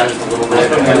volume down just a little bit.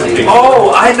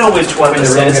 Oh, I know which one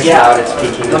this is. Yeah.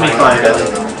 Let me find it.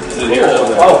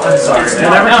 Oh, I'm sorry.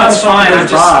 Whenever it's fine. comes I'm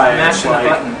just by, mashing the like,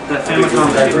 button. that Famicom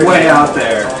is way out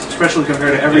there, especially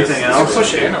compared to everything else.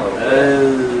 Push it in a little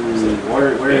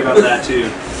bit. Worry about that too.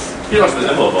 He wants the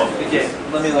envelope off. Okay,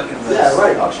 let me look in this. Yeah,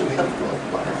 right. Actually, we have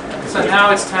So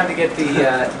now it's time to get the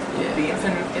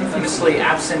infamously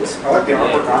absent I like the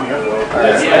artwork on the envelope.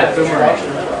 boomerang.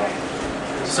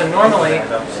 So normally,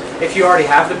 if you already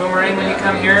have the boomerang when you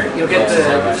come here, you'll get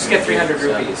just get 300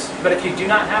 rupees. But if you do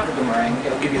not have the boomerang,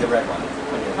 it'll give you the red one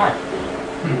when you come.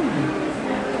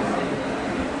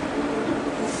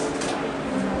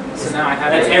 So now I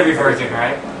have That's every version,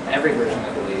 right? every version,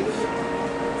 I believe.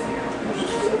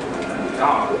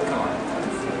 Oh, come on.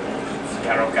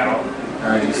 Caro.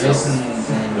 Alright, Jason's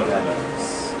and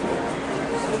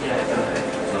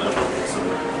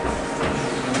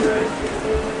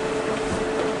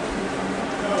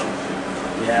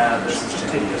Yeah, this is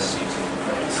tedious. I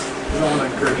don't want to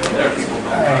encourage other people to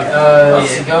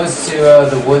Alright, it goes to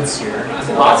the woods here.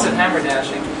 Lots of hammer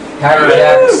dashing. Hammer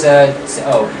Jack said,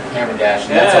 oh, hammer dashing,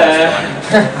 that's always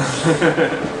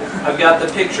fun. I've got the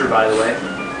picture, by the way.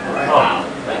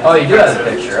 Oh, you do have the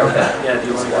picture. Okay. Yeah, do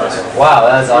you want to watch it? Wow,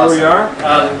 that's awesome. Here we are.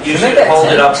 You should hold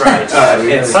it upright.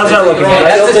 How's that looking?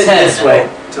 That's a 10. This way.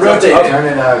 Rotate. Turn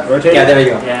it up. Rotate. Yeah, there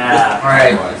you go. Yeah. All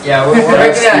right. Yeah, we're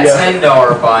making that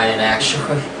 $10 buy-in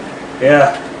actually.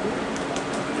 Yeah.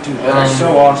 Dude, that is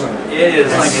so awesome. It is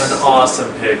like an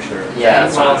awesome picture. Yeah.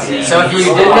 So if you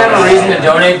didn't have a reason to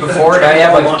donate before, now you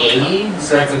have like 80,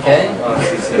 so that's okay.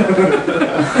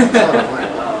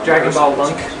 Dragon Ball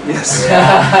Lunk. Yes.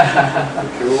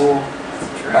 Cool.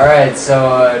 Alright,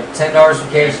 so $10 for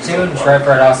KH2 and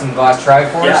Tripod Awesome Glass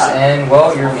Triforce, and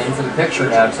well, you're in for the picture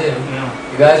now too.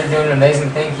 You guys are doing an amazing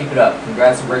thing, keep it up.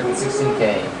 Congrats on breaking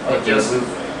 16K. Thank you.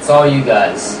 It's all you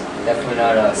guys, definitely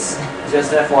not us.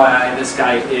 Just FYI, this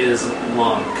guy is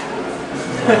Lunk.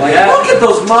 Yeah. Look at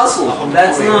those muscles.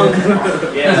 That's Lunk.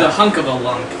 He's a hunk of a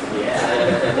lunk.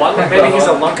 Yeah. Maybe he's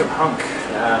a lunk of hunk.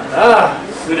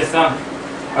 Who'd have thunk?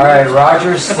 Alright,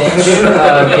 Roger Stanton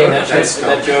gave That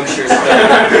joke sure stunk.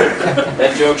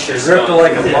 That joke sure Ripped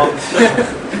like a monk.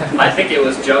 I think it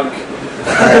was junk.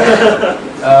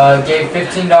 gave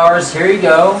 $15. Here you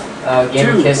go. Gave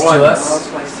a kiss to us.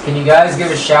 Can you guys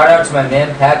give a shout out to my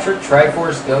man Patrick?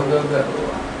 Triforce, go, go, go.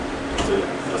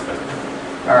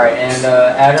 Alright, and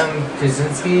Adam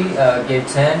Kuzinski gave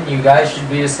 10. You guys should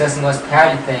be discussing less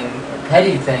petty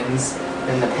things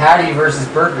than the patty versus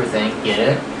burger thing. Get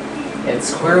it?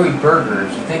 It's clearly burger.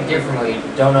 If you think differently,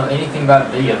 you don't know anything about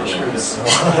video games.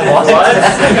 What?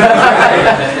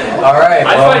 Alright,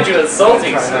 I find you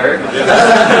insulting, sir.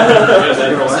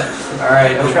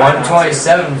 Alright,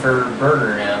 127 for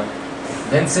burger now.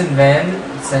 Vincent Van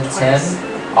sent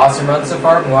 10. Awesome run so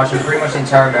far. Been watching pretty much the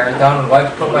entire marathon. Would like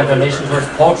to put my donation towards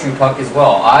Poultry Puck as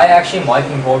well. I actually am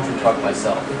liking Poultry Puck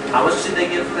myself. How much did they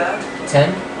give for that?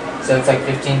 10. So it's like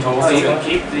 15 total. Oh, you can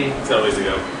keep the... It's always to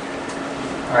go.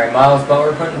 Alright, Miles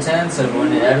Butler put in 10, so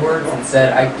went in Edwards and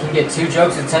said, I can get 2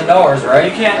 jokes at $10, right?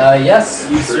 You can't. Yes.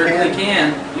 You certainly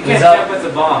can. You can't Is that- jump with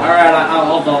the bomb. Alright,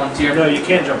 I'll volunteer. No, you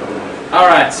can't jump with the bomb.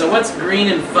 Alright, so what's green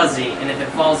and fuzzy, and if it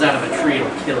falls out of a tree, it'll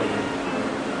kill you?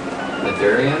 The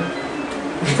durian?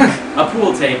 A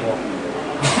pool table.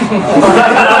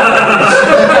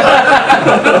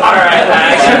 Alright,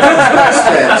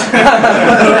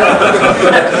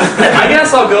 I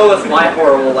guess I'll go with my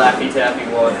horrible Laffy Taffy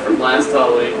one from last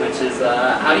Halloween, which is,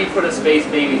 how do you put a space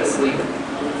baby to sleep?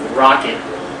 Rocket.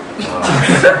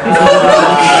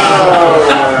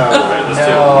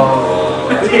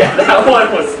 Yeah, that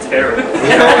one was terrible.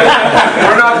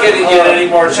 We're not getting any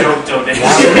more joke donations.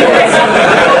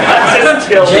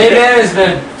 J-Man has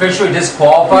been officially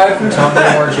disqualified from telling me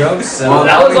more jokes. So. Well,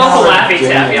 that was also Laffy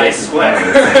Taffy, I swear.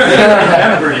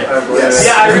 I remembered it. Yes.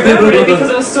 Yeah, I remembered it because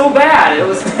it was so bad. It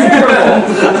was terrible.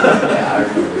 Yeah, I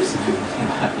remember seeing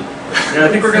that. Yeah, I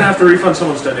think we're gonna have to refund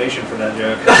someone's donation for that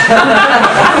joke.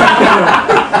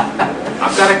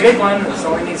 I've got a good one. It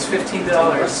only needs $15.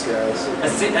 Yes, guys.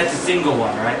 That's a single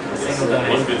one, right? A single One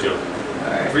donation. good joke.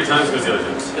 Alright. 3 times goes the other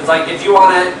jokes. It's like, if you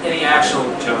want any actual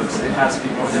jokes, it has to be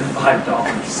more than $5.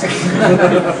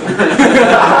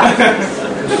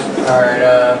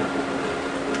 Alright,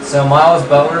 so Miles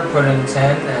Butler put in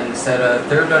 10 and said a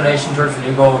third donation towards the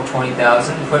new goal of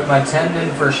 20,000. Put my 10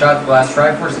 in for a shot at the last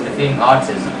Triforce and defeating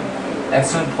autism.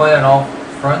 Excellent play on all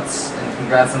fronts, and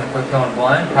congrats on the quick kill and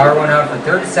blind. Power went out for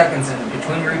 30 seconds, and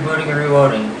between rebooting and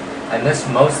reloading, I missed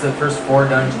most of the first 4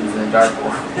 dungeons in the Dark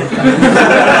World.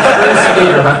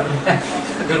 Speedrun.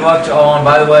 Good luck to all, and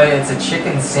by the way, it's a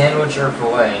chicken sandwich or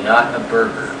filet, not a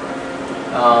burger.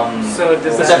 So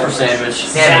does What's that for sandwich?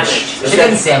 Sandwich.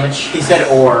 Chicken sandwich. He said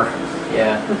or.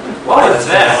 Yeah. What is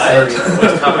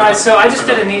that? Alright, so I just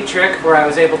did a neat trick where I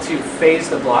was able to phase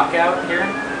the block out here.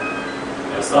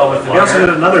 Oh, with He also did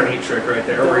another neat trick right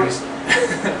there where he's...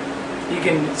 You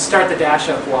can start the dash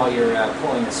up while you're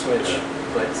pulling the switch,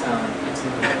 but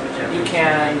you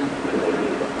can...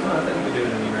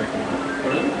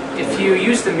 If you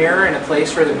use the mirror in a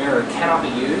place where the mirror cannot be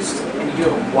used, and you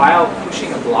do it while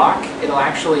pushing a block, it'll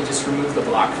actually just remove the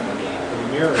block from the game. The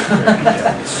mirror is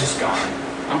It's just gone.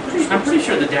 I'm pretty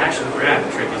sure the dash and grab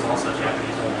trick is also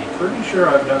Japanese only. pretty sure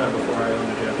I've done it before I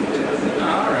owned a Japanese.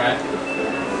 Alright.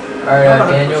 Alright,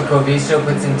 Daniel Covisto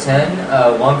puts in 10.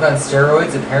 Lunk on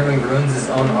steroids apparently ruins his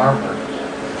own armor.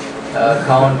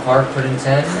 Colin Clark put in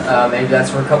 10. Maybe that's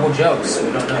for a couple jokes.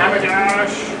 We don't know. Hammer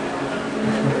dash!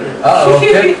 Uh-oh,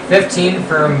 15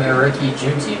 from Ricky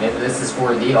Junti. Maybe this is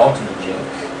for the ultimate joke.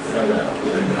 We don't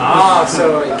know. Ah,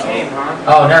 so it came, huh?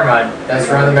 Oh, never mind. That's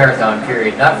for the marathon,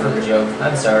 period. Not for the joke.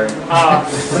 I'm sorry.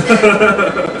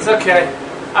 It's okay.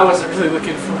 I wasn't really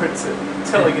looking forward to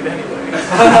telling it anyway.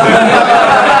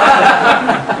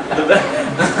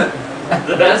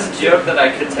 The best joke that I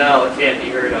could tell can't be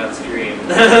heard on stream.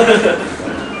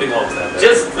 They always have that.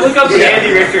 Just look up the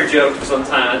Andy Richter joke for some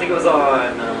time. I think it was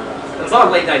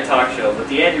on Late Night Talk Show, but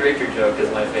the Andy Richter joke is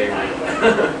my favorite.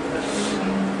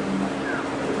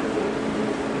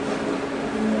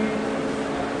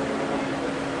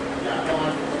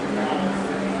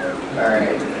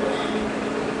 Alright.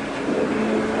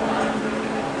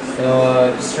 So,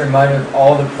 just a reminder of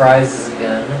all the prizes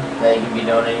again that you can be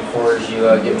donating for as you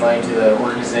give money to the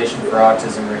Organization for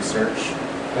Autism Research.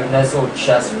 We have a nice little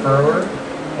chest thrower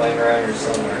laying around here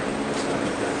somewhere.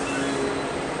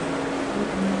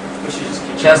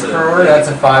 Chest thrower, that's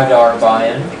a $5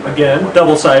 buy-in. Again,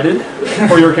 double-sided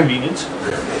for your convenience.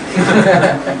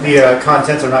 The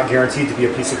contents are not guaranteed to be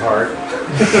a piece of heart.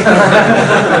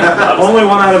 Only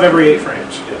 1 out of every 8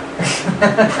 frames.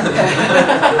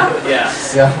 Yeah.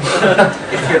 So,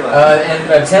 and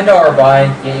a $10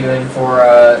 buy-in can get you in for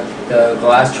the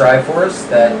last Triforce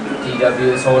that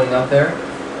DW is holding up there,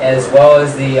 as well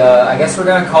as the, I guess we're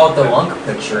going to call it the lunk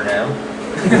picture now.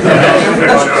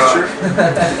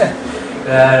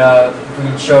 That we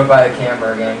can show it by the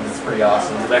camera again, 'cause it's pretty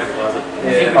awesome. Back in the closet.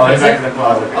 Yeah. Oh, is it? In the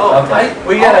closet. Oh, okay.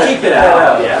 we gotta keep it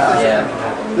out. Yeah.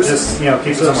 Just, keep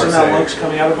it So somewhere now safe. Lunk's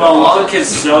coming out of Well, Lunk is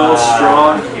so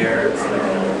strong here. It's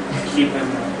like keeping.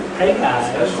 Hey guys.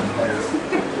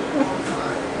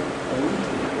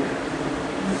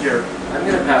 Here, I'm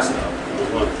gonna pass it up.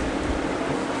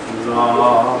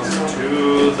 Lost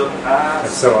to the past.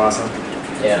 That's so awesome.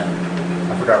 Yeah.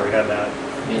 I forgot we had that.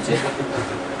 Me too.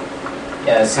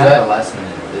 Yeah, so Kind of that, a last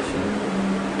minute edition.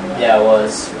 yeah, it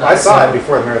was. I saw it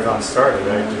before the marathon started.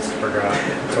 I just forgot.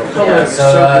 Yeah,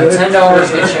 so $10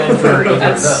 gets you in for either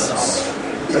of those.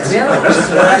 That's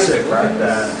classic, right?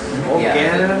 Yeah.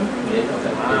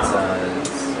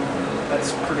 That's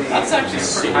pretty. That's actually a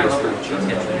pretty high level of detail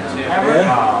there, too.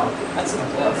 That's a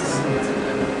plus.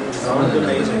 Zombie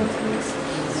amazing.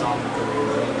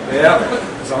 Yeah.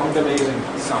 Zombie amazing.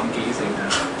 Zombie gazing.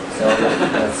 So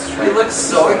that's He looks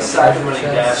so excited when he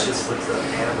dashes with the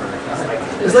hammer.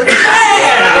 It's like,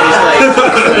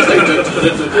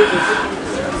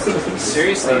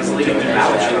 Seriously, he's leading the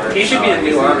match. He should be the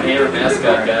new Arm & Hammer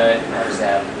mascot guy.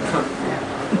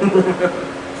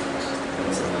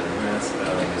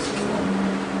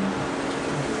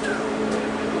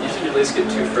 You should at least get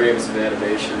 2 frames of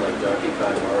animation like Donkey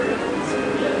Kong Mario.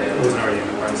 It wasn't already in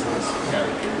the price list.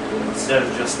 Instead of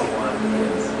just the one.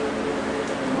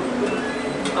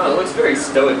 Oh, it looks very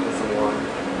stoic with the one.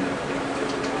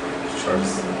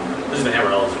 Sharps. There's been hammer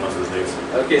knowledge most of these days.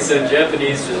 Okay, so in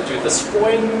Japanese, just do the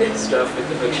spoing stuff with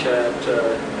the hookshot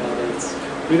comments.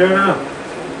 We don't know.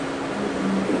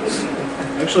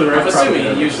 Actually, I'm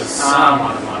assuming he uses some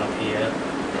onomatopoeia.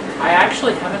 I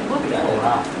actually haven't looked at it.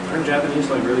 Wow. Aren't Japanese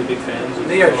like really big fans of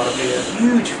They are onomatopoeia?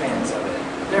 huge fans of it.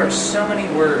 There are so many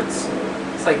words.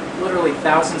 It's like literally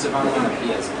thousands of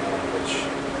onomatopoeias in their language.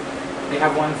 They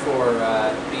have one for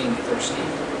being thirsty.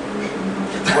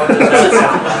 What does that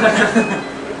sound like?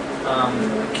 I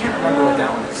can't remember what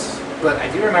that one is, but I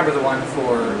do remember the one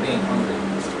for being hungry.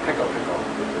 Pickle, pickle.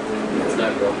 It's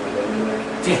not real.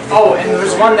 Oh, and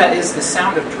there's one that is the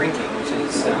sound of drinking, which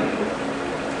is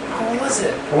what was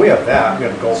it? Well, we have that. We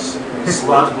have gulp.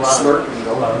 Slug, Slurp and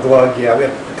glug. Yeah, we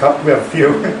have a couple. We have a few.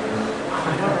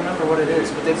 I don't remember what it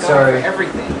is, but they've got Sorry. it for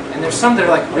everything. And there's some that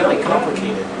are like really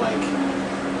complicated, like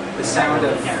the sound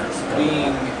of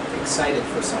being excited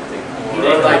for something.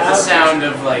 They like the sound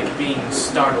of like being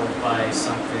startled by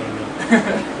something.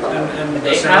 And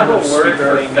They have a word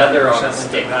for feather on a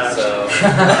stick, so.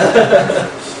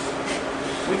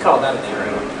 We call that an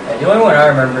arrow. Yeah, the only one I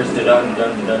remember is the dun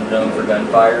dun dun dun for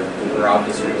gunfire, for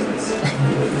obvious reasons.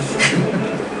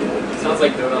 Sounds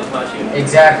like Donut Machi.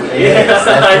 Exactly. Yeah,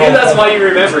 I knew that's why you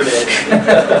remembered it.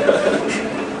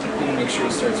 Need to make sure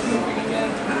he starts moving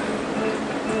again.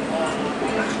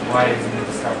 Why does he need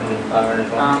to start moving?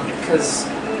 Because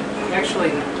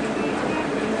actually,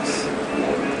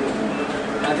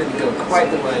 that didn't go quite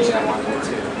the way I wanted it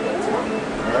to.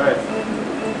 All right.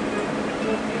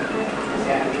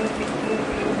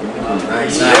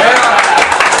 Nice.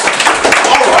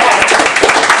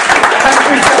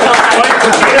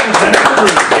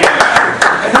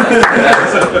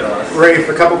 Rafe,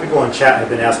 a couple people in chat have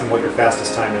been asking what your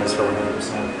fastest time is for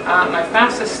 100%. My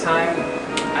fastest time,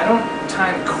 I don't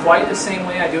time quite the same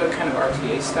way. I do it kind of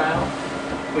RTA style,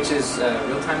 which is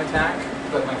real-time attack.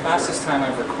 But my fastest time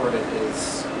I've recorded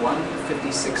is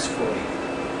 1:56:40.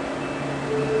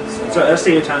 So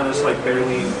STA time is like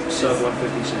barely sub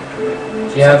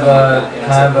 156. Do you have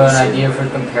kind of an idea for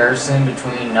comparison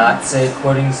between not say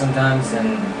quitting sometimes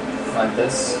and like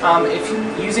this? If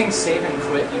you're using save and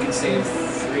quit, you can save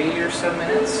 3 or so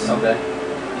minutes. Okay.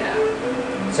 Yeah.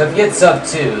 So if you get sub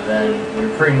 2, then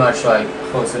you're pretty much like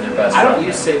close to their best. I don't run,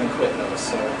 use then. save and quit though,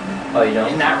 so. Oh, you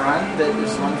don't? In that run, that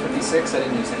was 156, I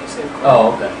didn't use any save and quit.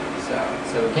 Oh, okay.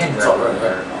 So we can It's all right.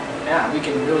 compare. yeah, we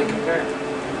can really compare.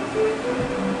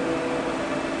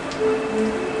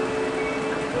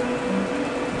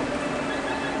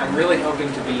 I'm really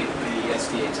hoping to beat the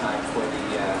SDA time for the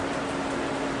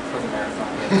marathon.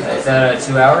 Is that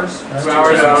 2 hours? 2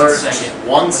 hours and 1 second.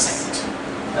 1 second.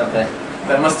 Okay.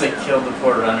 That must have killed the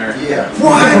poor runner. Yeah.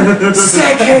 1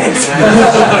 second! It's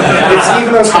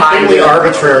even though completely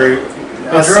arbitrary.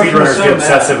 Us speedrunners get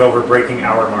obsessive over breaking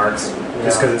hour marks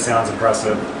just because it sounds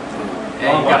impressive.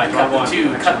 Yeah, you gotta cut the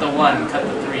 2, cut the 1, cut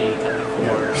the 3, cut the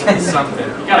 4, something.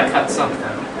 You gotta cut something.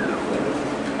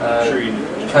 Sure you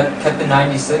do. Cut the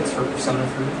 96 for Persona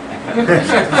 3.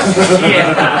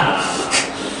 Yeah.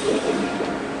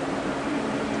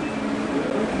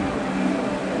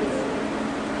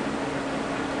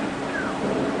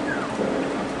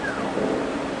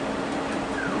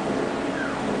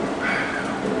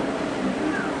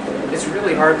 It's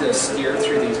really hard to steer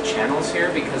through these channels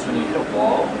here because when you hit a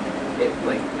wall, it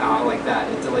like that,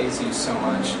 it delays you so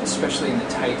much, especially in the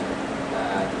tight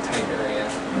area.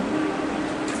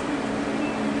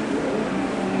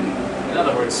 In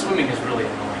other words, swimming is really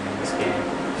annoying in this game.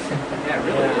 Yeah, it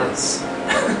really is.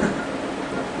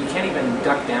 You can't even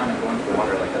duck down and go into the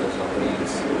water like others other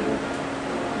games.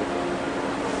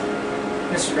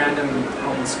 Mr. Random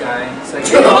homeless guy, it's like,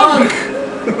 hey monk!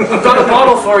 I've got a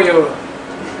bottle for you!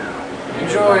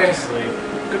 Enjoy!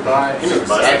 Goodbye. You know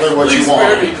exactly what you want.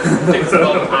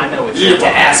 I know what You you don't have to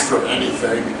want. ask for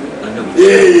anything.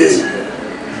 Yeah.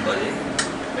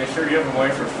 They sure give them away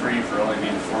for free for only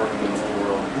being 4 of them in the whole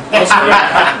world.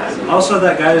 Also,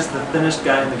 that guy is the thinnest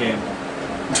guy in the game.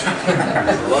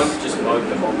 Lunk just mugged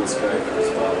the homeless guy for his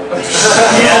bottle.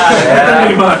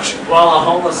 Pretty much. Well, a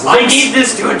homeless. I need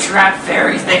this to attract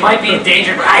fairies. They might be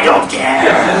endangered, but I don't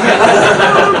care.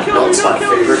 Lunk's my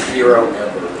favorite hero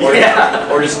ever.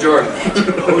 Yeah. Or just Jordan.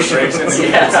 Breaks into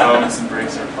people's homes and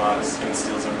breaks their pots and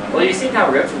steals their money. Well, you seen how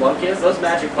ripped Lunk is? Those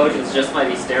magic potions just might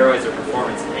be steroids or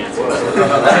performance enhancers.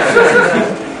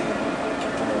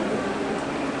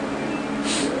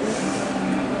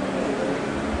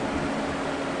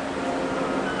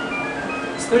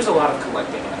 So there's a lot of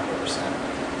collecting in 100%.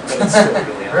 But it's still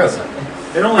really awesome.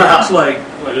 It only takes like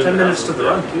 10 minutes to the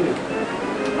run, too.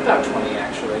 About 20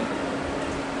 actually.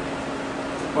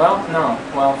 Well, no.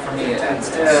 Well, for me it adds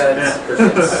to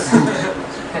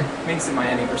means that my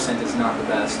ending percent is not the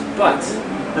best. But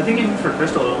I think even for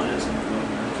Crystal it only is.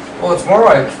 Well, it's more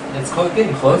like it's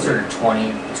getting closer to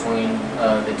 20 between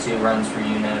the 2 runs for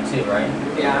you now too, right?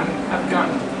 yeah, I've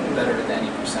gotten better at the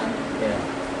ending percent. Yeah.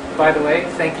 By the way,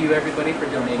 thank you everybody for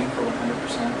donating for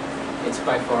 100%. It's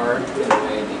by far, in a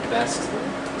way, the best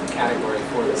category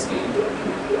for this game.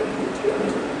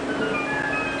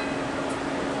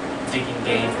 Digging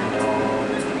game and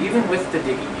all. Even with the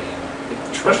digging game.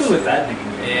 Especially with that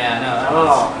digging game. Yeah, no,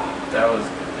 that was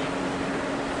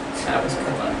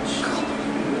clutch.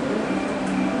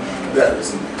 That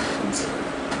is insane.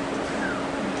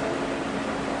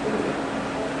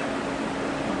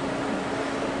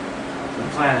 The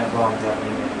planet bombed that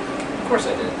maybe. Of course I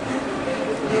did.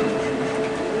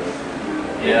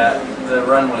 Yeah, the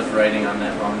run was writing on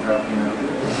that bomb drop, you know.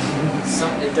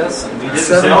 It does something. We did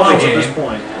 7 Zelda miles at game. this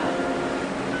point.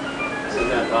 Send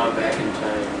that bomb back in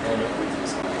time.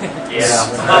 Yeah.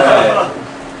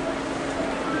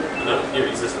 No, here,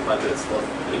 use this in 5 minutes.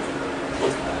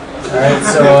 Alright,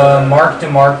 so Mark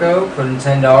DeMarco put in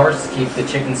 $10 to keep the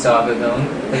chicken saga going.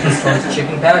 Take us towards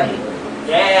Chicken Patty.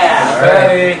 Yeah,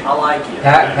 Alright. I like you.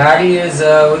 Patty is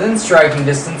within striking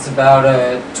distance, about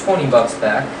 $20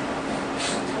 back.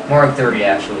 More like 30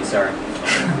 actually, sorry.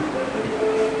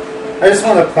 I just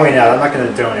want to point out, I'm not going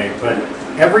to donate, but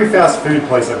every fast food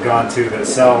place I've gone to that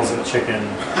sells a chicken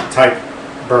type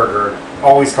burger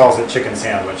always calls it chicken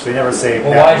sandwich. They never say.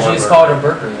 Well, why did you just call it a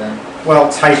burger then? Well,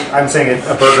 type. I'm saying it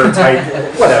a burger type.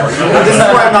 Whatever. This is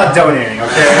why I'm not donating.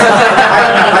 Okay.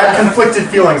 I have conflicted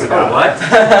feelings about it. What?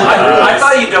 I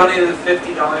thought you donated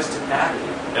 $50 to Patty.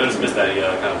 I just missed that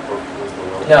kind of broke the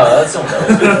world. No, that's not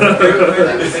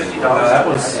 $50. that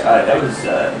was.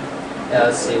 Yeah,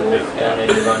 let's see. We'll donate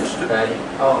a bunch to Patty.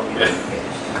 Oh,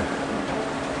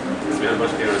 Because we had a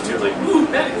bunch of cameras too. Like, ooh,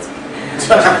 Patty.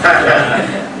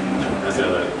 That's the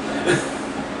other.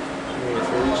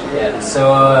 Yeah. So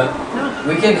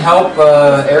We can help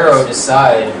Arrow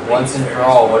decide once and for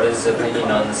all what his opinion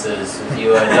on this is. If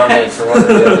you donate for one or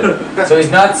the other, so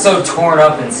he's not so torn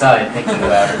up inside thinking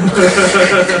about it.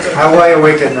 I lie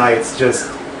awake at nights just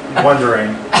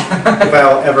wondering if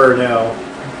I'll ever know.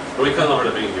 But we couldn't over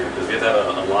to being here because we have to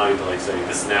have a line to like say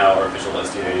this is now our official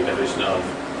SDA definition of.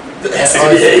 We're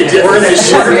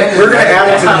gonna add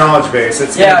it to the knowledge base.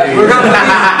 It's we're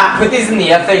gonna put these in the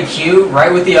FAQ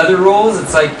right with the other rules.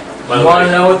 It's like, you want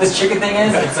to know what this chicken thing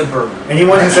is? It's a burger.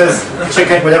 Anyone who says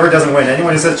chicken, whatever doesn't win.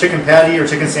 Anyone who says chicken patty or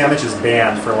chicken sandwich is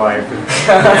banned for life.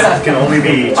 It can only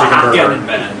be chicken burger.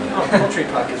 Poultry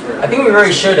puck is rare. I think we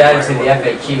really should add it to the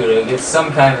FAQ to give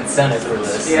some kind of incentive for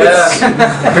this. Yeah.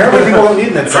 Apparently people don't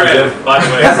need an incentive. By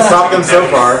the way, it hasn't stopped them so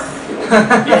far.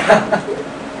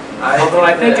 Although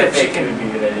I think a chicken would be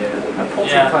a good idea. A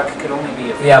poultry puck could only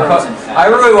be a frozen fat. I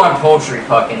really want poultry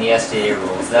puck in the SDA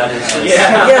rules. That is just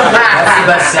that's the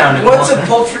best sounding What's one. a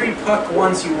poultry puck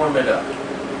once you warm it up?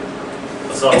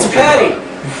 Assault It's patty.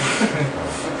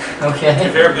 Okay.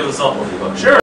 If Arrow gives us all poultry puck. Sure.